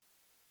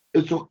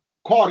 It's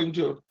according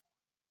to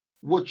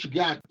what you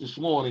got this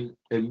morning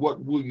and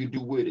what will you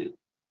do with it.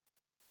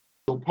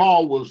 So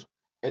Paul was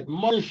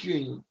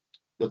admonishing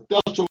the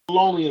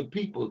Thessalonian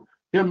people,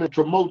 him and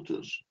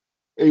Timotheus,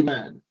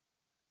 amen,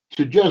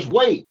 to just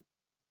wait.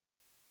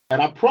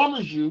 And I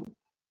promise you,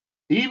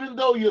 even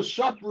though you're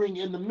suffering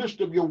in the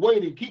midst of your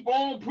waiting, keep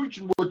on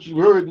preaching what you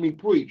heard me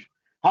preach.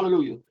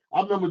 Hallelujah.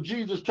 I remember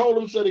Jesus told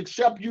him, said,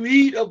 except you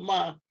eat of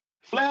my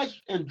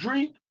flesh and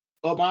drink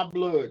of my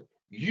blood,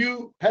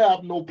 you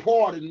have no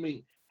part in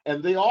me.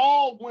 And they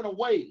all went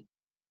away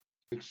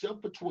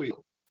except for 12.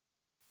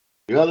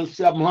 The other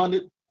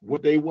 700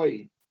 went their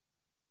way.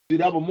 See,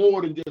 that was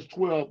more than just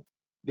 12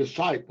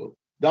 disciples.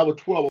 That were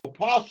 12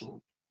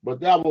 apostles.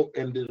 But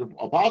and the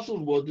apostles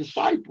were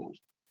disciples,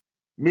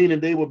 meaning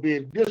they were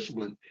being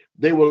disciplined.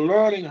 They were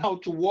learning how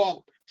to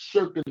walk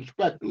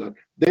circumspectly.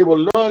 They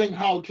were learning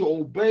how to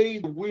obey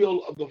the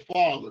will of the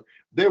Father.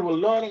 They were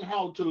learning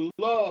how to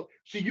love.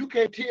 See, you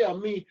can't tell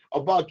me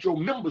about your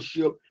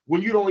membership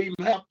when you don't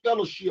even have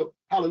fellowship,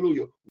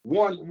 hallelujah,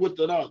 one with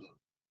another.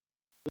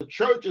 The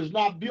church is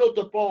not built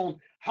upon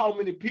how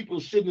many people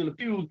sitting in the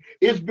pews.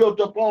 It's built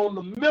upon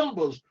the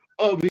members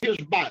of his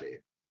body.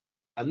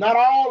 And not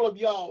all of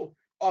y'all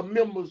are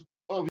members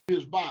of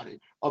his body.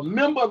 A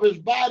member of his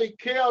body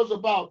cares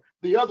about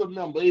the other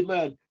member.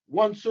 Amen.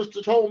 One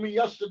sister told me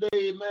yesterday,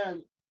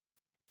 amen,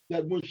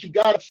 that when she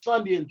got up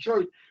Sunday in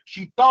church,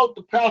 she thought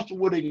the pastor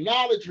would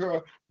acknowledge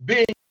her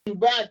being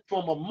back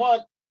from a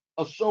month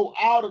or so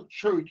out of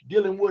church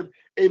dealing with,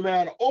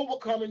 amen,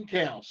 overcoming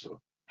cancer.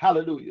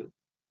 Hallelujah.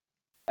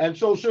 And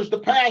so since the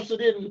pastor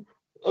didn't,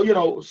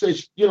 say,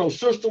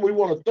 sister, we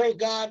want to thank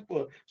God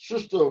for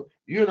sister,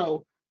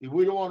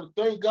 we want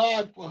to thank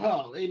God for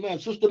her. Amen.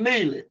 Sister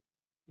Neely,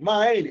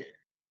 ain't it?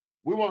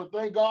 We want to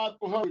thank God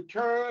for her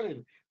return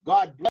and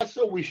God bless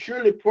her. We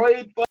surely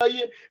prayed for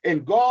you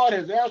and God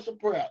has answered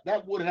prayer.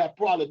 That would have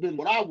probably been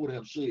what I would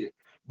have said.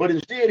 But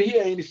instead, he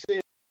ain't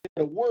said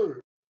a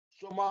word.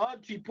 So my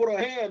auntie put her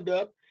hand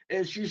up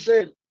and she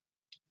said,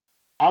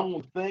 I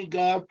want to thank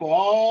God for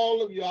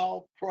all of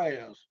y'all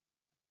prayers.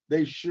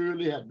 They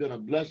surely have been a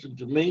blessing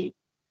to me.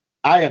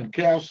 I am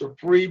cancer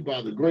free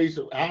by the grace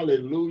of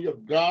hallelujah,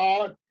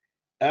 God.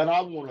 And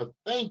I want to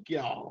thank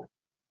y'all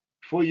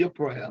for your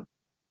prayer.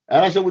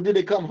 And I said, well, did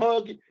they come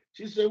hug you?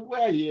 She said,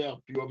 well, yeah, a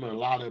few of them, a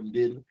lot of them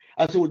didn't.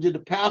 I said, well, did the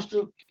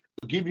pastor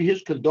give you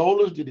his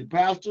condolence? Did the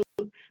pastor,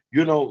 did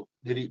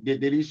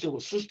he say, well,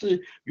 sister,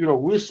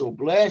 we're so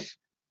blessed?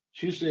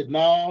 She said,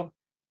 no.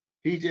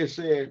 He just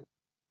said,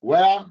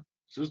 well,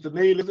 Sister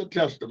Neil is a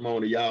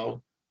testimony,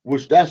 y'all,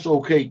 which that's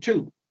okay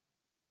too.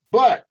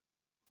 But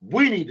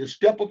we need to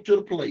step up to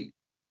the plate.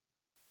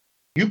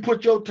 You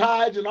put your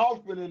tithes and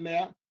offering in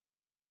there.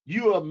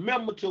 You a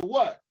member to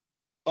what?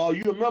 Are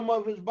you a member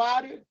of his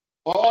body?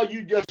 Or are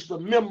you just a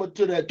member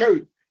to that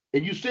church?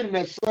 And you sit in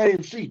that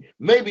same seat.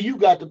 Maybe you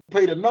got to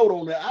pay the note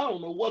on that. I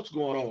don't know what's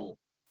going on.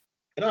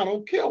 And I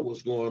don't care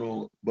what's going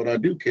on. But I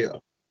do care.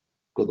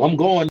 Because I'm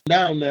going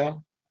down there.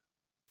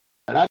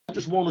 And I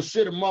just want to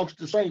sit amongst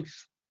the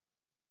saints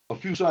a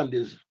few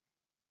Sundays.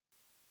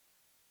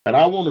 And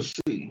I want to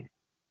see,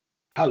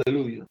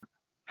 hallelujah,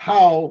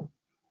 how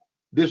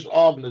this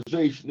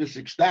organization, this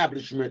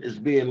establishment is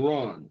being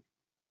run.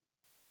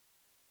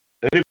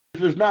 And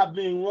if it's not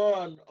being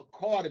run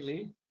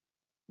accordingly,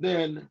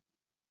 then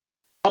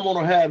I'm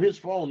going to have his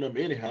phone number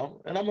anyhow,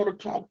 and I'm going to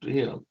talk to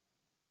him.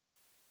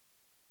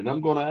 And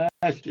I'm going to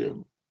ask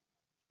him,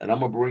 and I'm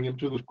going to bring him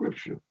to the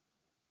scripture.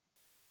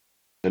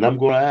 And I'm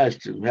going to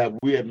ask him, have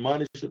we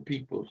admonished the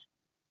people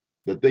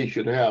that they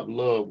should have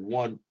love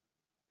one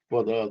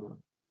for the other?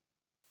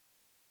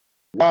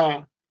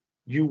 Why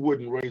you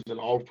wouldn't raise an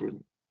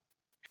offering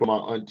for my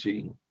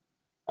auntie?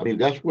 I mean,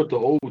 that's what the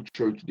old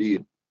church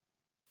did.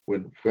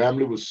 When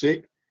family was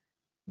sick,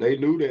 they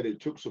knew that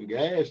it took some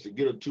gas to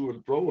get her to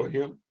and fro of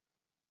him.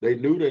 They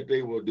knew that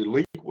they were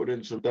delinquent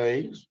in some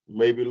things,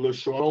 maybe a little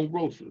short on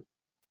groceries.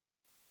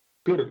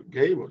 Could have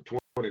gave her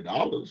 $20,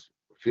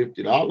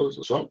 $50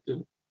 or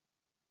something.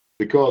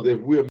 Because if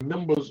we're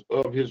members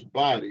of his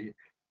body,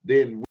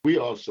 then we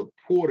are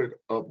supported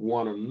of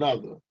one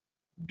another.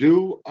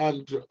 Do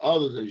unto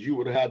others as you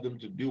would have them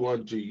to do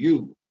unto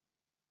you.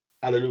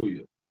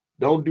 Hallelujah.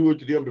 Don't do it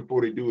to them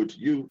before they do it to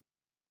you.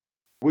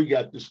 We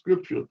got the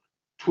scripture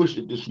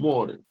twisted this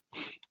morning.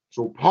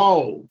 So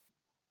Paul,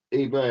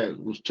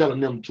 amen, was telling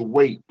them to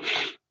wait.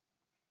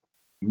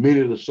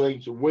 Many of the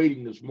saints are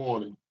waiting this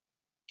morning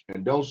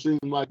and don't seem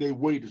like their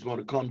wait is going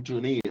to come to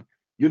an end.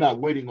 You're not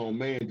waiting on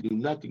man to do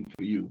nothing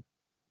for you.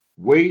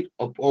 Wait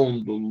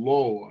upon the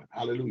Lord.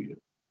 Hallelujah.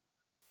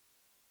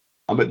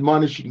 I'm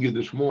admonishing you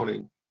this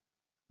morning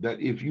that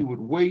if you would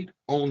wait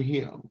on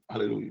him,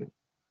 hallelujah,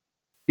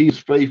 He is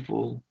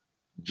faithful,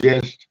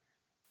 just,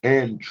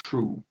 and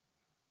true.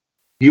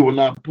 He will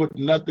not put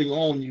nothing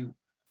on you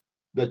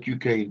that you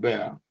can't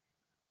bear.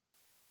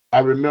 I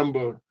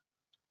remember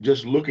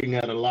just looking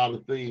at a lot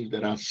of things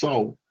that I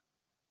saw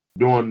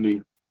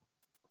during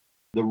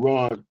the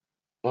run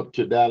up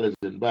to Dallas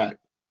and back.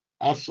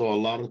 I saw a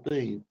lot of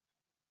things,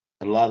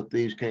 and a lot of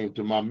things came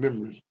to my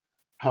memories.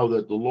 How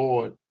that the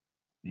Lord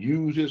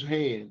used his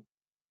hand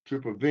to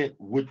prevent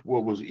which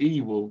what was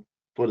evil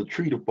for the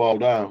tree to fall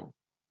down.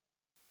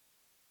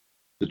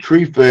 The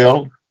tree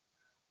fell.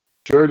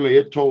 Certainly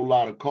it totaled a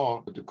lot of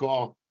car, but the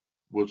car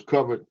was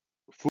covered,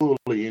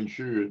 fully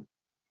insured.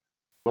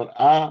 But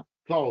I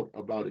thought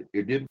about it.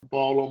 It didn't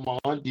fall on my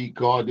auntie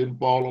car. It didn't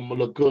fall on my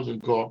little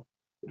cousin car.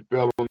 It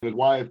fell on his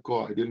wife's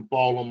car. It didn't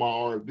fall on my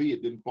RV.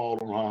 It didn't fall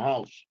on her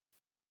house.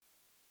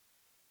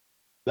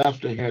 That's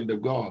the hand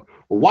of God.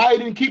 Well, why he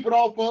didn't keep it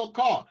off of her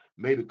car?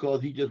 Maybe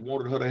because he just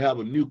wanted her to have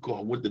a new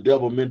car. What the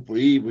devil meant for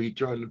evil, he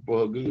turned it for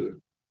her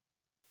good.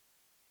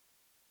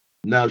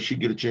 Now she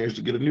get a chance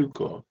to get a new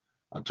car.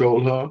 I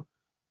told her,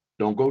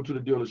 don't go to the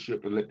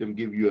dealership and let them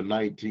give you a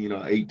 19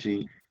 or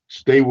 18.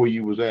 Stay where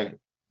you was at,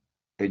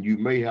 and you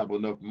may have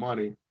enough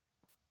money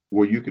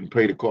where you can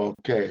pay the car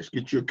cash.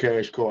 Get your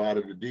cash car out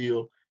of the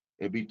deal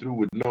and be through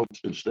with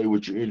notes and stay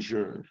with your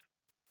insurance.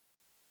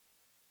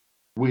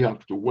 We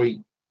have to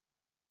wait.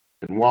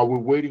 And while we're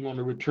waiting on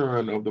the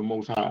return of the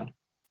Most High,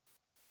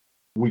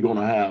 we're going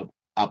to have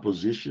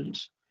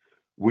oppositions.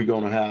 We're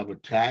going to have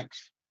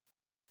attacks.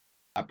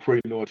 I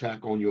pray no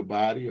attack on your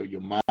body or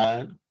your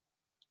mind.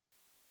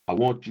 I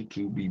want you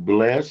to be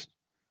blessed.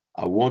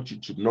 I want you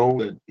to know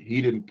that he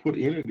didn't put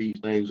any of these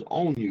things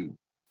on you.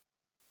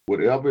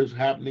 Whatever is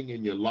happening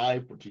in your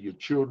life or to your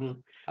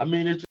children, I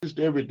mean, it's just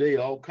every day,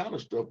 all kind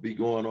of stuff be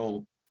going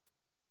on.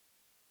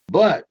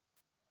 But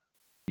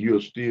you're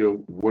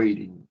still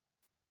waiting.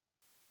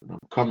 And I'm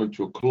coming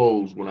to a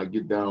close when I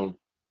get down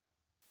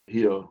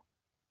here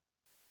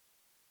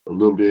a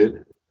little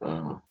bit.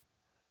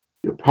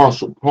 The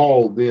Apostle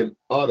Paul then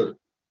uttered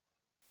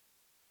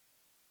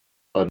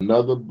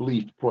another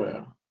belief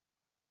prayer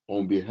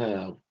on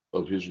behalf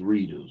of his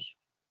readers.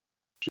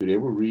 So they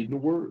were reading the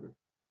word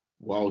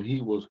while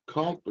he was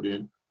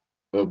confident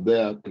of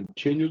their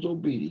continuous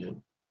obedience,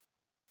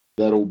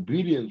 that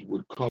obedience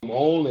would come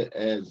only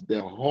as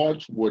their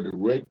hearts were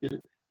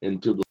directed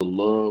into the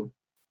love.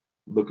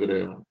 Look at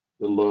that,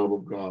 the love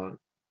of God.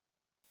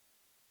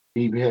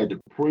 He had to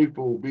pray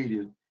for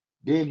obedience.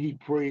 Then he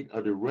prayed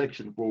a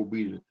direction for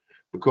obedience.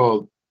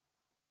 Because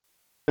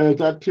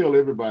as I tell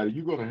everybody,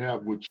 you're going to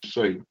have what you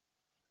say.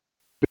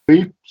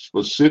 Be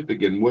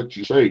specific in what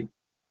you say.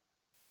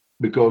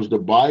 Because the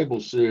Bible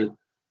says,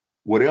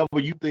 whatever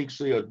you think,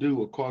 say, or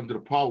do, according to the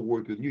power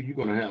working in you, you're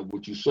going to have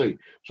what you say.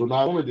 So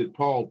not only did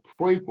Paul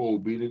pray for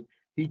obedience,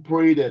 he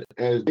prayed that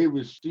as they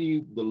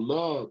received the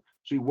love,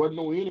 see, wasn't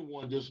no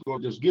anyone just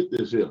going to just get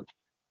this here.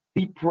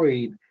 He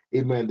prayed,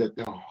 amen, that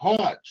their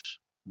hearts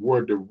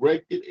were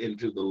directed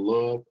into the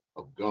love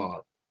of God.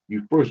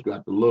 You first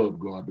got to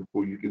love God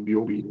before you can be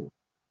obedient.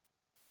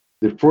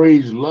 The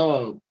phrase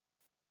love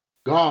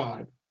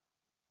God,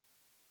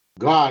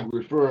 God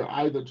refer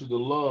either to the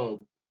love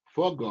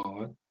for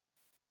God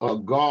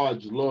or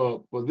God's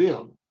love for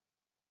them.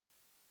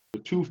 The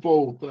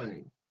twofold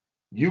thing.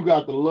 You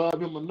got to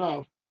love him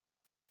enough,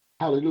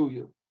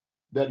 hallelujah,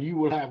 that you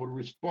will have a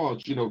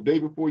response. You know, day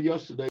before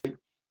yesterday,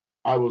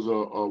 I was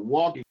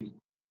walking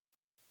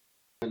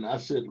and I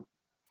said,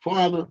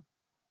 Father,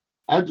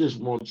 I just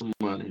want some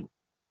money.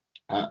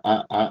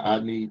 I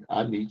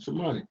need some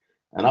money.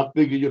 And I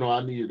figured, you know,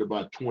 I needed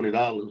about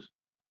 $20.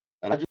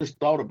 And I just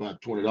thought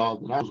about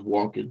 $20 when I was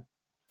walking.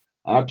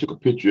 I took a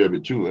picture of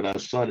it too, and I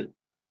sent it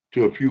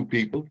to a few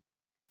people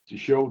to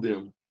show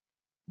them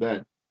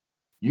that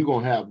you're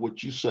going to have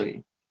what you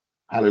say.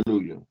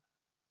 Hallelujah.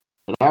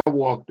 And I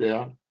walked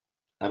there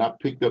and I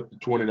picked up the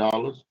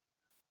 $20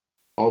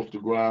 off the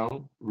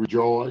ground,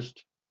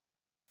 rejoiced,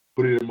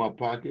 put it in my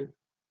pocket,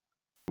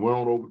 went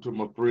on over to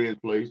my friend's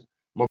place.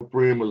 My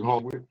friend was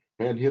hungry,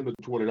 handed him the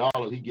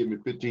 $20. He gave me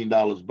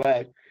 $15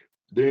 back.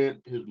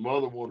 Then his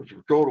mother wanted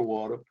some soda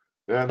water,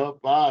 and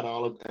up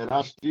 $5, and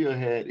I still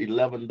had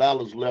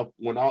 $11 left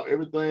when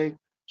everything.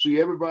 See,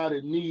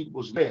 everybody's need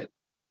was met.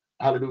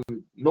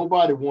 Hallelujah.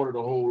 Nobody wanted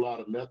a whole lot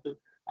of nothing.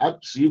 I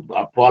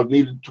probably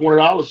needed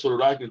 $20 so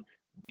that I could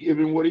give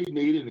him what he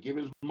needed and give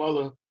his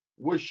mother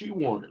what she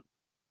wanted.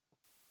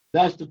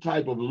 That's the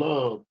type of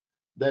love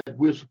that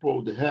we're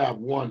supposed to have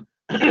one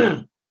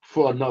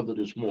for another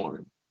this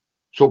morning.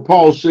 So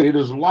Paul said it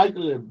is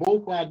likely that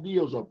both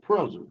ideals are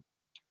present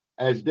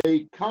as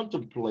they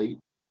contemplate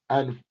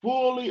and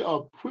fully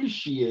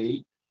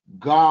appreciate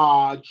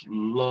God's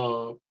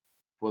love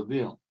for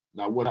them.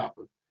 Now, what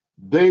happened?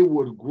 They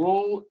would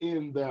grow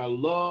in their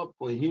love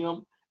for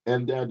him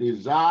and their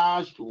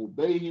desires to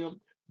obey him.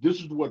 This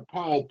is what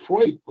Paul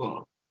prayed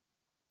for.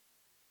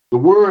 The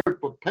word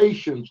for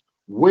patience,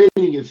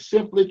 waiting, is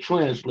simply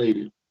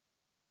translated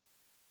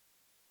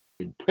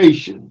in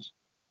patience.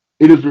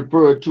 It is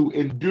referred to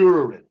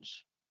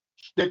endurance,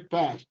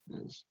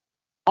 steadfastness,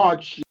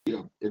 hardship,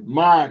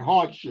 admired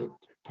hardship.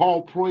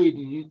 Paul prayed,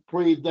 and he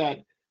prayed that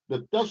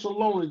the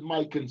Thessalonians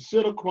might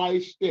consider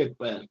Christ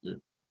steadfastness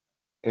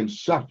and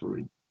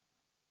suffering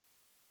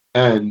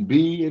and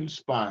be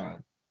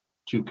inspired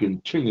to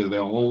continue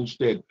their own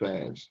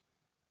steadfast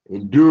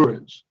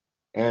endurance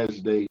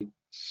as they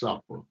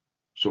suffer.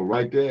 So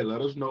right there,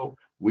 let us know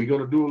we're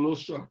going to do a little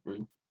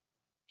suffering.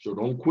 So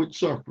don't quit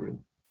suffering.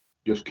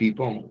 Just keep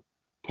on.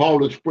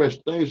 Paul expressed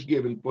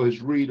thanksgiving for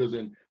his readers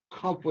and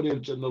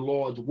confidence in the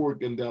Lord's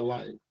work in their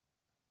life.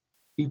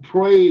 He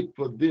prayed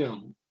for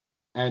them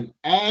and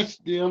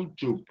asked them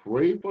to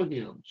pray for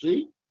him.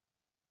 See?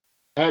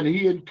 And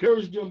he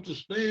encouraged them to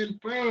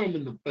stand firm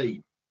in the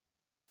faith.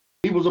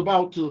 He was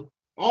about to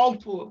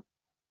offer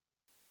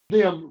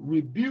them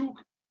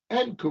rebuke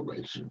and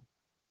correction.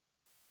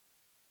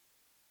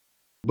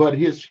 But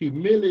his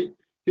humility,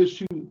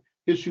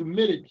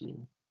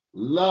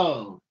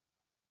 love,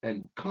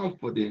 and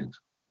confidence,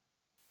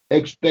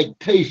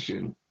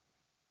 expectation,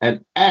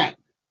 and act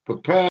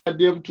prepared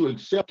them to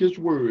accept his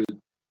word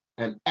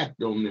and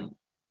act on them.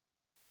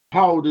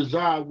 Paul's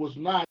desire was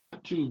not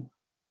to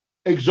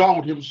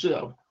exalt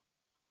himself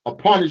or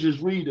punish his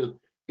readers.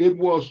 It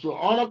was to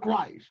honor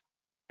Christ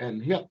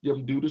and help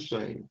them do the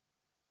same.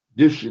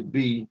 This should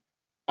be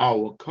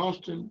our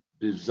constant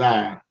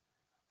desire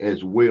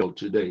as well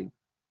today.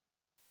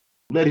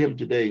 Let him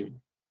today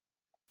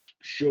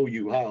show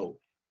you how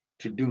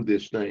to do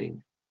this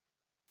thing.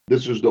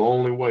 This is the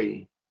only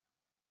way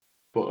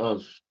for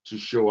us to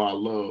show our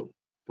love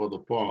for the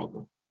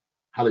Father.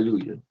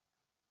 Hallelujah.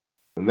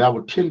 And there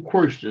were 10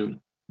 questions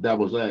that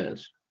was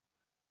asked.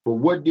 For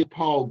what did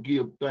Paul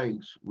give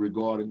thanks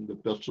regarding the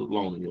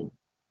Thessalonians?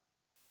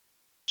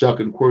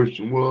 Second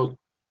question was,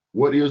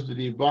 what is the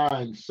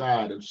divine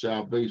side of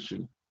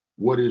salvation?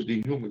 What is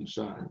the human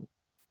side?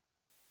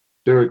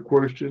 Third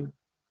question,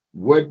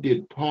 what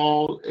did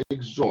Paul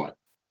exhort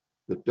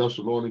the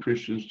Thessalonian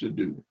Christians to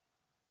do?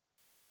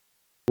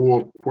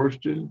 Fourth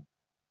question,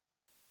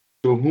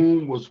 to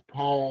whom was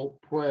Paul's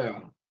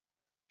prayer?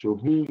 To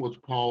whom was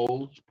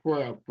Paul's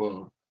prayer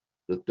for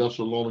the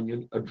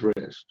Thessalonian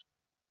addressed?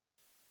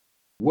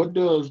 What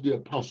does the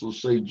apostle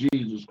say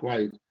Jesus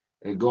Christ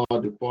and God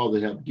the Father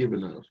have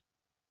given us?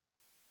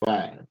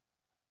 5.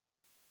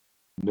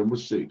 Number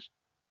 6.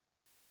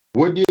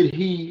 What did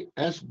he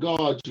ask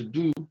God to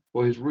do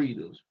for his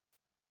readers?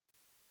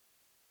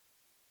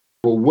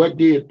 For what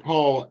did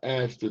Paul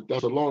ask the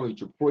Thessalonians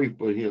to pray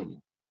for him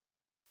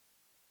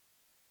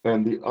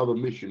and the other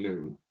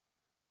missionaries?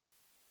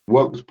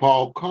 What was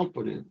Paul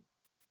confident?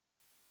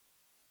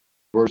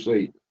 Verse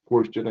 8,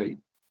 question 8,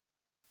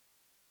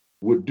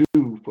 would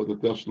do for the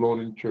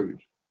Thessalonian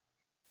church.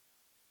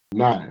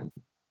 9,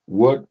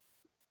 what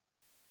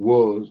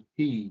was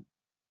he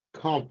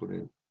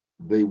confident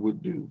they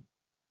would do?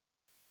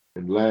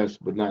 And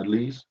last but not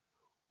least,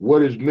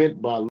 what is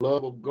meant by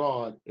love of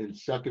God in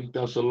 2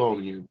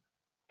 Thessalonians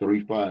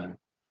 3:5?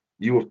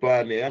 You will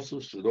find the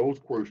answers to those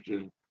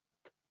questions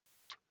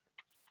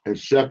in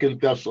 2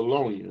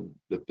 Thessalonians,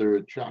 the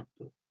 3rd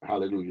chapter.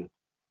 Hallelujah.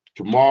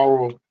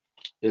 Tomorrow,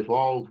 if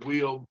all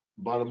will,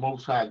 by the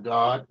Most High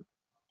God,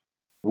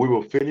 we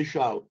will finish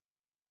out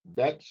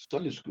that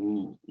Sunday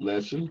school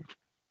lesson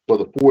for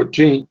the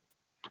 14th,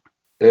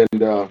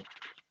 and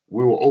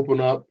we will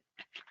open up.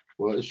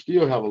 Well, it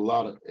still have a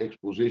lot of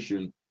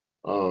exposition.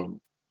 It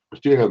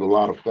still has a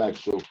lot of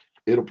facts, so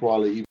it'll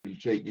probably even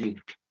take me.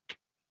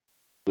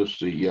 Let's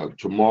see. Yeah,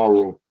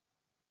 tomorrow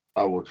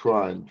I will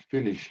try and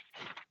finish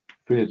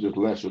this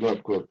lesson up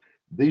because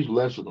these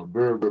lessons are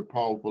very, very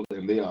powerful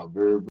and they are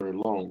very, very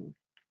long.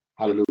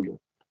 Hallelujah.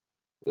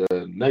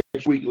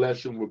 Next week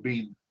lesson will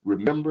be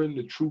remembering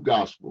the true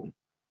gospel.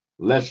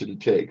 Lesson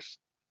text,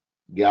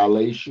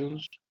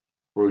 Galatians,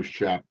 1st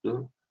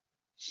chapter,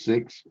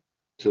 6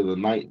 to the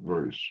 9th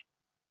verse.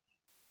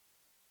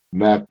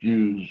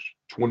 Matthew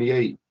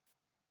 28,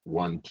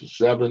 1 to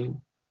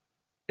 7,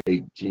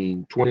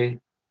 18, 20,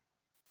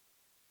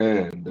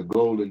 and the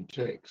golden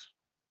text.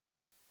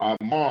 I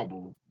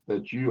marvel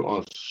that you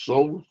are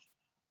so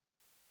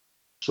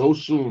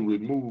soon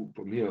removed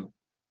from him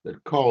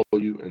that called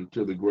you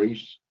into the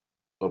grace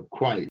of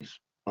Christ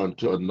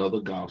unto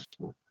another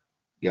gospel.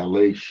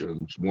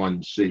 Galatians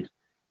 1:6.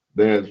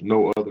 There's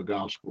no other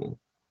gospel.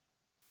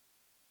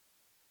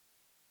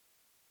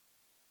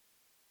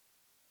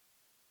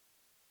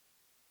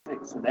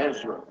 And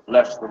Ezra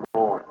blessed the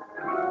Lord,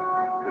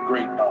 the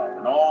great God,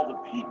 and all the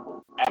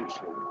people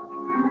answered,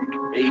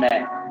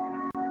 Amen.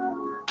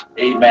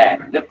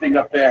 Amen. Lifting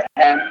up their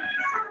hands,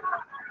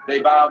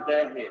 they bowed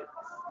their heads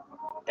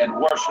and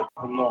worshiped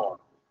the Lord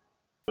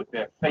with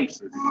their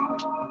faces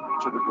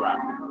to the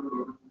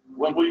ground.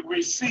 When we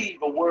receive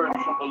a word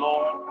from the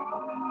Lord,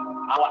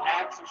 our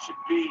answer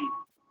should be,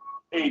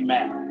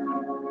 Amen.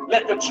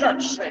 Let the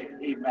church say,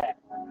 Amen.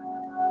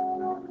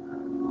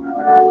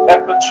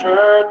 Let the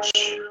church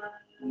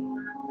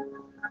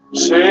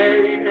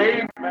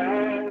say,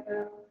 Amen.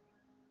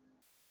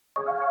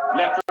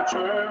 Let the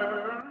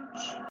church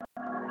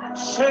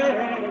say,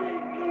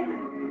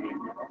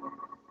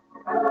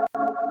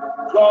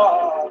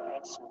 God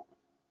has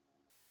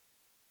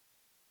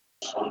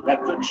So let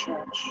the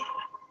church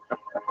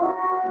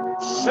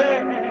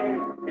say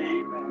amen.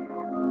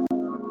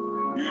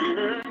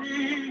 Yeah.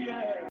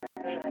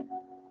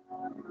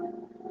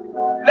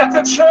 Let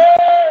the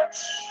church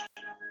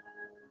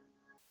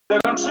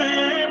let them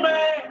say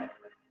amen.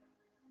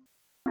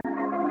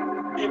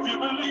 If you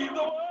believe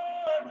the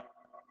word,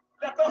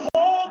 let the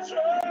whole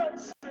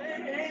church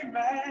say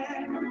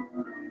amen.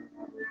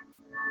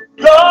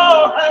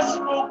 God has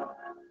spoken,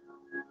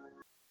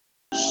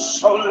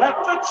 so let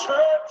the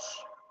church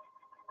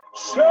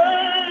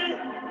say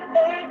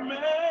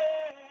amen.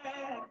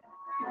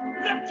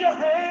 Lift your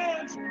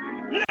hands,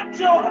 lift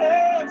your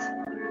hands.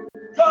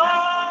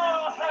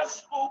 God has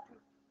spoken,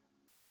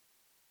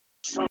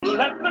 so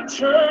let the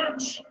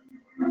church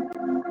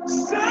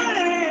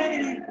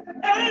say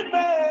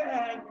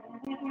amen.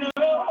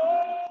 No,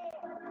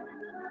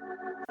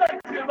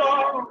 thank you,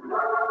 Lord.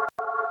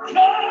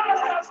 God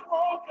has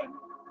spoken,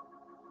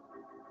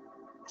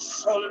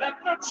 so let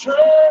the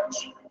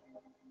church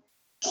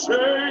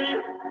say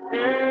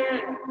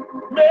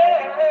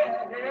amen.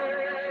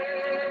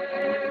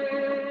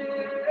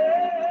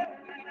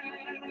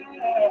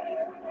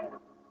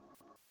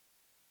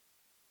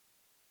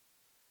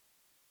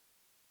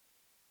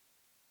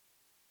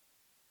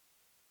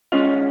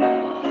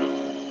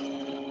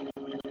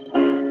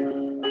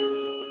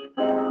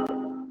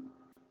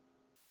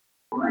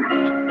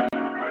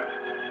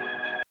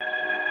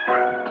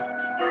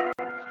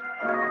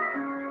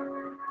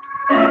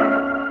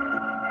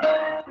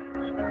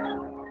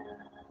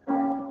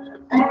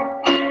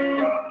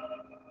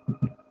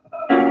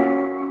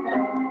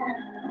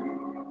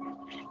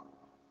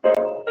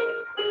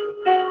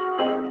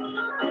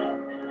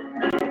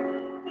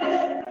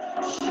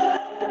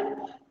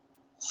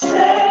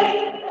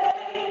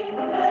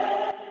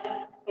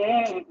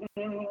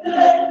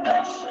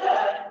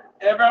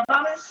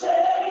 Everybody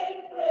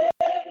say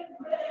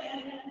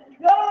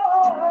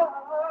God.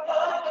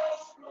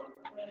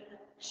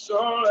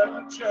 So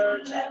let the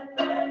church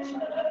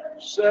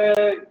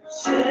say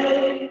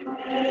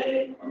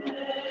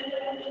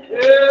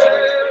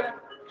yeah.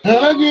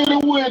 Can I get a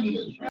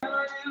witness?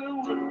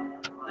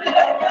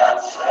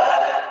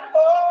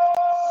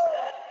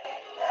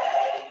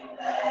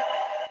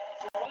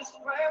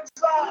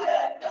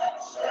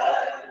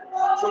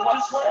 So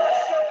what's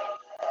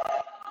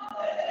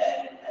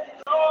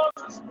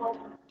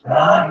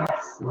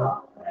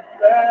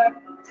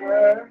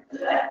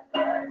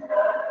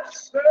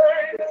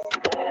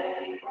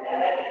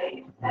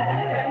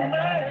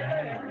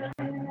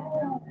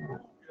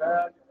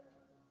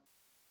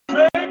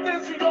Faith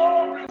is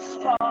your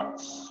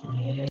response to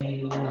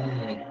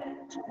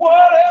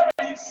whatever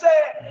he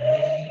said.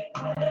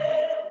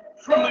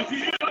 From the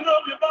healing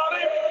of your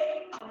body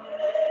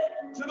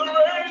to the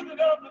raising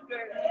of the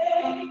dead.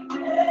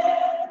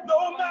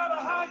 No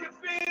matter how you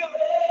feel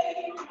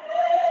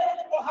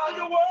or how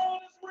your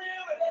world is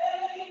reeling,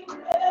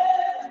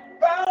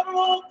 battle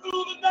on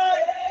through the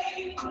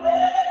night,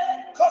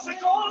 cause you're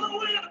gonna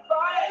win the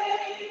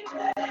fight.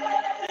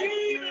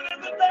 Even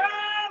in the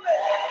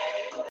valley,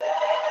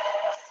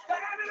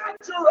 standing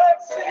at your Red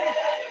Sea,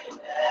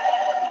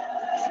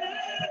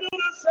 continue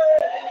to say,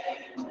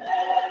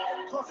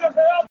 cause your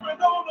help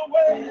is on the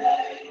way.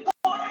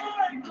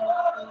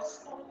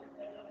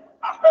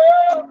 I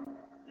heard,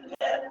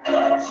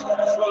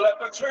 so let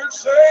the church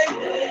say,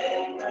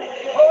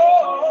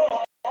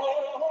 oh,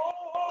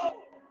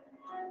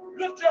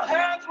 lift your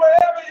hands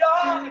wherever you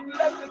are and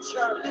let the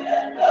church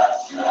let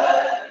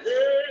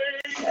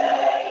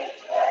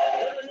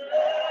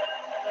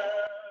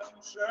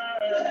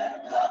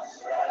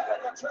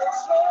the church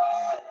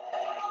say,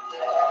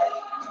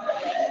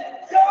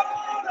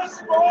 God has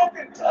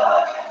spoken.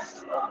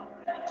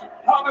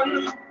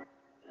 Hallelujah.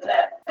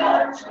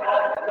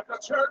 Let the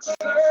church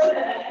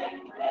say,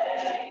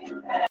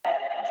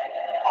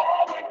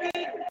 all we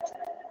need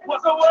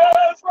was a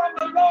word from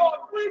the Lord.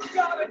 We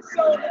got it,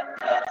 so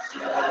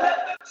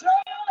let the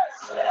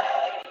church say,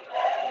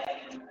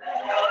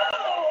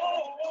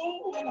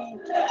 oh,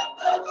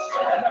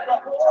 let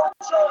the whole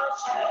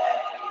church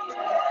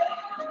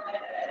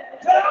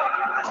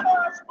God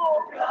has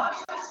spoken.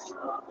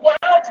 Well,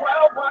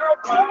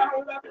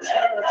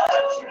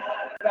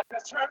 let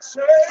the church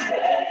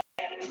say,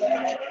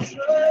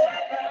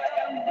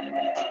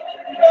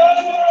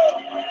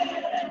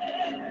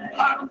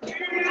 I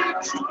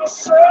need you to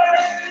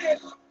say,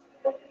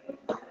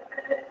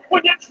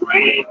 when you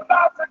dream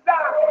about to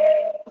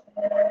die,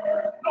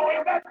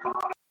 knowing that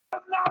God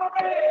is not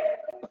a man,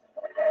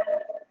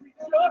 he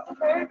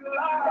just can't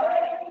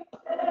lie.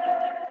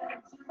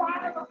 In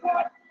spite of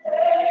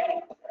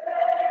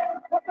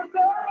what the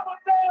devil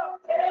does,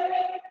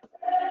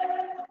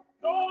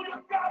 know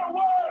you've got a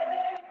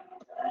word,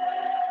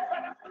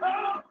 and it's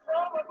come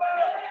from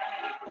above.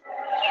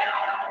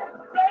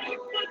 Faith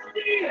must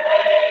be in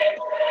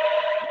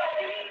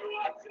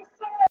what you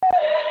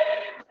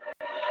say.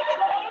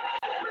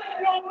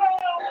 Your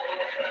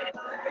mouth.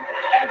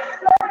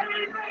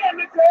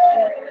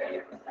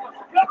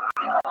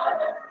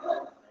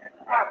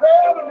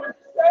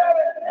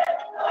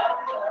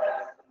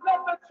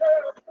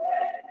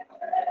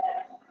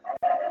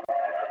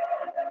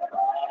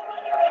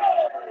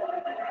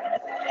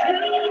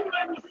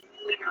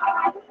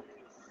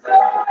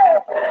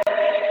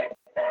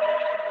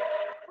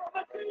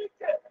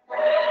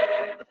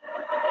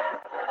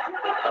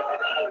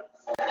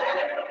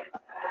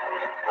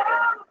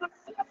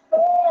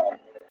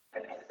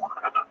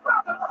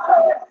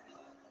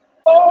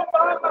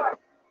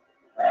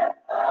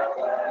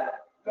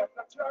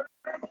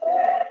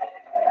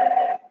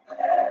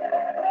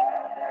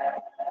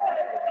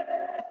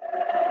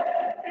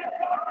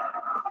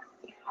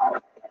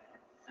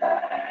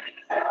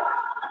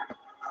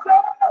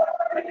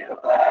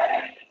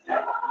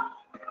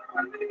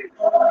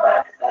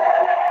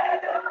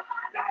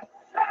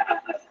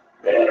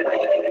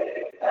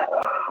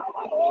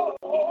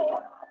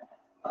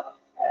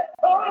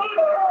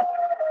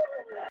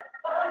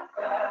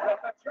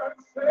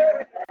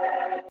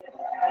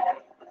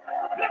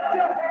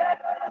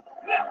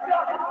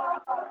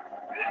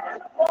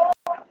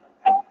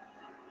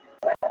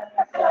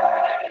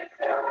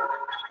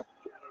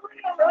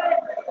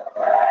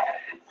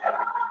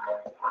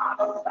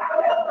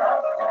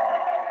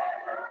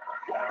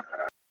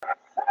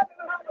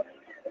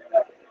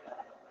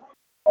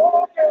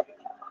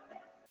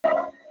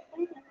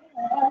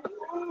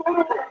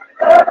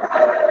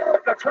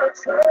 church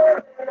say,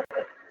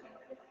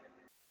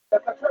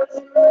 let the church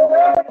say,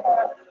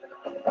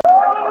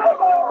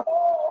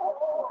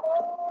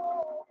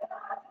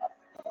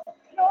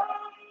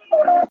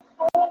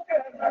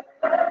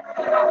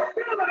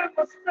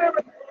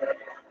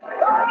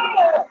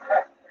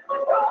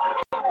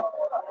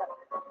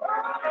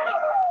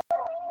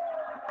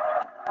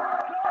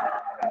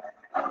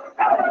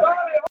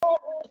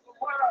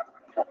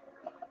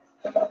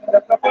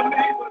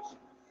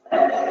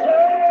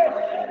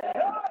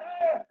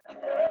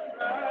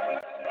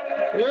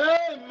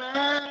 Amen.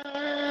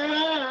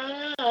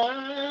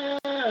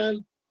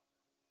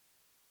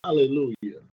 Hallelujah.